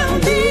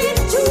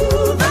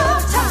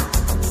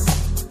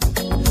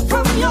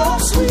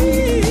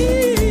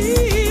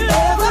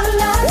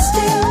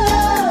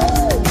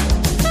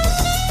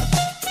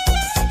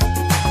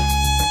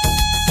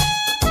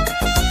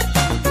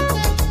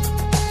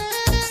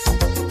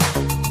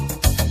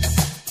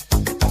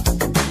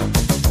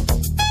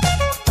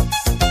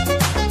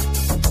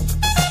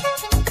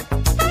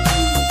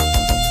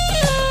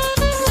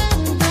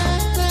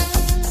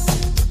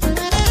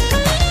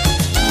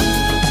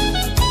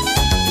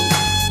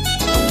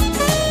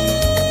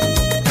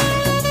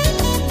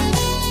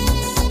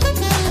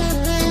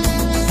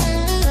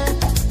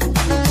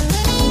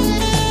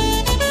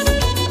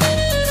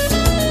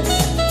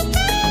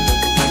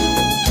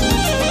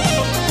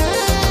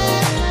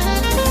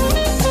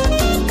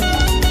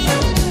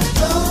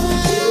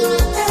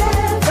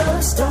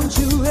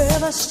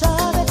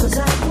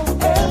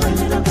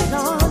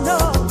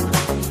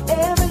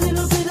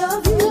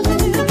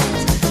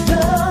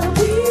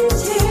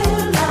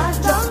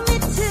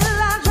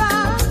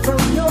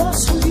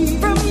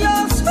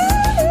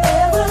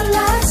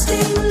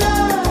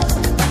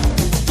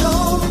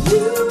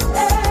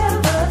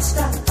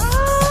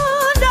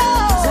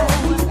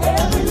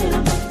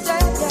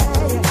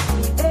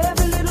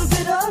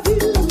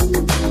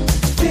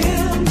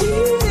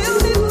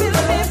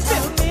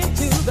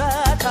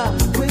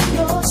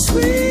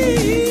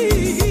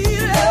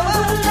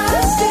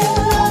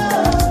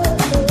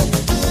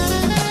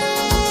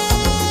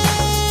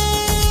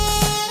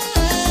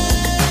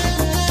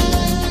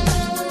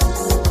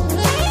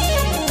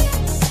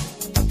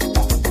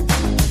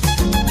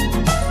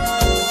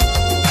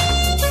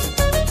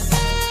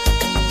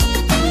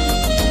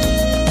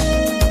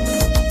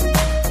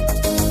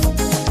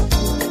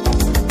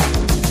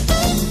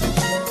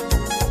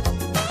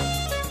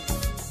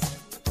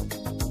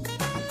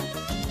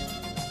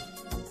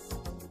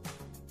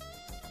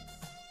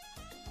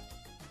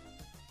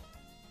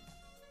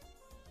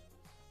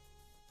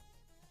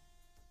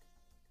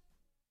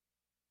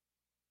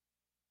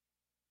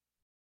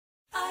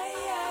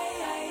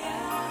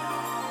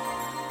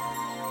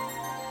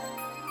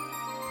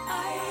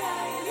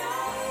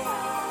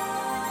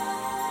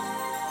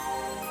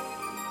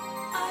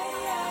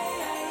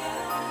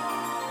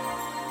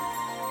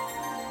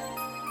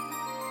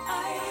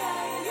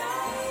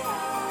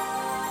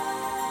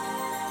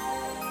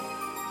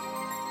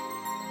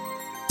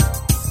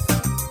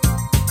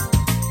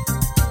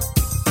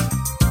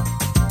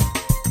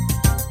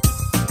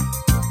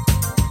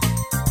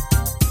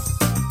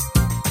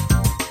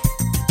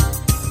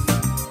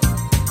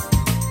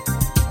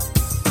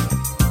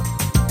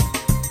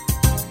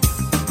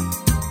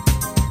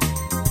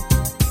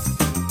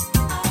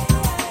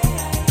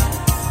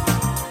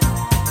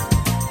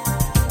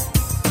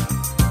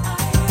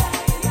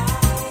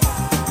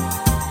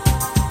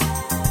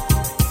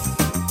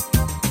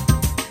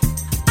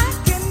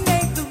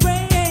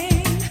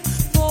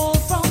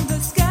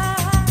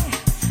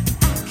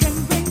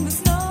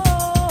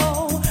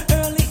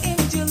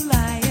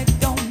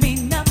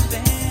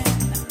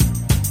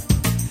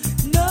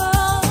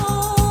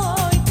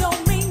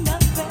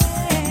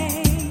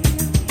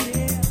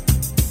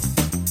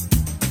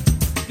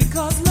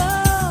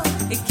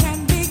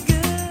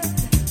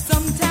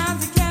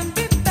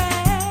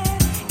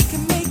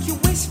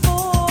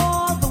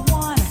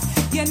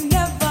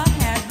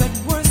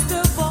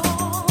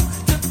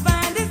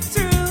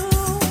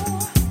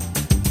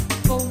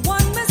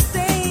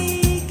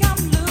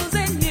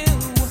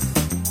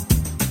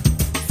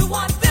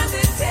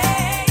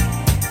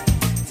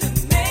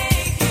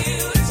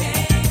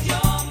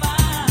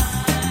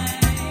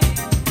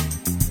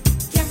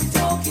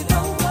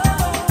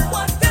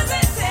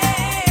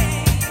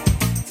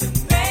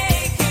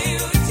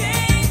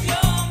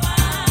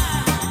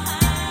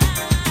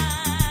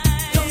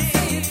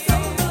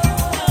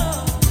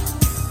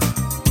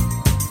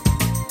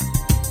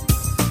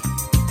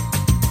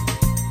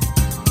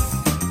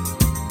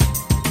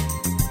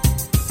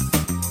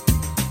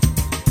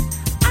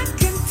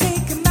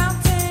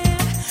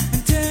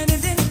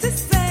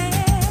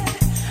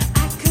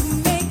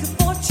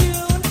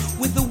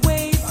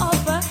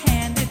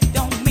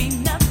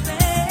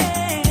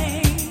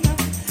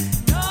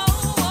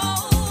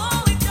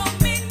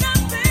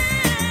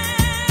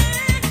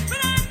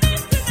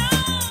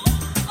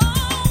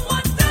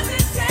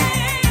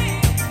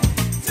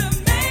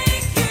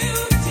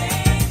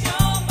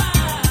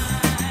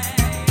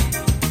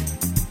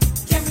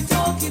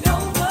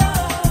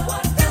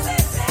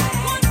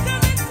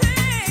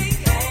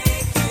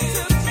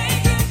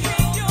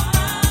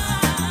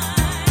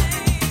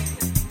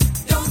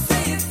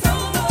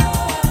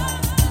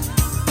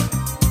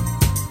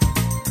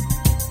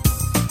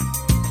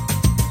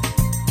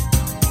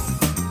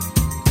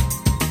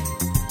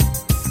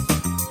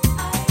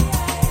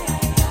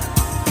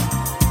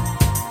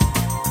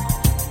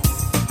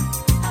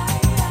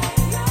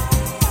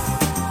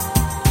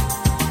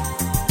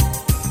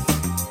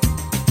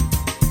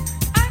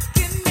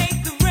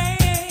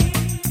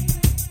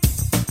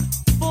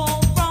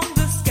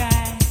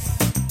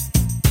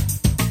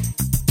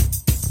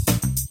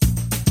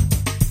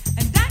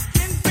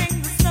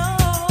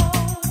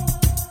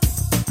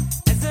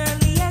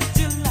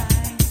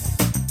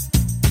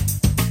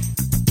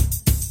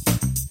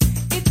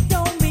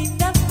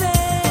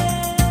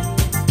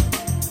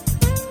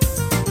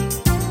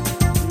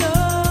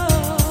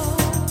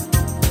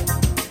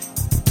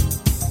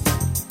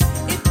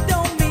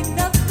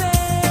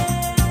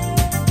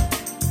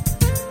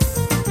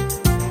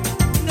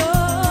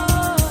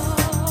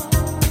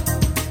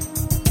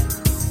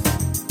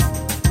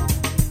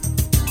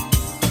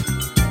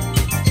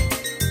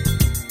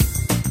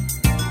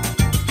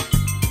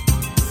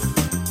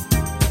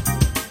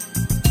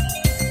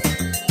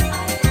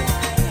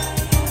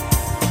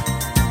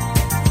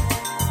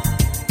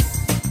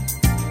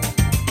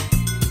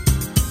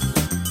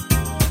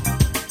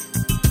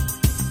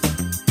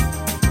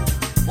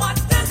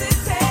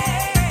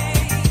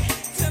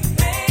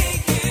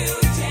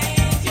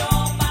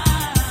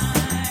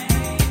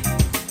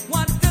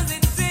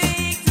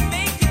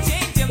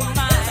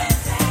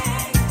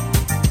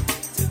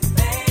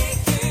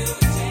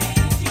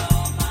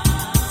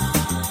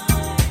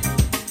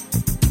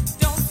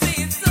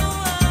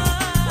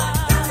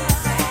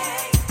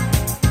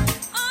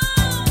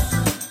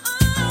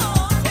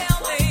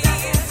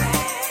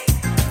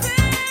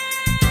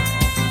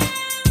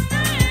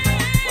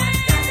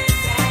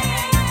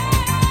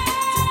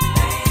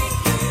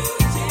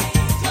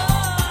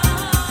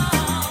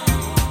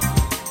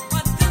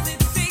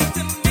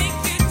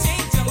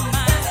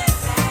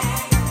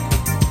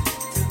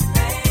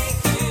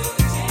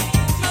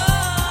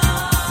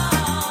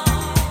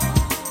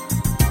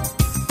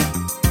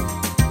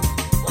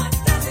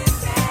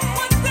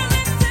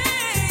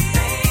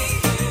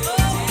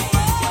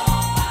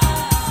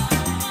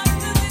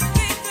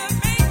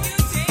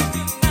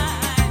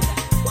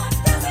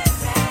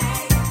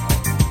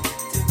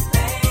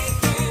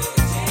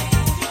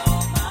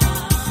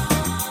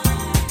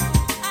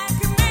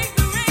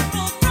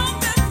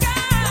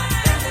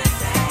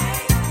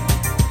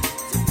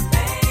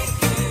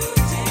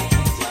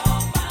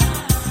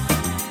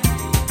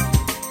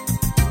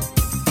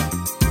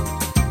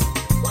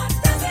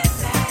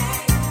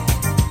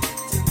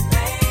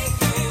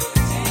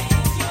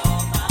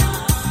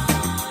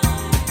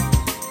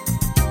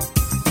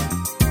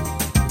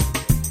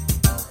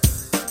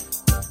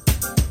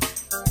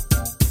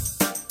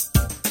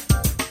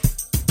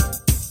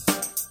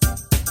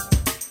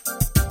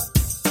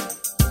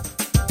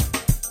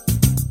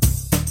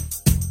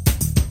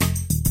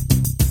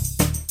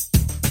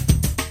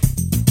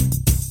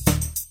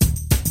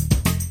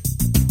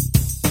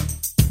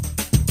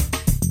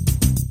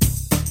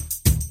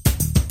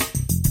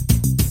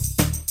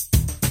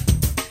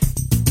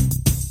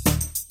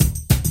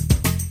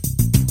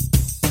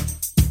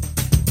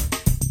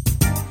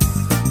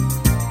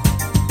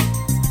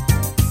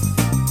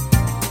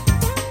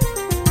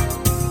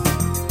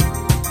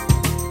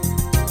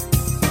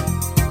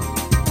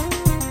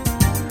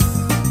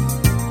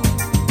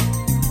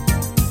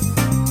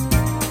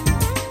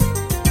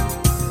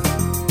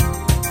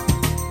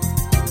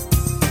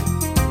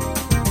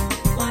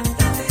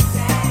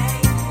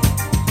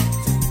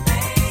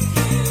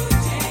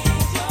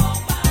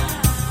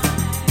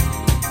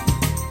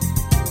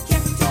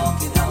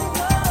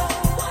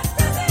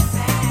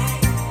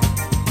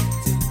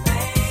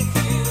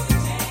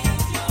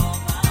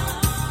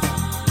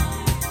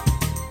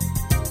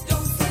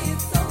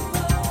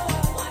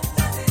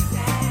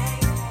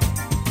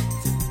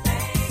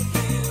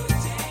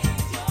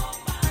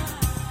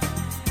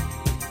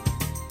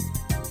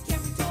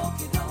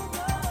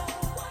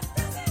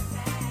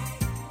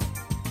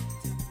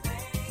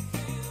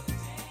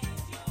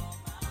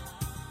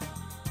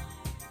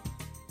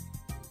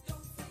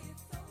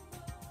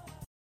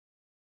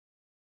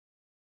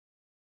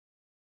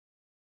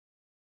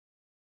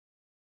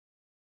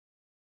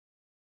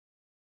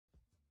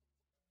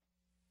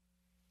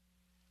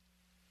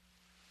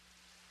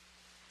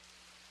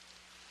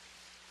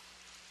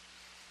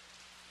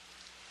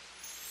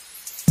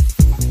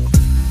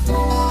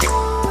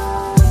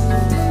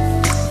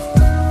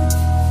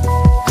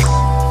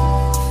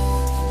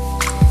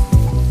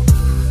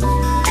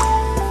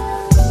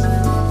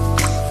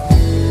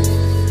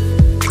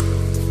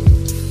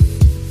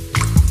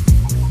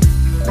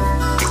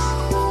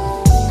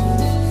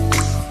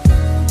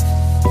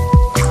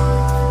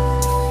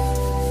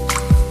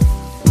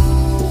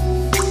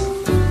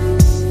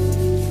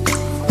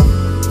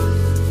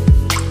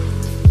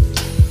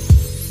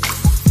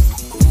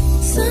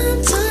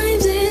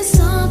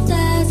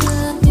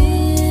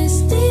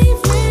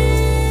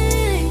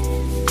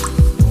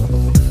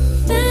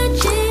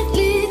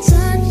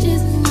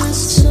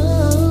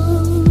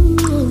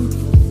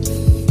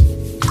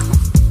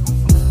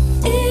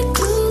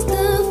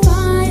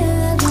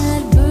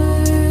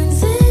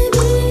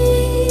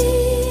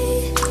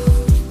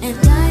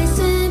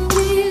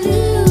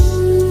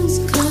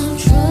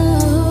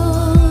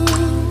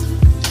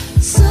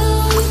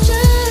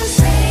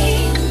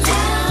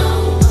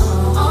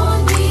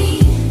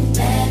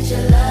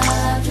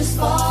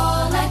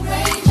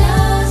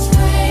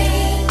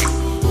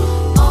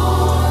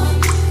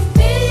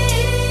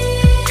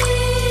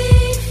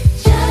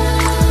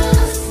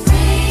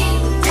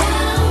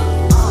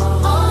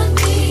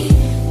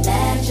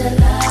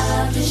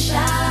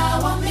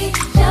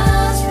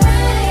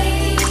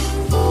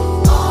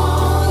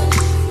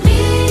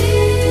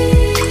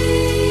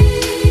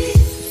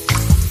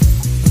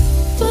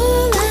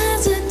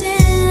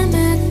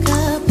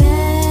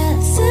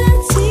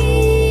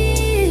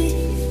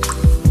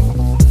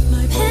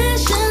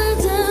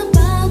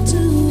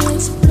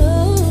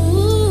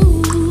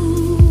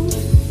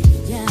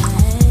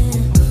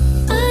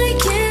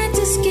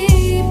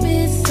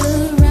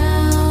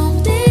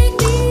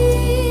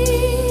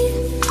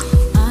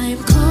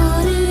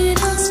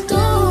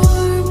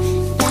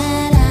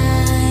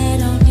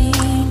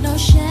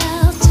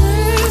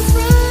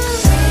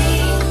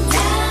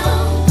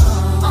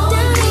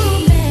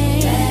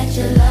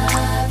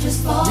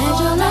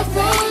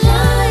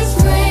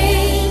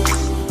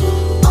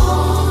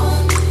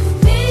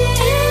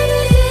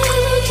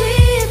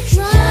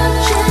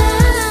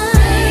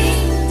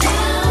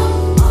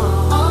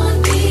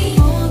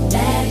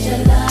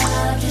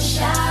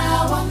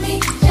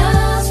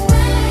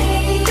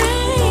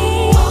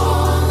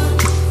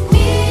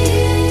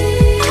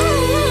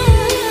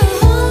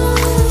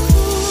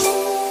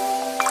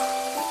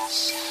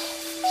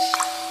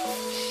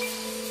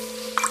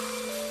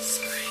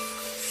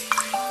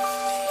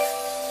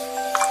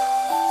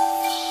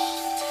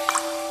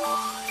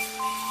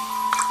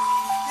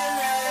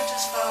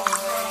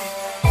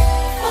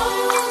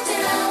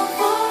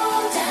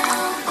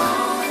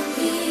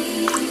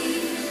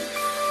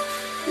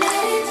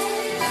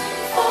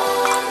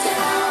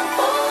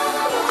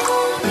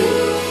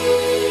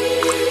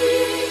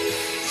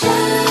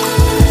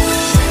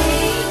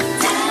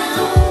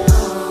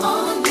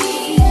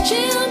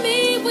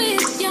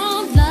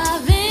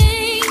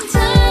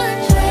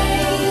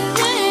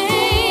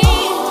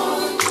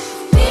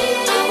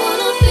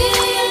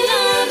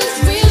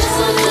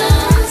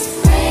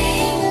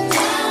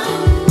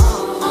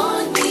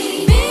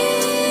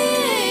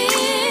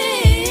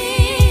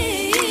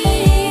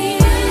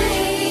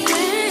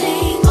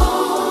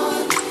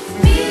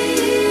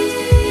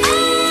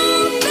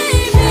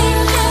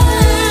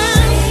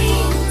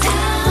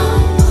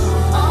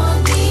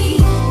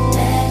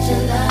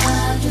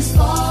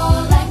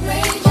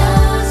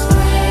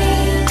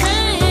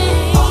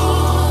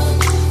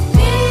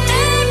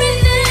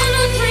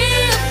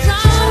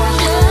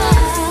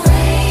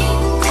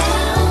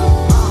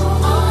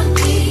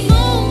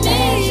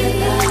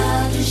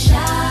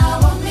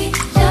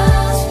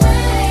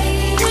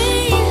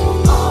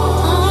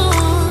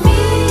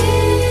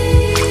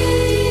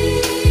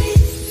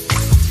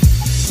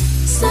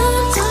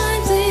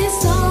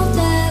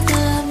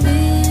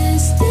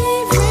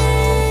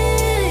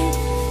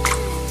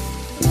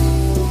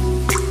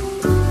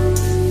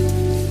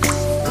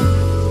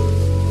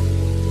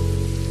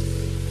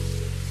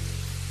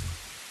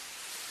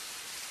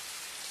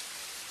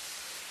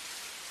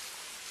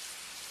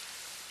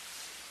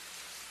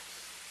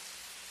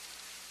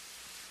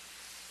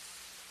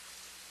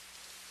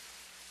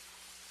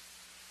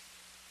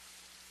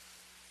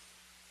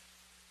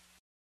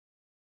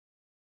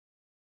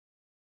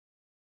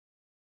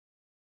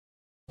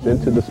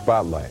into the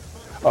spotlight.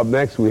 Up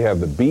next, we have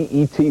the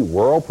BET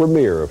world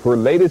premiere of her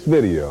latest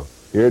video.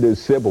 Here it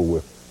is, Sybil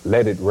with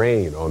Let It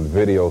Rain on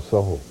Video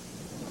Soul.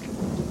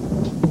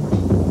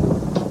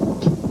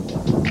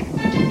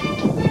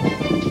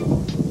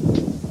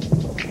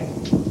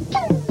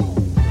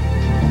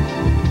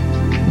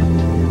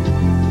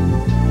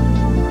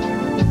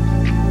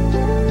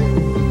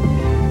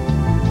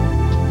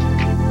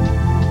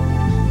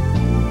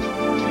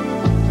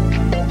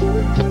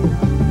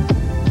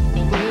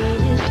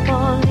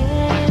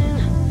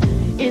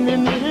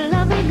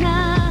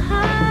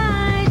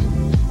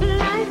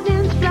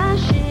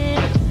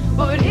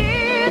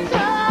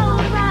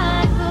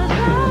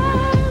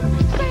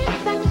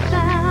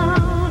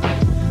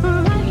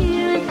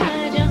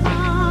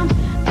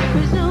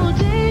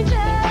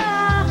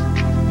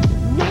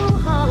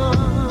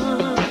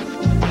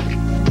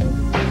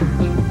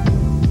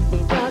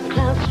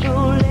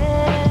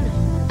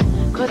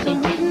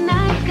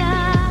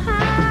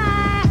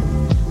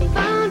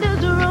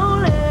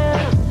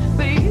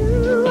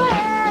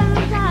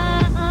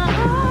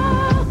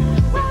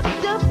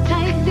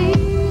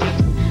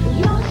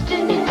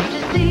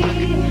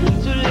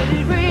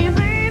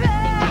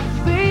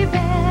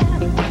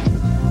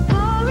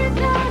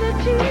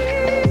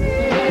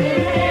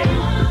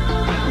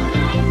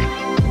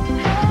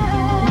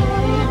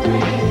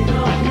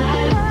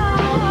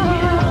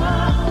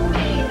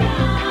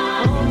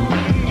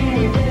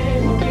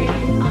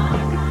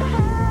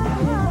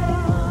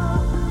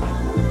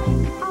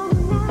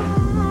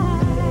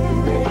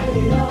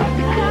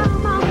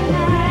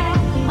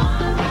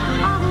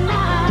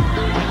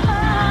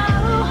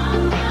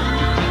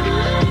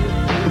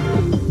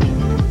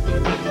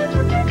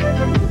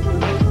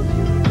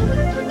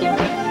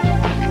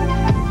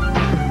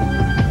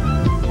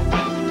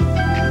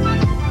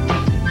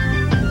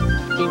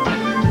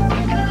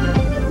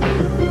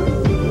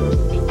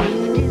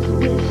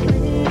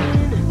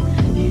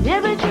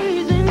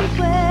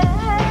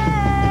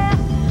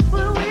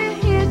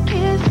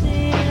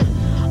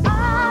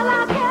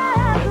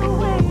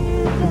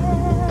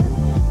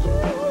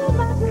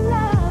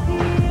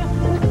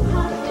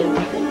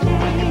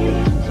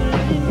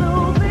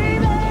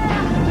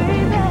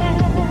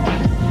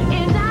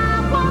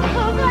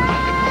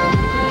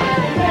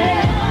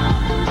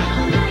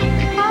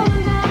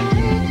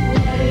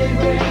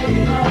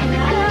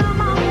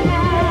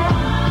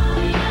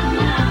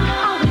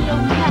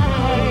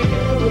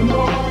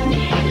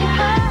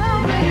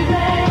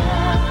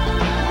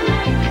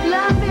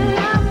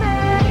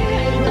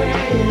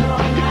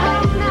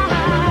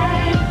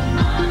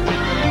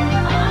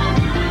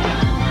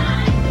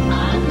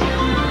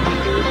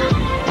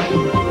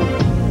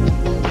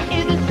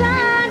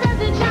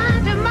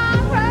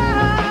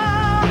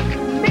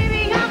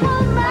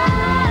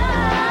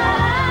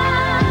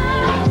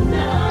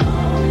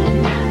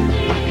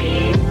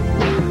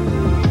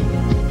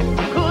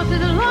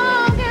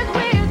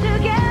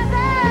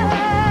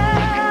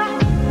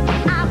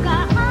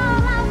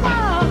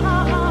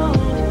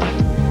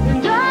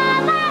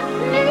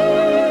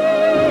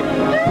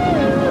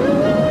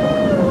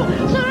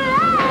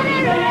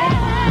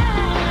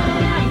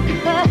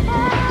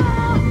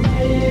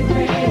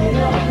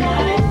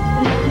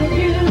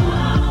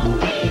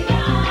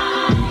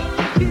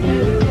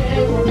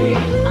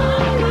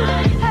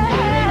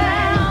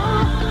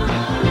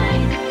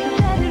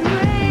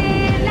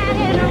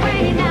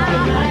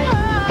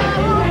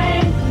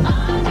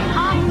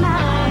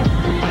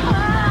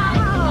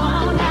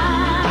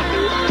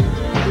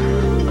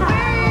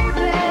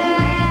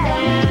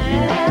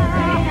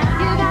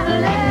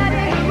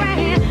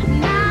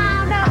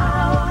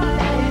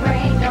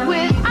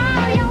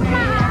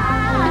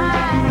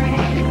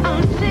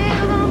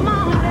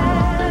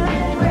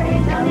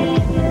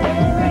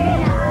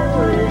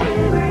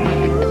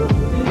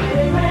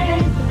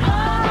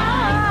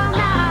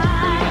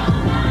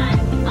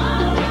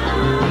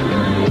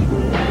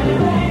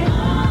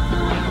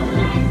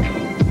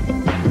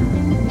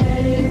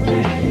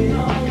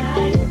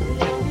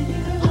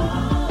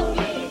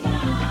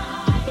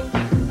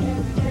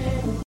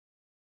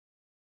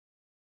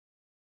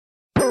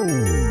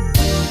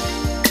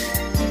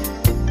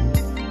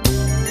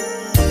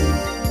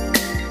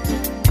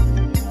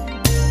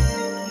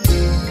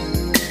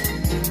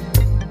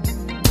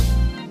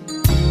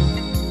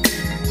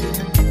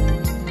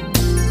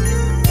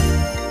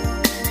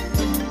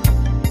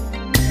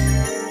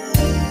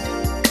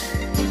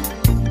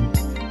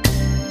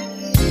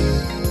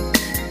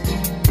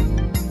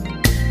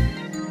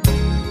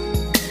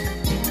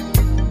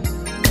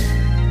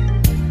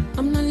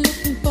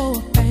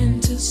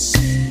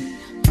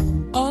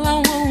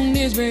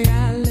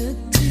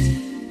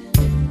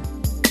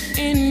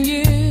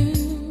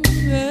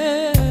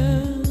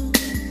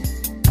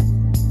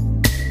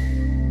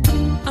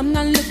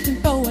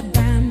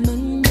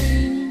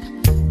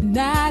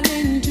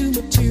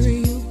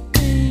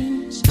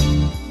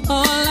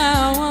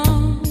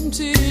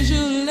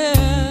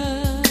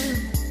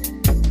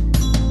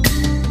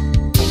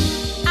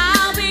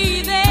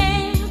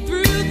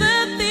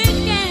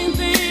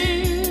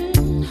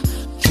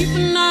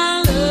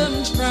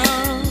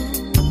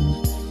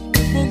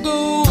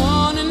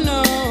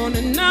 on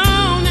and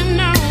on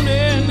and on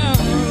and on.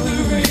 Through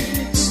the rain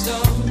and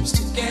storms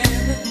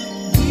together,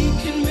 we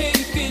can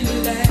make it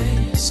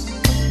last.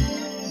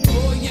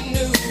 Oh, you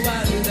know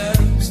our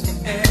love's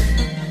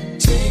forever.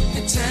 Take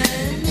the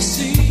time to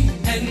see,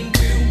 and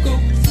we'll go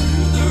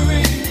through the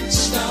rain and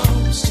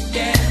storms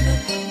together.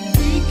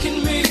 We can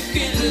make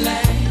it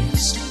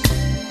last.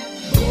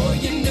 Oh,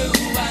 you know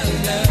our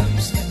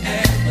love's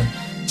forever.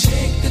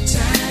 Take the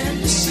time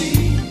to see.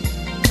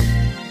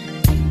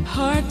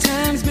 Hard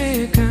times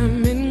may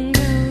come and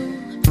go,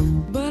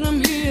 but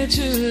I'm here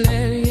to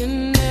let you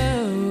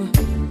know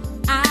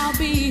I'll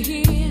be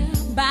here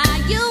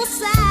by your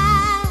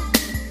side.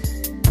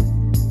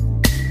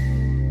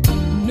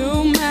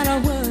 No matter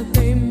what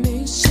they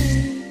may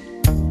say,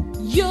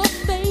 your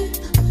faith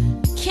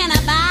can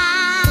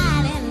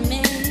abide in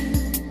me.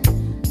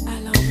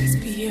 I'll always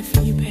be here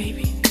for you,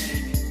 baby.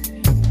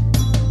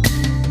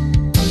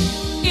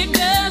 It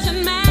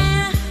doesn't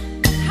matter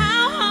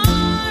how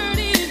hard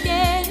it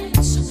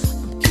gets,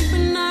 I'm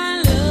keeping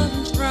our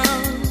love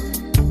strong.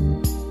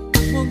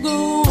 We'll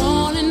go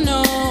on and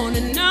on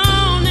and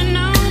on and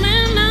on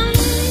and on.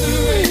 The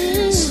rain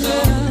and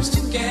storms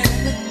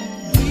together,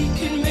 we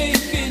can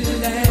make it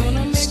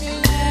last.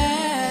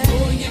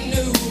 Oh, you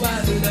know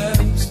our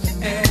love's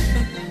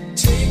forever.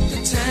 Take the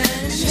time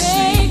to see.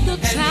 Take the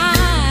time.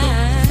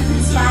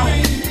 The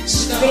rain and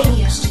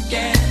storms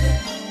together,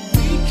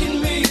 we can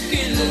make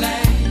it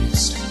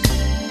last.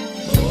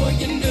 Oh,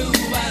 you know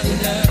our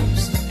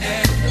love's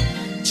forever.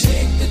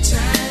 Take the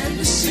time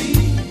to see.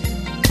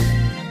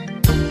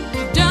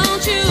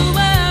 Don't you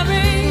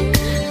worry,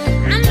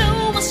 I know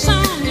what's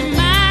on your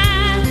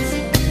mind.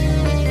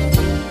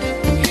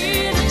 I'm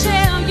here to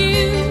tell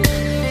you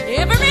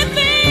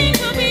everything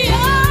will be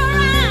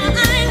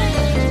alright.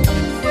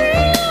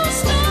 Through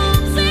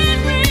storms and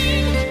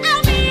rain,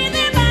 I'll be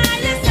there by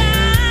your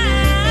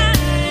side.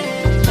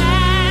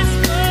 That's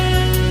what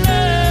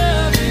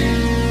love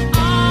is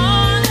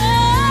all about.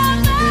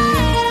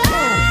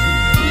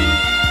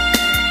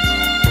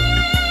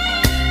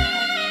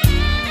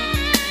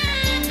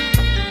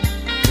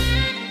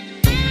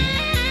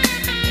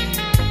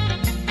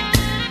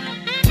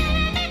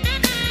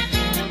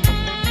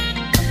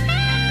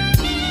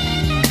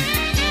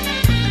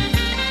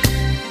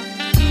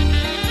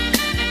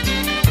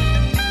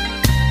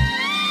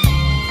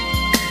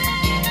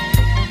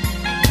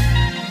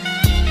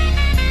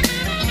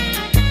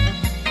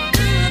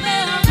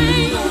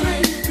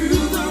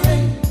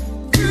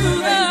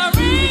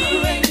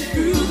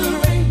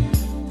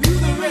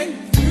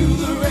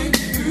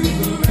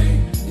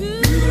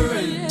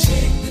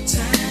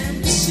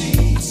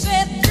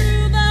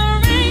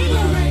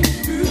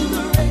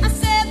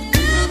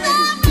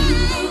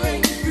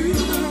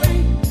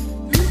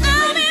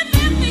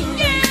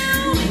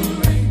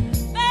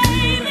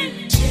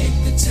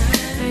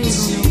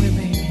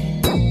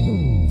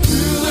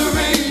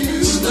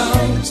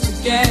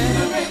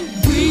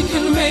 We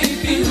can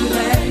make it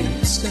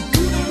last.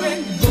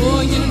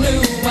 Boy, you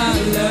know our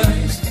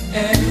love's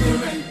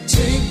forever.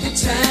 Take the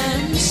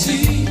time to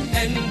see,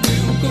 and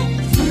we'll go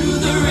through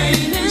the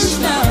rain and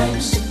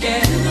storms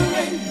together.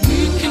 We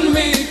can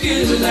make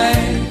it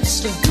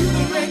last.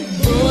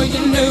 Boy,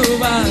 you know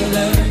our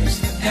love's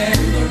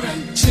forever.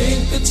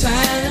 Take the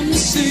time to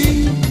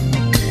see.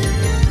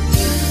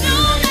 No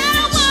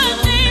matter what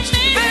they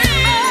may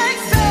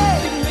say,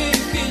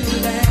 make it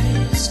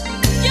last.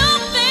 Your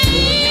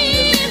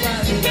faith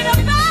can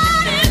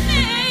abide in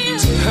me.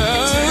 And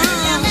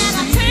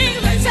I take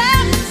the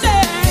time to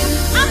say,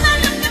 I'm not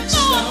looking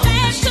for a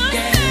man to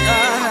say.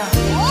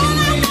 All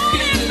I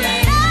want is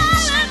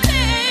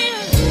reality.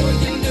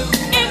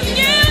 If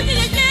you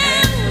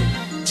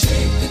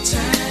take the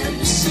time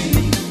to see.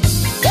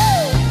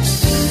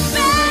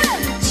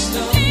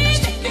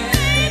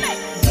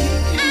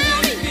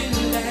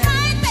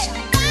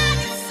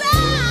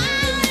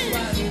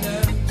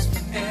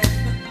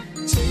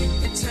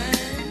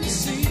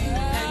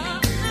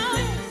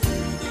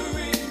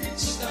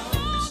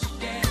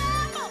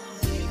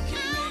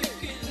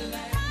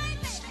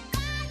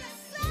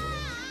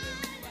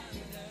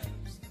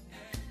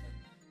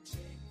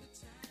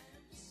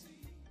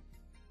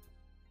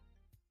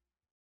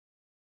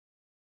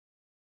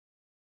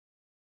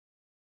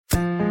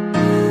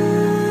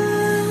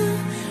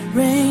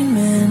 Rain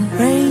Man,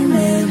 Rain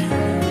Man,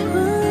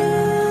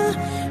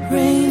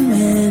 Rain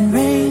Man,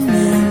 Rain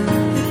Man,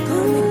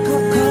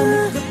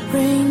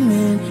 Rain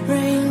Man,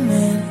 Rain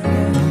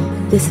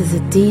Man. This is a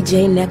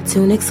DJ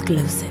Neptune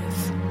exclusive.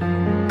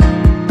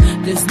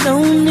 There's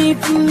no need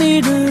for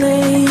me to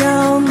lay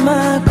out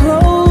my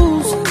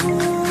clothes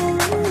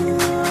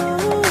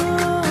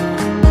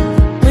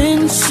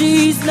when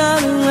she's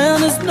not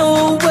around. There's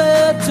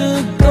nowhere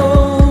to go.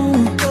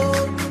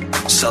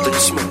 Southern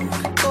Smoke.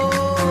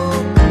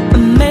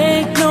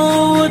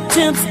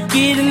 Attempts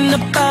getting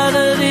up out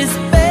of this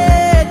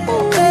bed.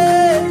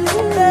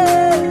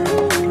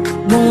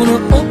 Wanna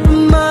open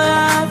my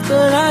eyes,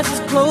 but I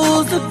just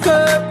close the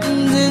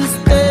curtains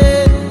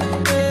instead.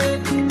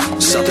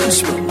 Southern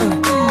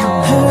Smoke.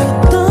 Her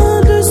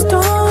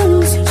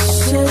thunderstorms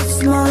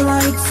sheds my life.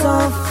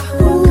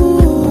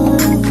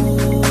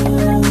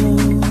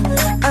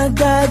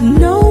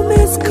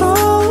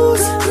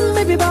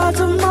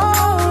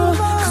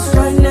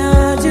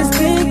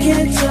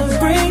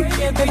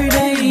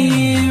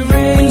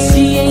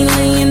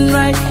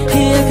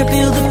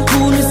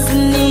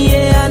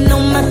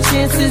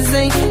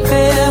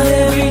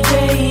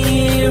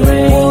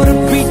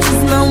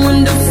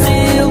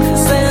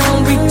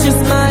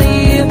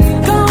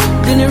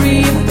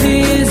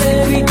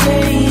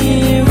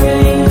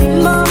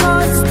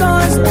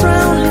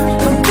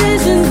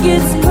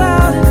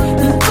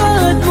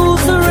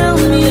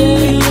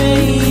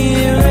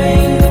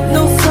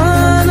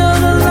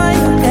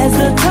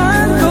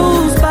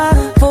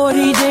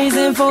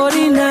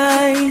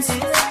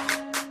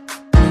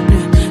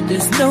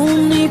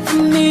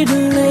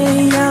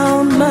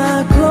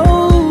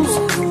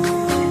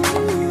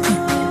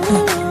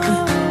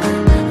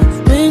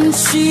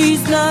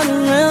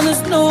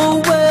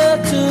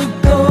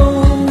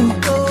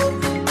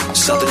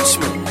 Something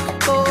smooth.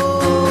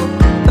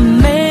 I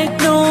make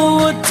no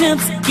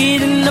attempts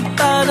getting up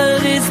out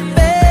of this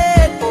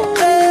bed.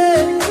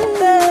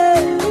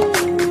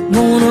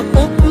 Wanna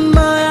open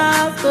my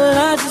eyes, but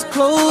I just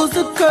close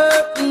the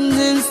curtains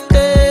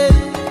instead.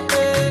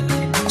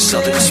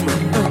 Something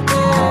smooth.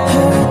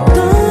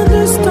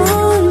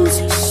 Thunderstorms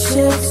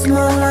shifts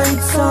my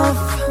lights off.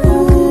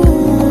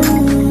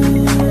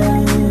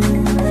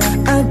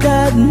 I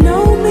got no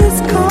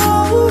missed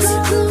calls.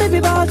 Maybe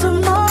by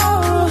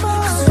tomorrow.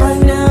 'Cause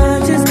right now I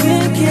just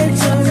can't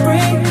catch a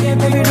break.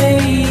 Every day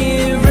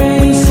it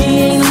rains. She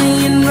ain't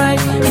laying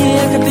right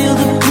here. I can feel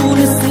the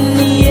coolness in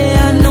the air.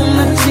 I know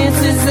my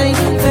chances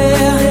ain't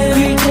fair.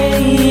 Every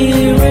day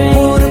it rains.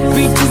 Water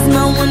reaches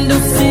my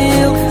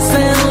windowsill.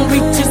 Sound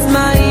reaches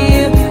my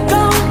ear.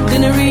 Gone,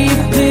 then it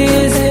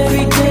reappears.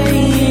 Every day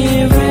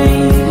it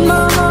rains.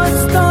 My heart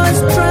starts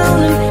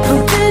drowning. My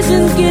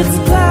vision gets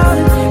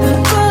clouded. The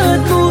blood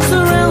moves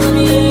around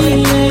me.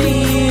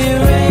 It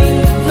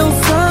rains. No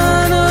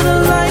sign of the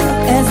light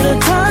as the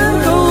time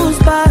goes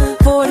by.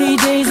 40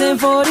 days and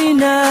 40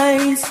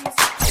 nights.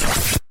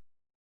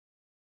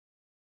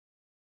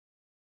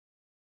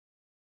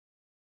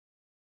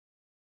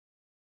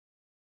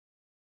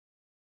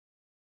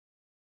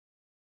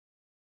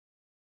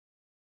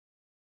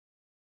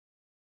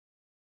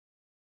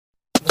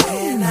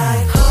 When I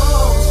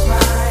close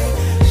my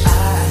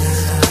eyes,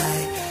 I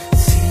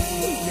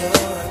see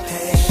your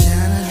pain.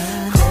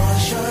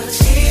 'Cause your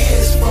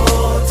tears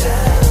fall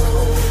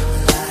down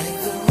like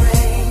the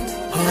rain.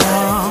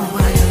 Oh,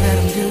 why you let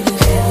them do this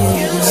to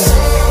you? You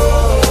say,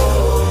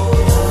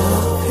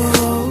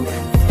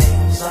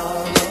 things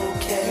are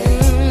okay,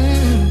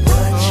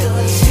 but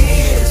your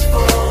tears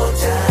fall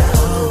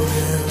down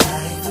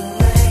like the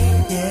rain.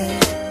 Yeah,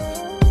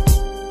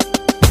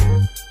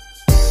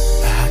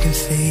 I can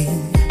see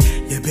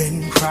you've been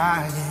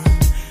crying,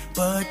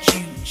 but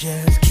you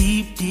just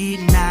keep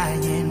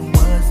denying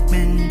what's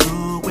been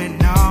going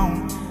on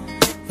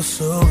for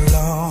so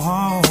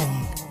long.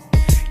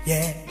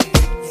 Yeah,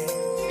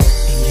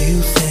 and you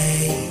say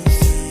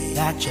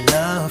that you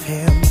love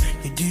him.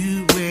 You're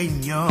doing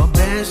your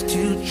best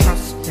to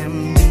trust him,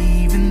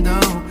 even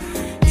though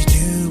he's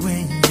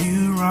doing you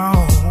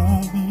wrong.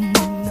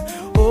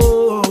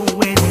 Oh,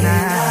 when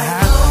I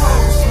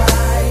close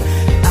my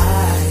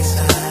eyes,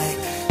 I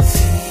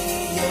see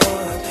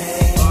your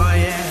pain. Oh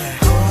yeah,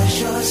 'cause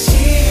your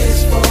tears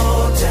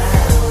fall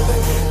down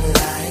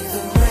like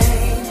the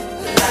rain,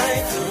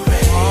 like the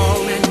rain.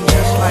 Falling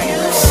just like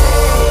the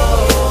rain.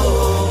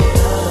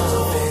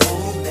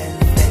 Then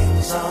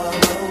things are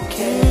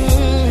okay,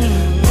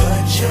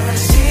 but your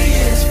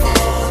tears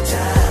fall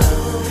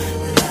down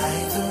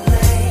like the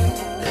rain,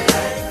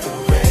 like the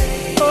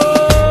rain.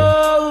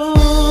 Oh,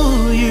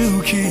 you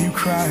keep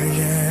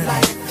crying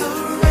like the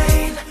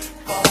rain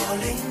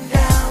falling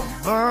down.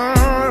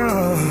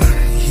 Oh,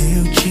 you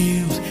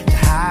choose to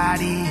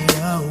hide it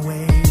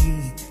away.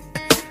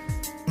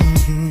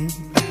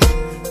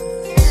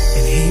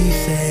 And he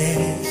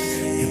says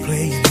you're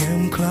playing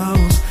him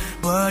close,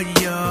 but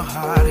your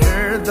heart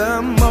hurt the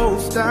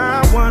most.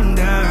 I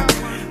wonder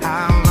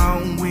how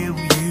long will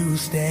you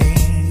stay?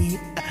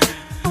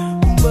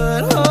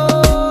 But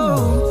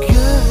oh,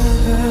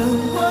 girl,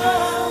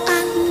 I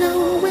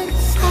know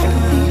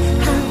exactly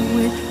how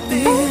it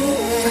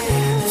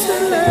feels to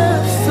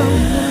love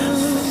someone.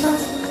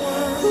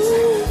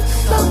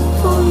 Love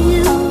for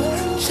you,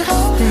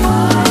 just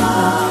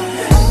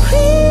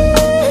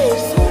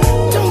please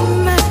don't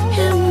let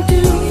him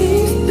do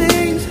these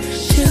things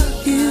to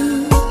you.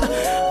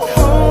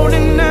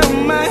 Holding out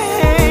my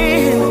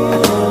hand,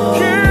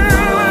 girl.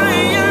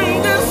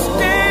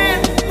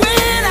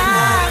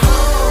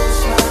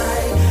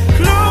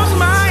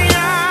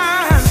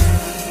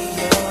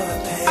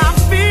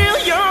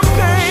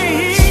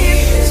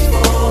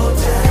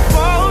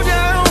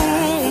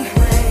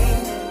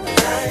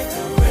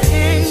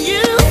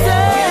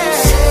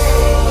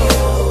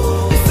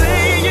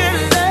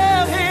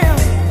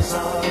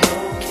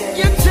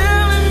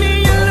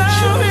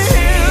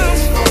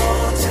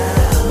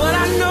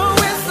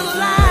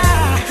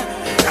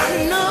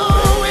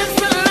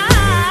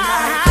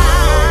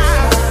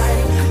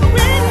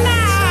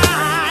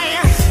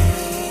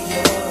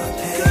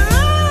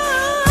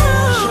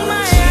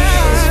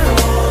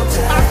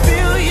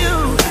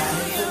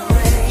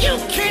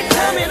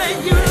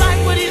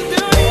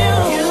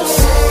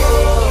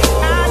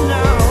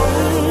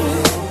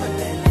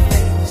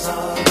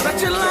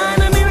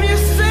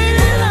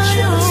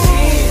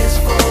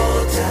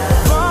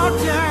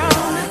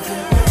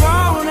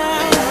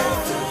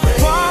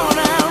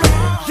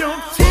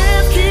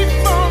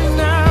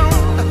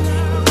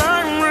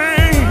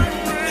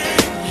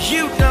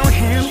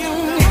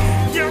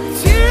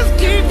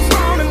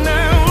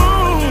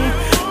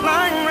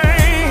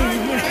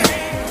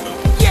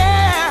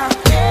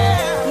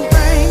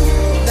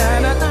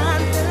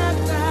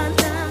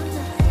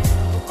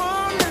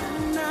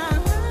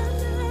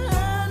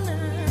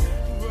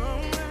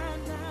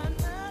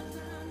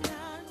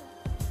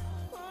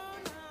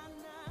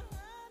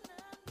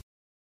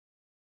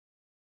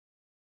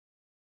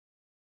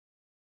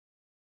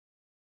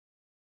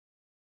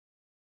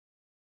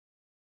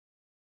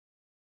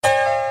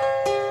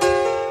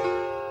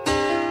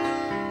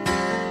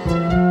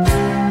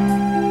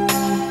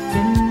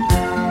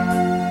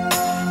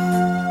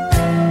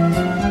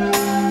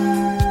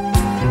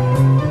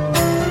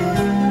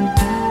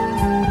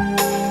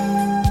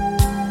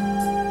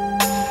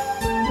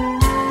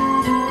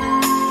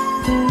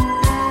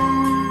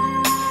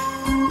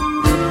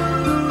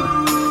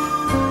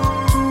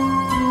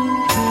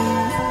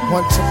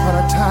 Once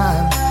upon a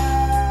time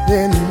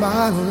in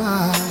my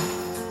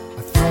life,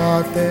 I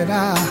thought that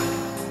I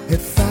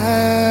had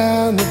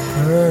found the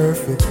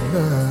perfect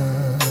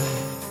love.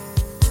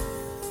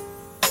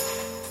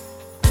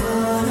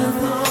 What I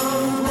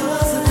thought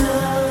was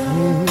love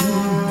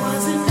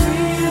wasn't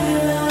really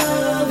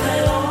love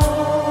at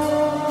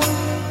all.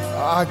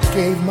 I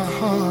gave my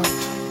heart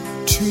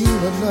to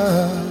a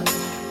love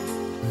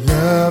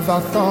I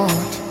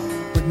thought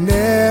would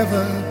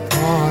never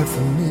part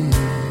from me.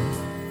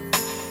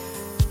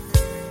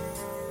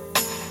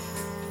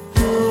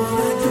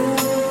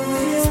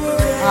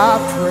 I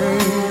pray,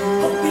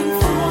 Hoping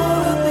for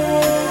a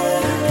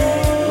better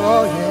day.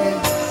 oh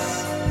yes,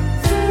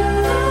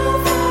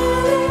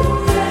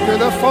 through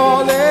the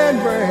falling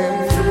rain,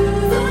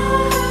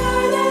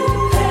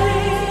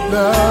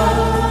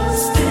 love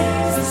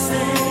Stays the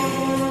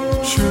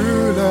same.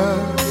 true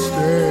love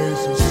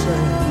stays the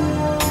same.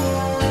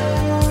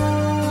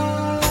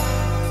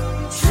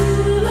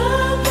 True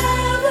love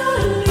never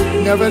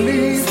leaves. Never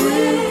leaves me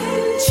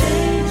When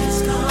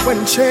changes come,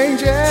 when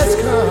changes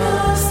come.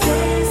 love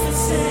stays the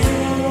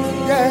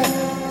same.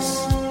 Yes,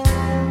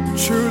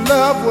 true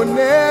love will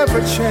never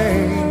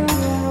change.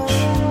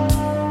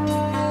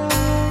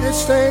 It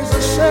stays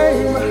the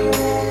same.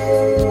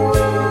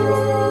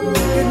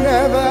 It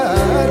never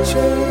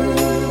changes.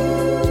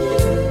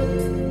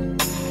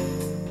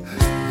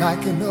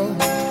 Like an old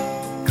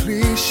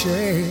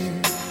cliche,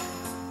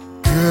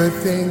 good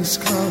things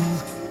come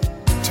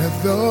to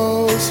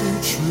those who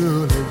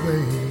truly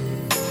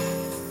wait.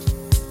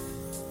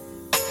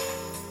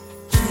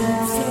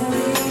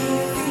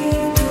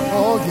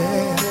 Oh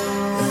yeah.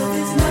 Love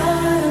is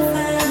not a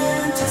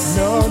fantasy.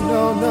 No,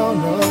 no, no,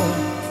 no.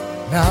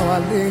 Now I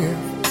live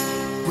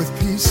with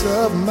peace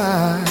of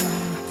mind,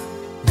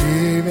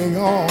 leaving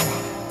all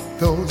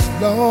those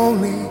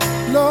lonely,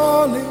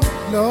 lonely,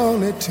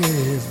 lonely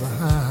tears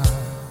behind.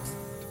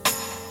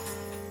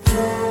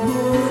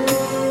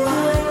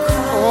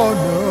 Oh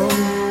no,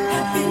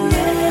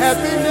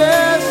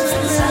 happiness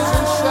lives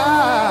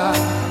inside.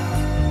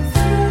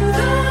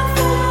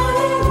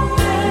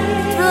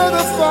 Through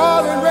the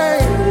falling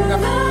rain,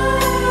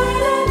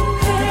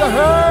 through the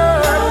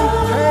hurt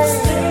and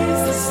pain.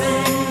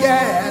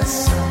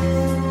 Yes,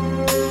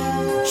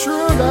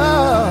 true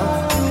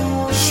love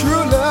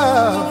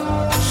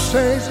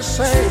stays the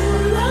same.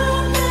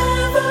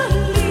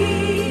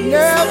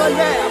 Never,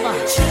 never,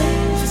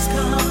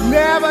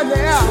 never,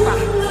 never.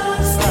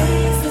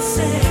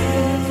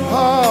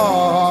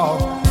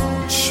 Oh,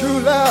 true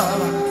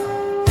love,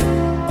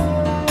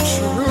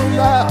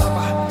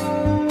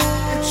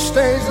 it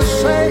stays the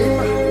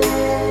same.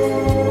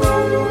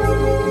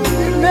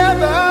 It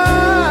never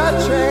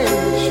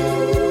changes.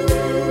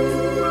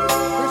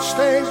 It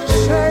stays the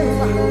same.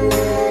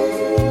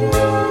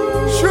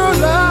 True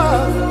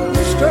love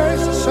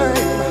stays the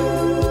same.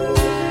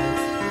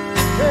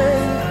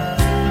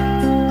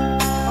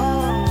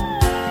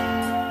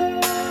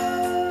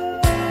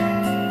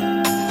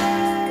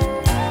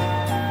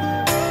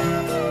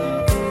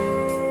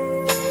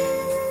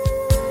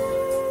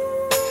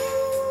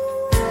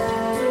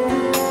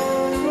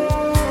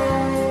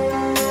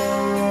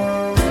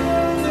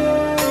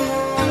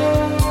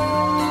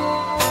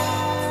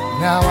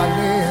 Now I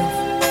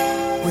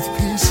live with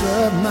peace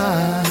of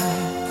mind,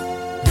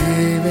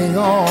 leaving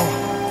all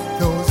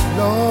those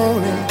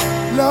lonely,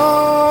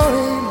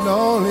 lonely,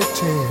 lonely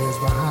tears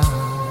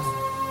behind.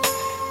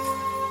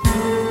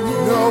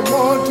 No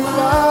more do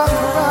I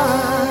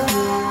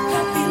cry.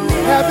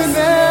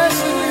 Happiness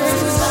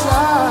is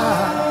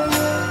inside.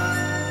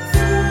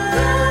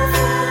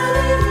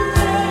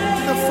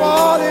 The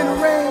falling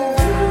rain,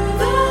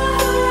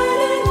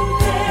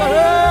 the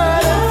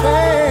hurt and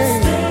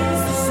pain.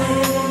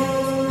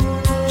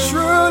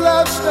 True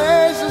love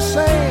stays the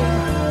same.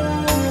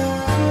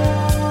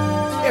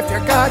 If you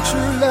got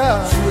true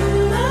love,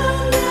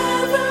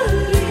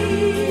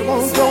 you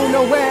won't go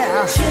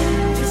nowhere.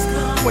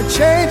 When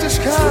changes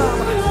come,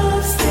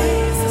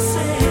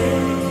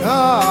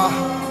 oh,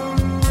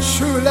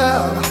 true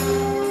love,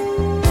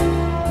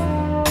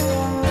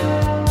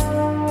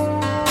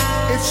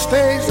 it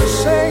stays the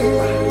same.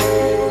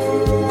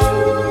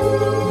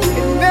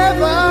 It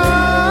never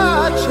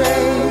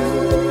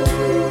changes.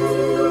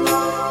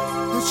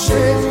 It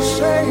stays the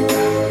same.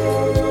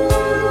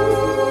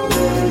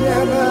 It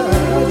never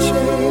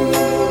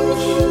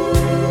changes.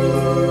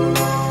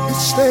 It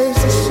stays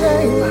the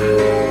same.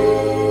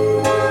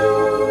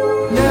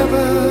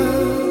 Never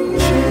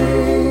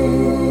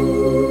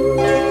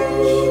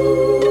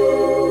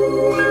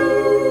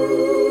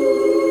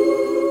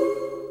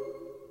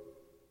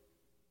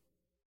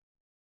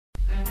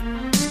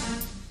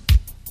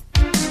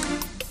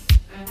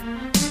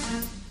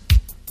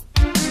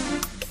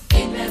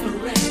It never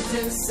rains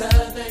in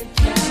Southern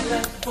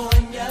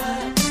California.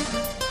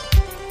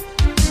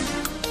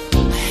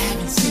 I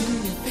haven't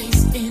seen your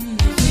face in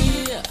a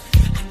year.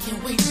 I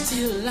can't wait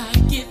till I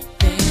get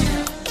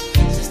there,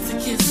 just to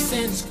kiss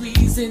and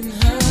squeeze and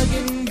hug.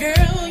 And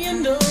girl, you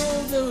know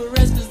the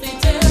rest, 'cause they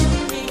tell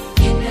me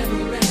it never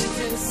rains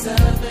in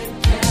Southern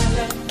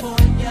California.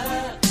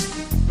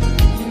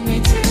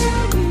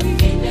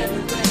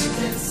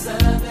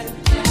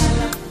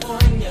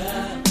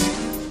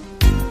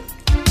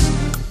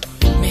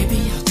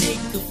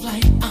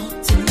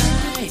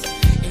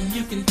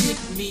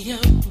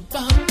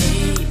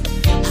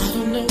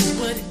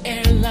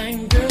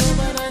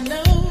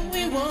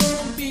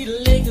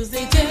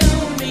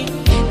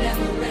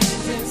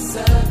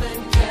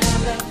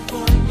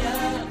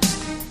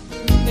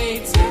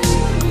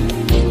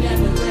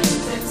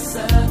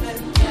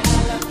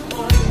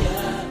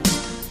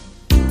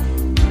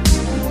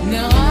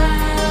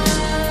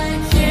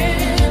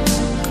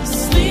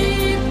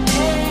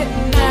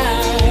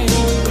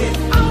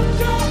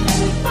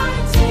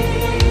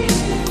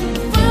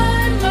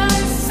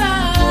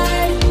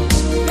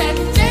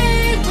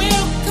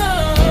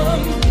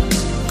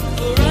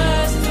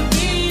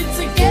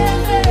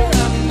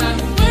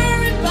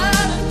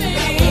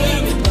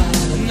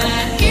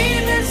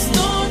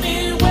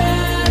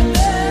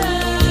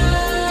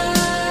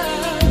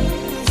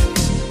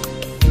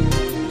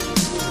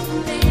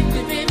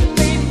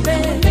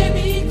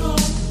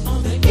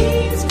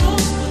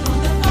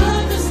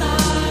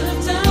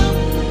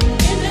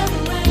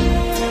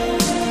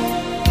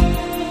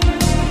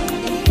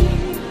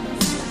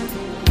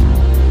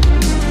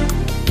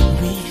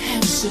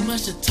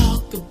 much to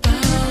talk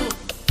about,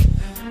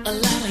 a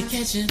lot of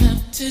catching up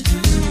to do.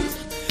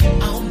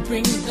 I'll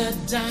bring the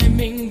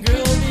diamond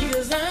girl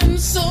because I'm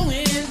so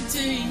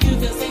into you.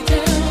 Cause they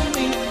tell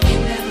me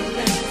it never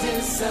rains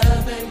in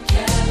Southern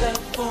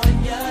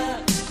California.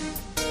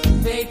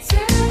 They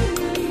tell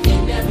me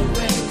it never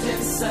rains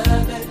in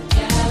Southern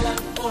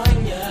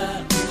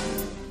California.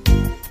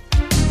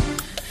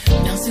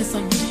 Now since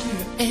I'm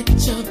here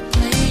at your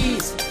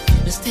place,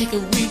 let's take a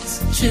week's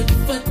trip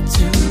for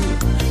two.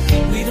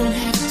 We don't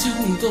have to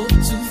go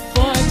too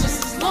far,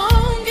 just as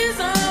long as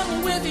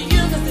I'm with you.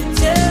 Cause they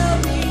tell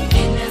me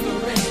it never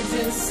rains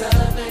in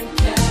Southern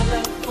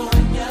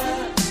California.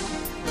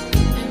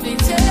 And they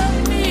tell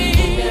me it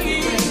never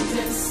rains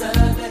in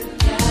Southern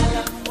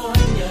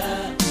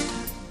California.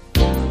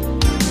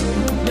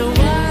 No,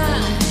 why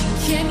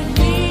can't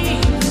we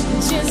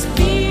just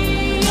be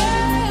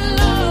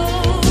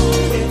alone?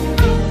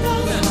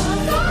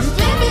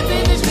 Baby,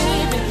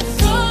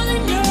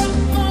 calling your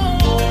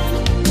phone.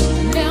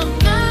 Now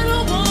I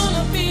don't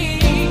wanna be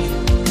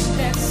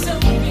that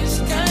selfish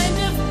kind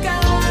of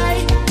guy,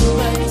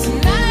 but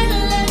tonight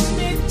let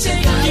me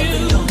take you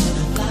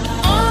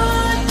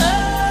on a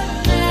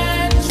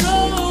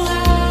natural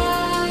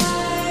high.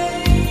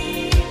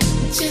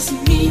 Just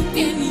me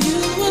and you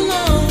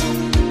alone.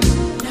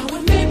 Now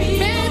it may be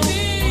on the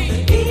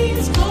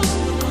East Coast,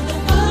 on the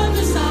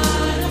other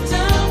side of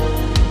town.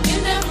 It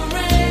never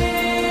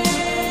rains.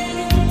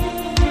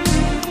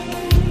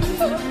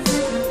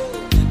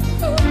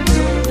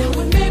 Now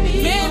it may be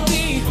on the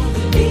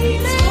East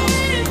Coast, on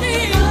the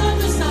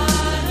other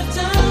side of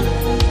town.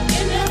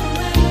 It never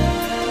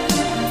rains.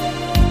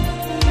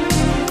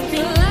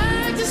 Girl, I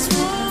just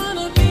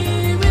wanna be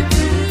with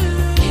you.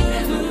 It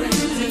never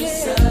rains in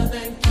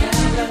Southern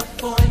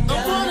California. I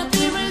wanna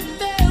be right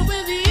there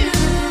with you.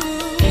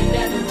 It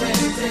never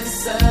rains in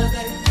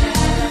Southern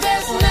California.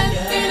 There's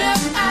nothing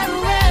else I'd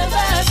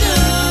rather do.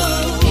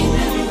 It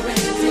never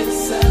rains in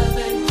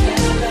Southern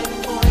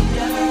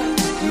California.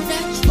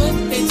 That's what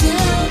they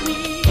tell me.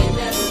 It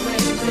never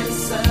rains in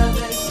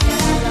Southern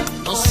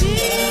California. I'll see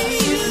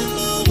you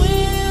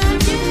when I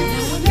get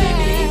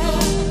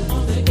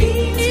on the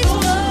East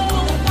Coast,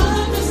 on the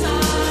other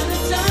side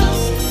of town.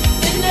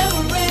 It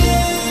never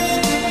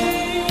rains.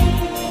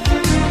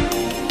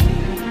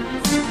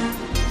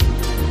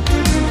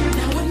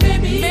 Now it may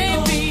be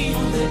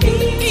on the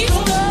East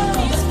Coast,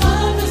 on the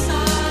other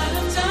side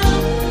of town.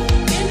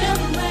 It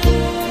never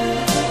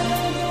rains.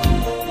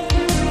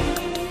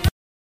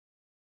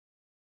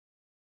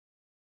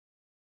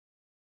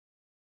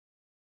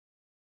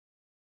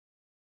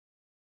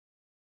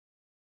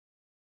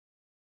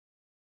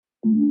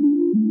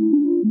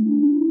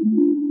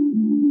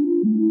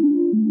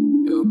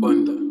 Yo,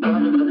 Bunda. I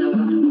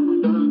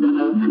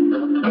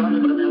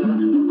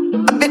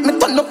bet me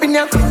turn up in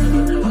ya.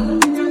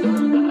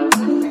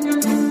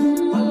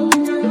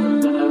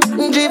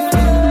 Drip,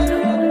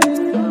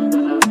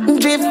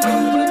 drip.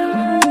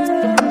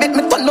 I bet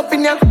me turn up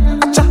in ya.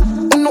 Acha,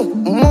 no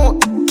more.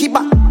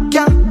 Kiba,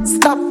 can't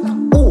stop.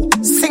 Oh,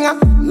 singer,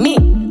 me,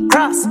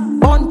 cross,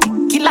 bounty,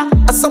 killer.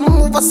 Some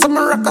move, some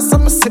rock,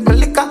 some sip my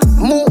liquor.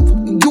 Move,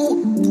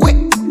 you, wet,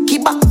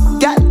 kiba,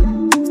 girl.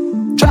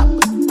 Drop,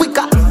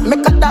 quicker,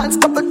 make a dance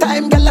couple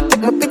time, girl. I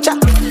take my picture.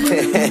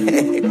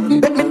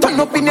 Bet me turn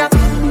up in ya.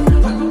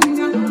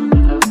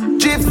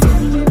 Jif,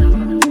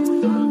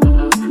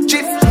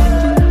 jif,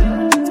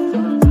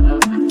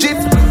 jif.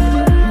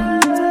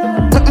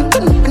 Bet me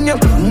turn up in ya.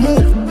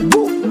 Move,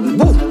 boo,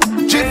 boo,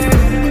 jif.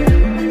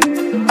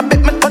 I bet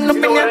me turn up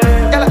in ya.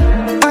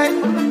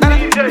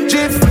 Girl,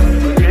 jif.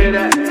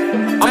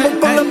 I'ma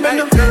pull up in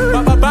the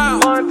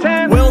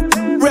Well,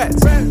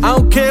 rats. I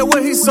don't care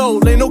what he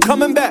sold, ain't no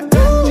coming back.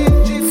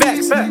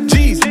 Facts,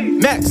 G's,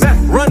 max,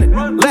 running,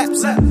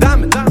 laps,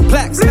 diamond,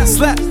 plaques,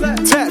 slap,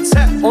 tats,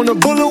 on a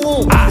bullet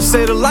wound. They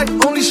say the light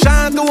only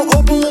shine through an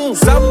open wound.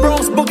 South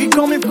Bronx boogie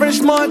call me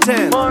French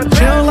Montana.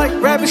 She don't like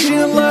rabbits, she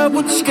in love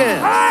with the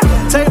scam.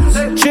 Tables,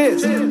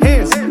 chairs,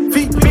 hands,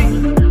 feet,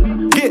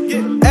 get,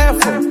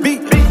 afro,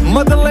 beat,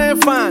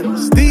 motherland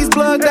finest. These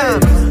blood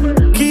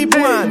diamonds, keep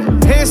whining,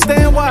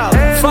 handstand wild,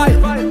 fight,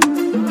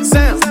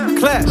 sound,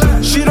 clash.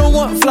 She don't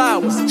want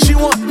flowers, she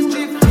want.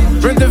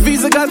 Brenda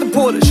Visa got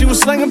deported, she was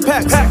slinging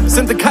packs.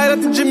 Sent the kite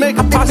out to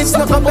Jamaica, posse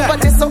snuck her back.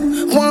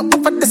 One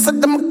over this,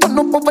 them turn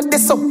up over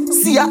this.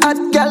 See a hot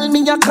girl,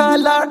 me a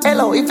call her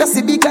hello. If you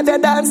see big at the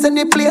dance and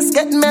the place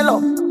get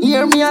mellow,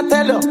 hear me I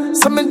tell you.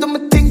 Some do me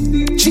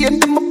think, chain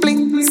them a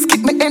blink.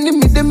 Skip me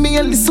enemy, them me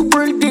a little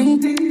world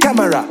thing.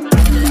 Camera,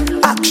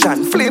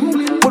 action, flame.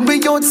 When we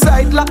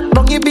outside, lock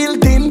down your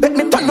building. Bet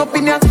me turn up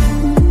in ya.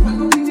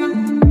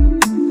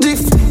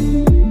 Drift,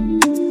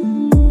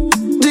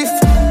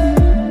 drift,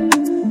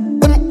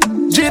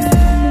 drift.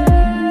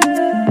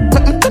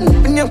 Bet me turn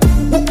up in ya.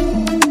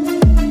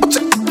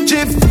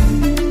 Drift,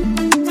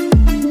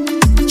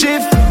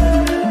 drift,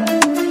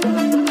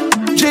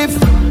 drift.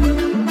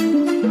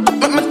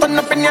 Bet me turn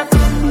up in ya.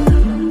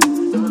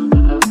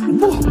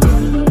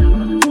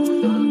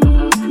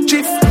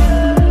 Drift,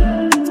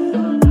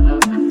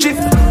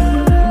 drift.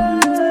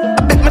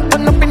 Bet me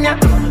turn up in ya.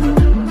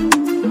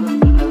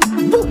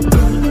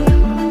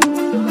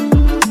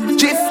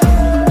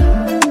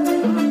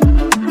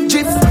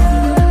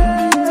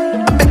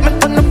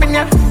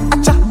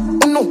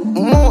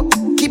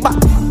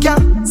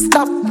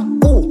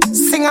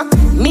 finger.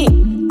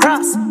 Me,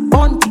 cross,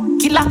 bounty,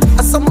 killer.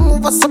 Some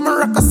move, some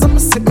rock, some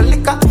sip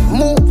liquor.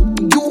 Move,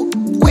 you,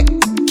 wait,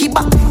 keep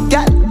up,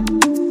 girl.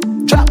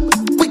 Drop,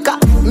 quicker.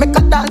 Make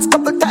a dance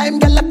couple times,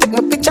 girl. I take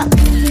my picture.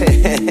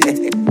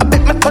 I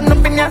bet my turn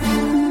up in ya.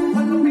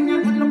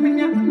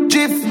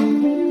 Jif.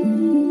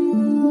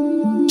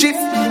 Jif.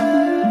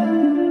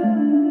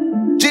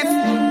 Jif.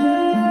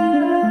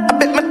 I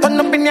bet my turn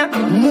up in ya.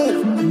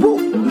 Move, woo,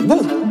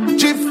 woo.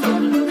 Jif.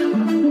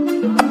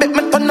 I bet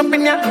my turn up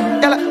in ya.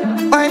 Girl,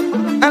 why,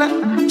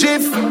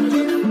 Jif.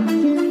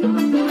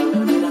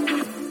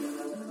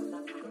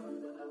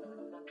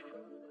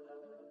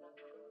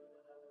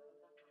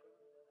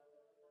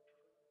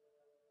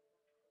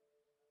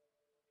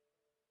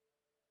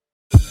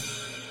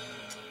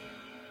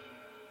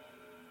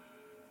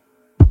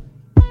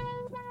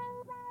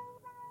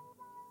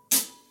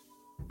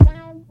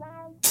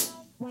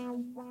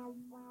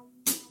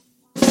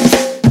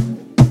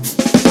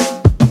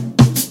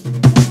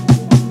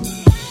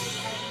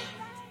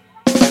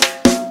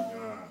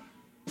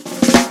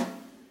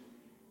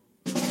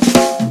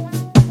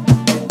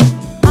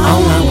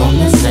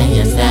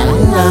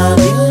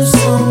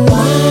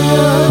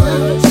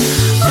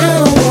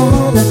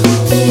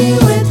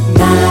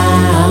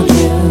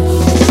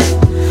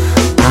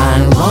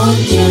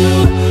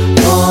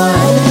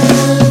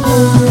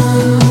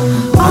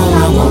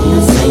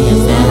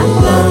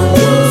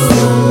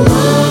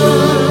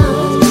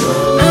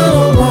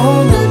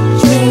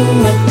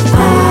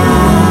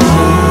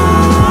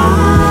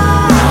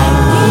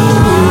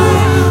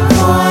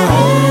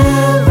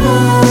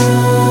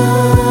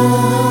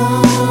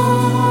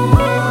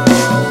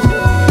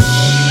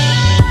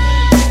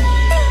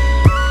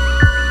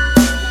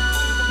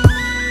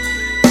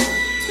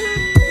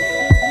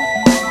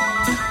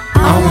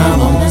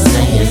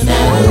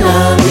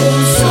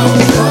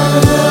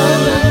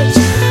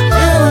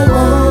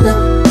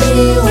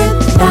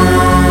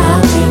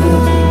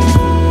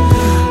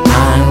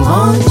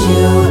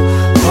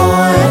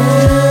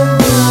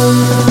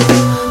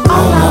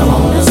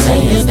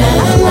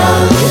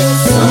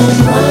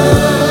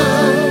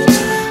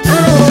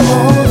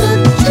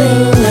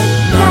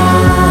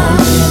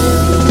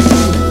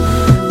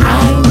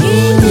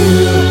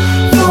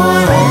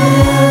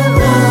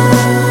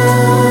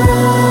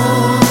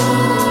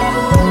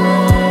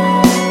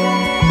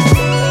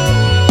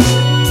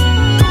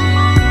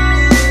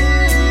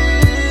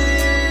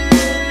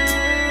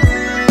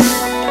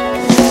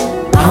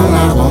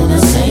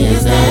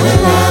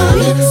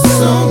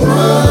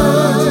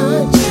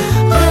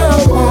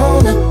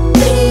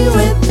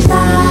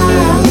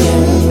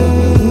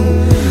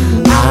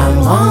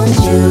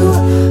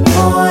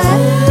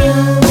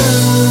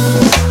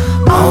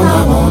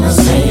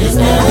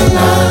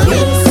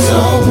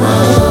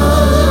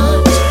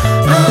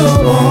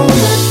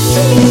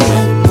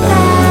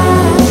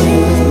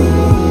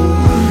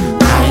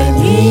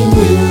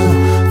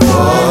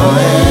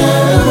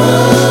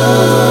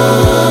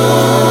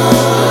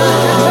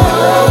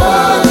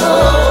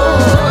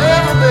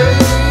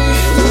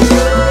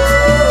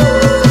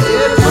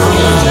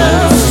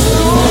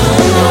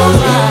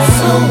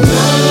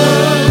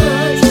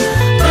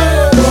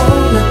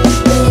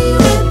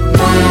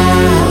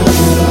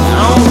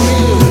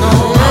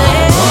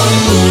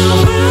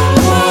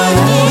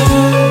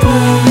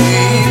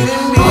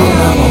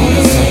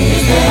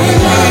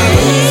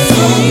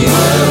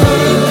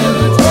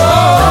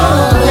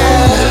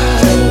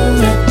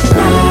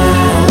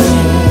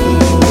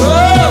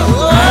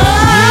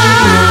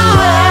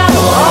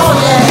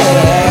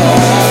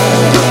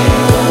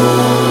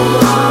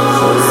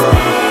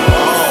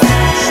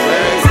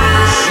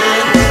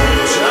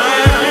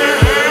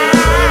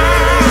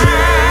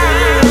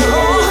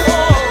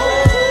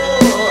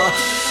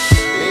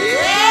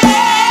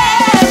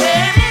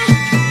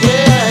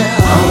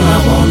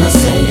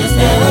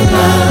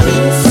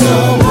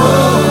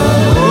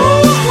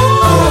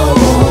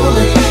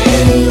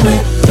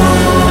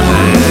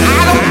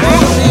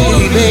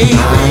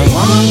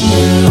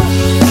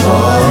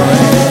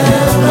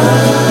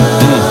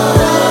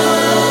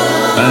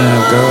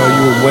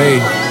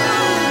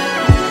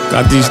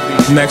 Got these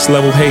next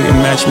level hate and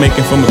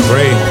matchmaking from the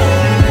grave.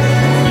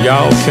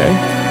 Y'all okay?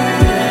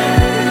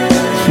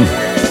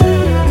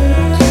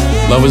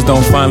 Lovers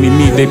don't finally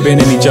meet, they've been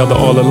in each other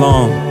all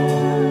along.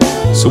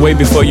 So way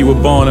before you were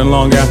born and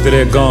long after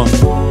they're gone.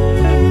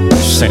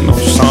 This ain't no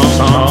song.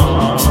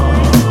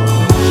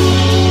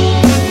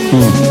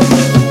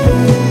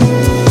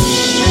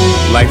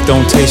 Life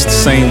don't taste the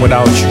same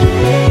without you.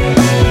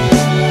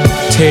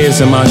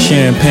 Tears in my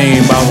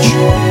champagne about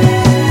you.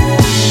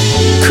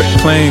 Quit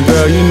playing,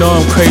 girl, you know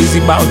I'm crazy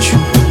about you.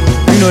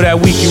 You know that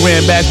week you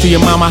ran back to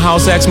your mama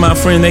house, asked my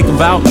friend they can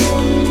vouch.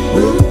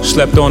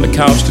 Slept on the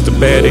couch cause the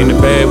bed ain't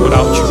a bed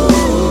without you.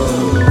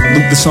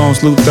 Loop the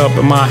songs looped up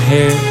in my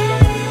head.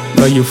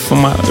 Love you for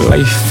my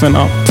life and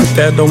I'll put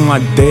that on my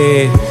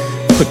dad.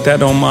 Put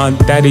that on my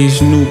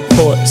daddy's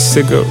Newport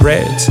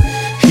cigarettes.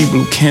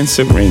 Hebrew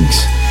cancer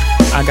rings.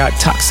 I got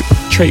toxic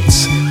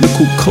traits. Look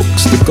who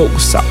coaxed the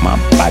ghosts out my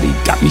body,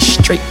 got me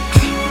straight.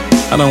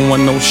 I don't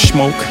want no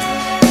smoke.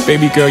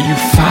 Baby girl, you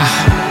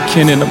fire.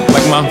 Can't end up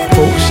like my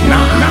folks.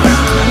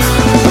 Nah.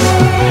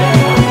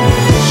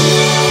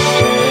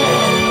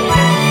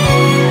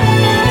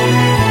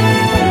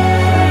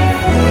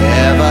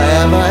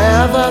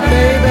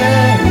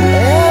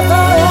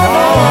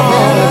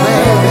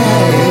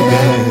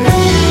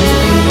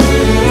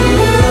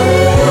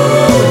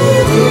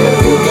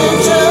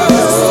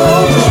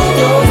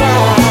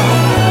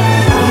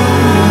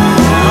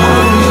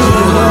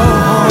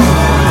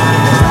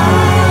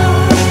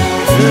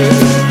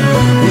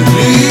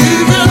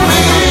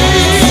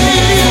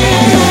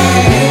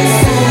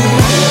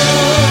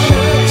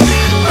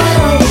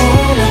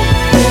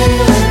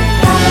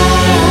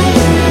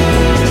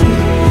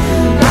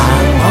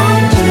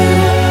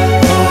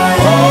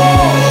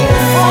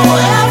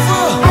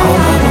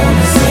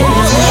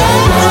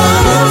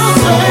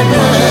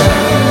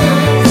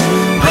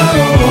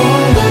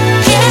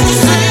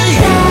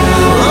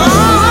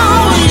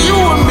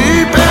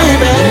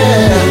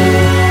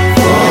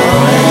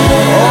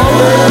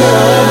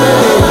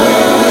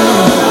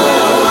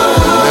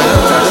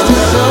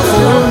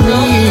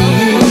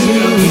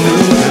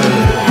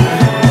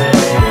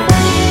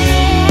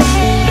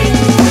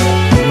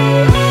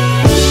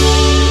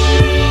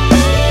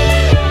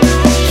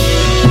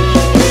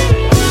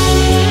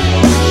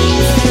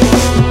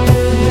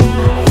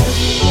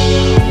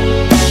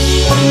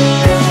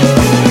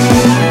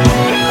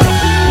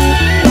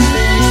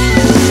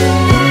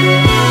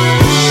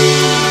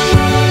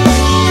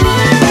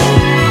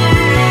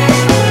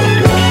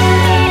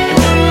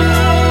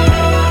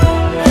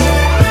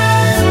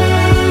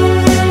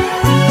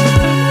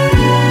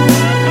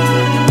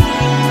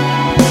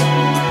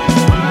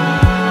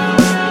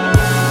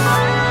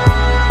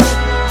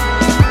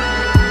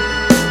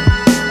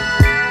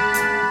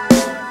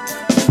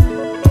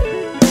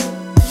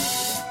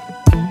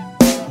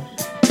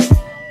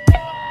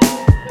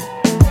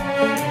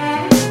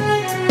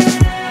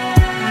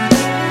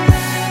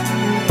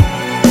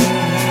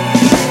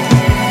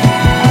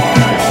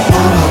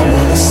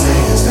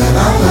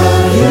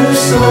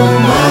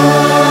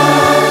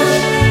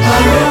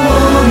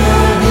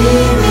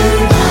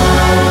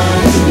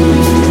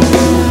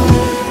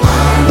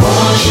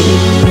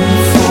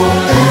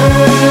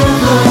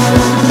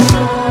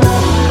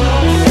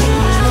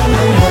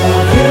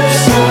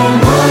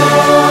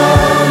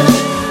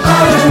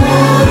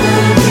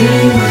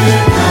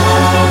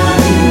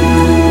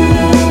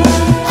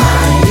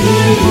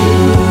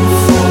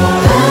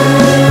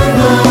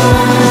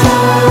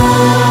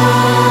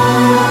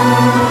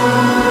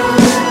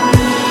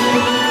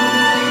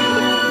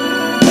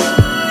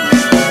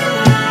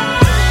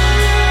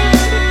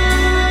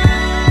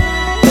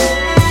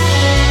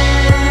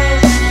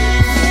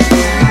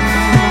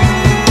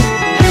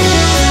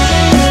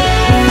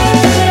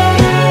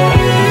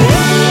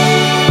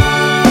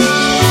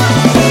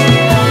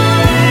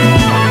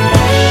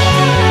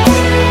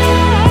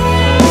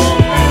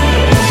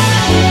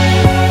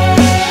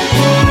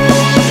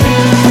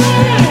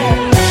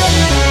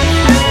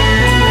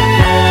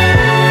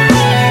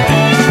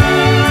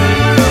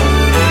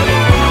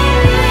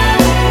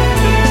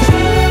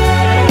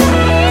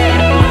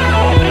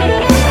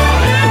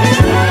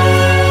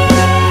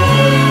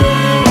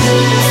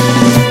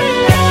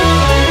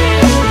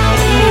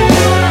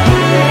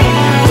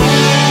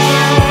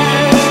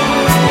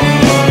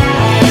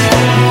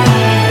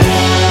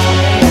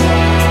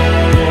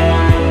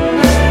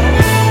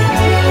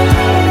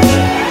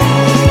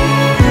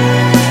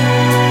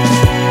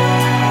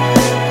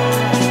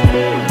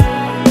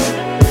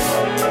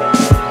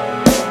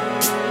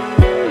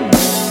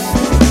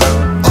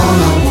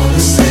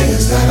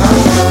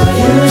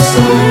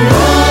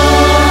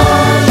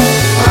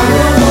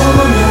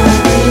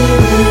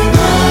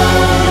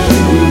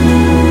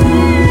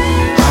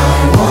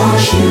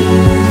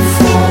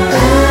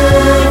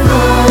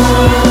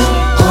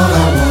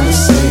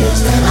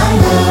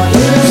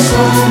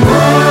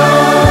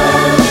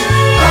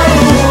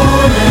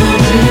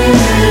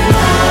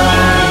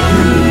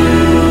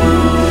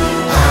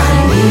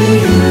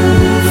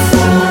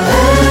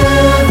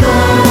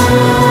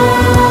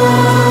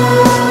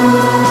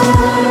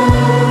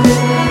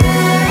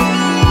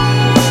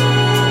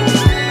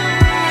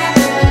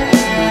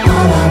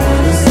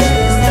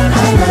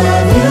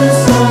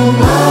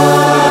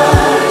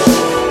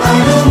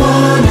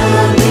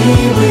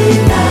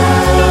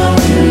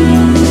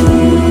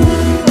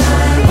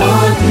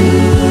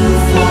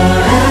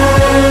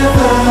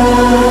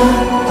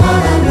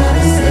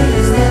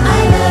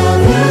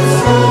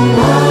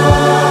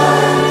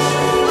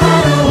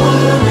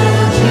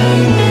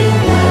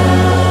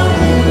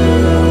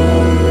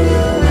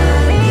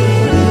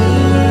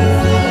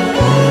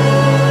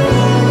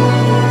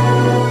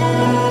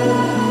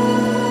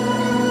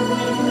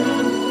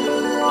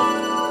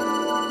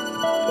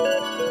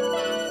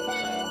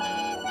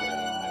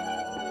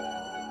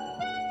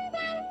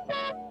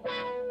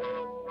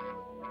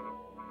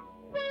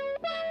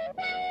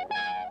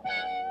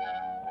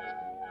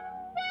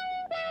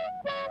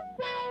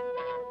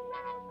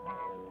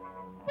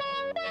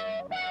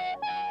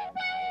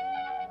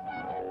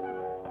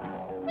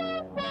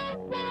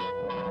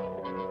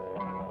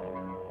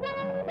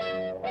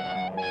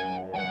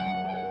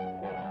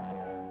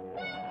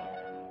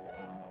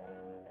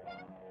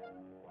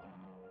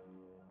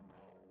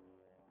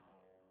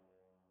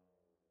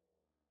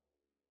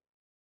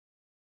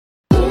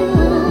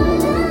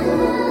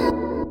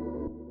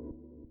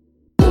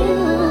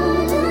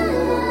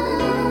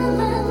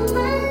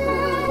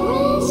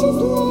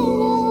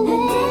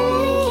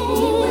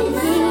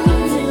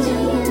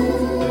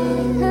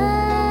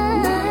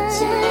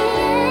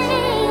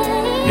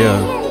 Yeah,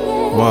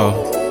 whoa.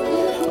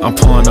 I'm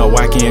pouring up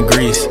wacky and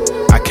grease.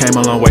 I came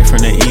a long way from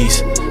the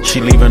east. She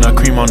leaving her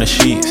cream on the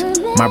sheets.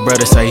 My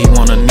brother say he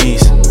want a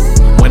niece.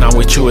 When I'm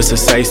with you, it's a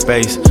safe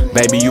space.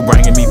 Baby, you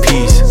bringing me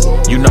peace.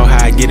 You know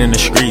how I get in the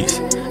streets.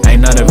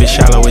 Ain't none of it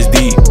shallow, it's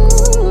deep.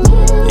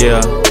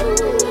 Yeah,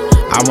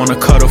 I wanna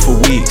cuddle for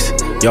weeks.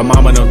 Your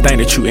mama don't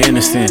think that you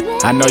innocent.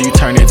 I know you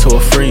turn into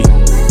a freak.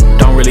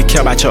 Don't really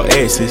care about your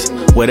exes.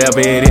 Whatever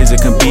it is,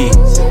 it can be.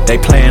 They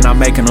playing, I'm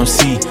making them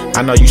see.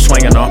 I know you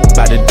swinging off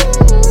by the.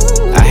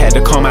 I had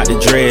to comb out the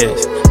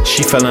dreads.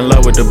 She fell in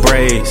love with the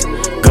braids.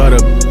 Gutter,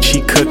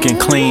 she cooking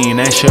clean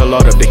and she'll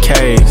load up the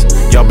caves.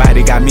 Your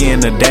body got me in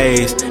the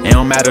daze. It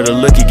don't matter the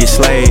look, you get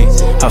slayed.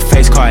 Her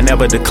face card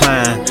never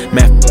decline.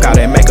 Man, f*** all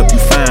that makeup, you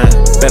fine.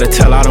 Better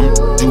tell all them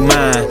you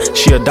mine.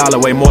 She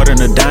 $1 way more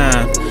than a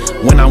dime.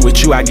 When I'm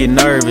with you, I get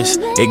nervous.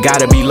 It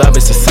gotta be love,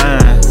 it's a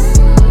sign.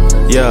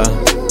 Yeah,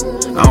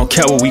 I don't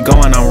care where we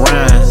going, I'm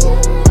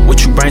rhyme.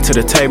 What you bring to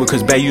the table,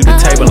 cause babe, you the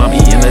table, I'm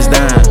eating, let's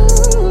dine.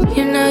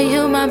 You know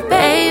you my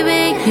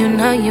baby, you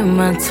know you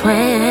my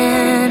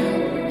twin.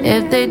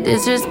 If they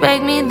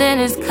disrespect me, then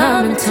it's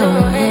coming to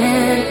an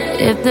end.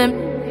 If they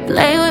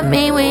play with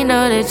me, we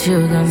know that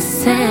you gon'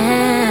 sin.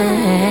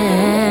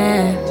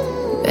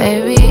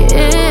 Baby,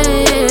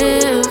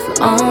 if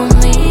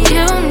only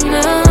you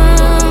knew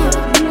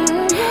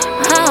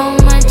how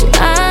much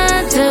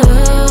I do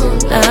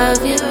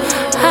love you,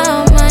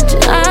 how much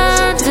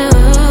I do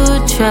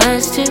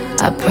trust you.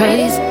 I pray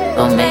these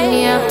don't make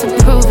me have to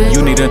prove it.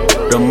 You need a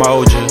to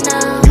mold you.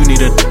 You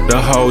need a to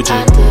hold you.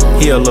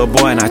 He a little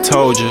boy and I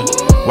told you.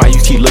 Why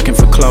you keep looking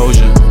for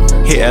closure?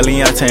 Hit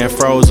Eliante and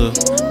froze her.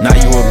 Now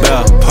you a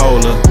bell,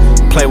 polar.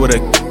 Play with a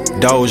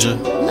doja.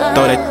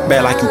 Throw that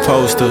back like you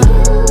supposed to.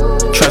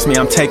 Trust me,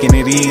 I'm taking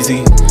it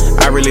easy.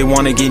 I really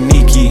wanna get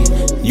sneaky.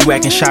 You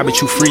acting shy, but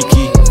you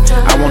freaky.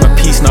 I want a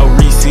piece, no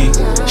receipt.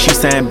 She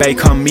saying, babe,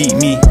 come meet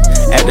me.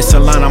 At the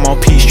salon, I'm on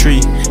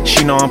Peachtree.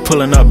 She know I'm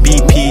pulling up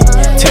BP.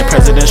 10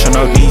 presidential,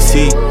 no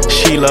DC.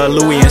 Sheila,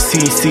 Louis, and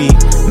CC.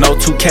 No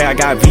 2K, I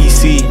got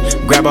VC.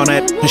 Grab on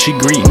that when she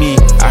greet me.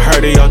 I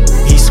heard of your,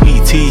 he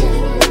sweet tea.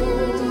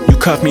 You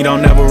cuff me,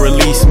 don't never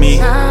release me.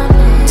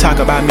 Talk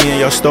about me in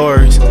your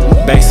stories.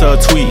 Base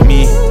up, tweet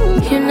me.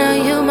 You know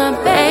you my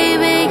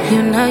baby,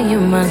 you know you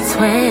my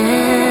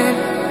twin.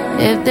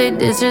 If they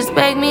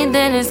disrespect me,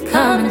 then it's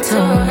coming to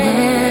an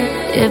end.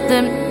 If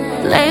they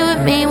play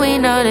with me, we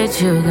know that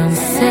you gon'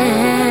 sin.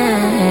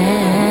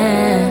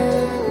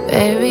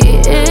 Baby,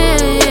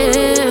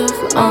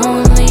 if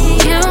only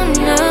you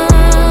knew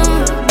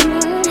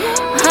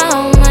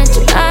how much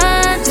I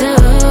do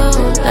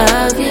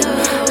love you,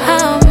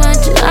 how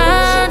much I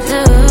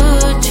do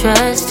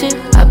trust you.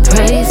 I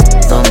pray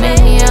don't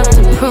make me have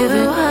to prove it.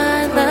 You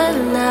are the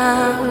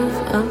love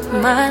of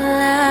my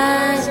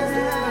life.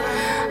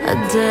 I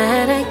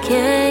dedicate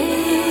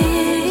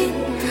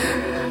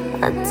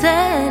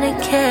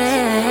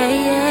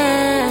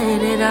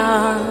it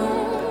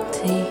all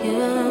to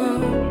you.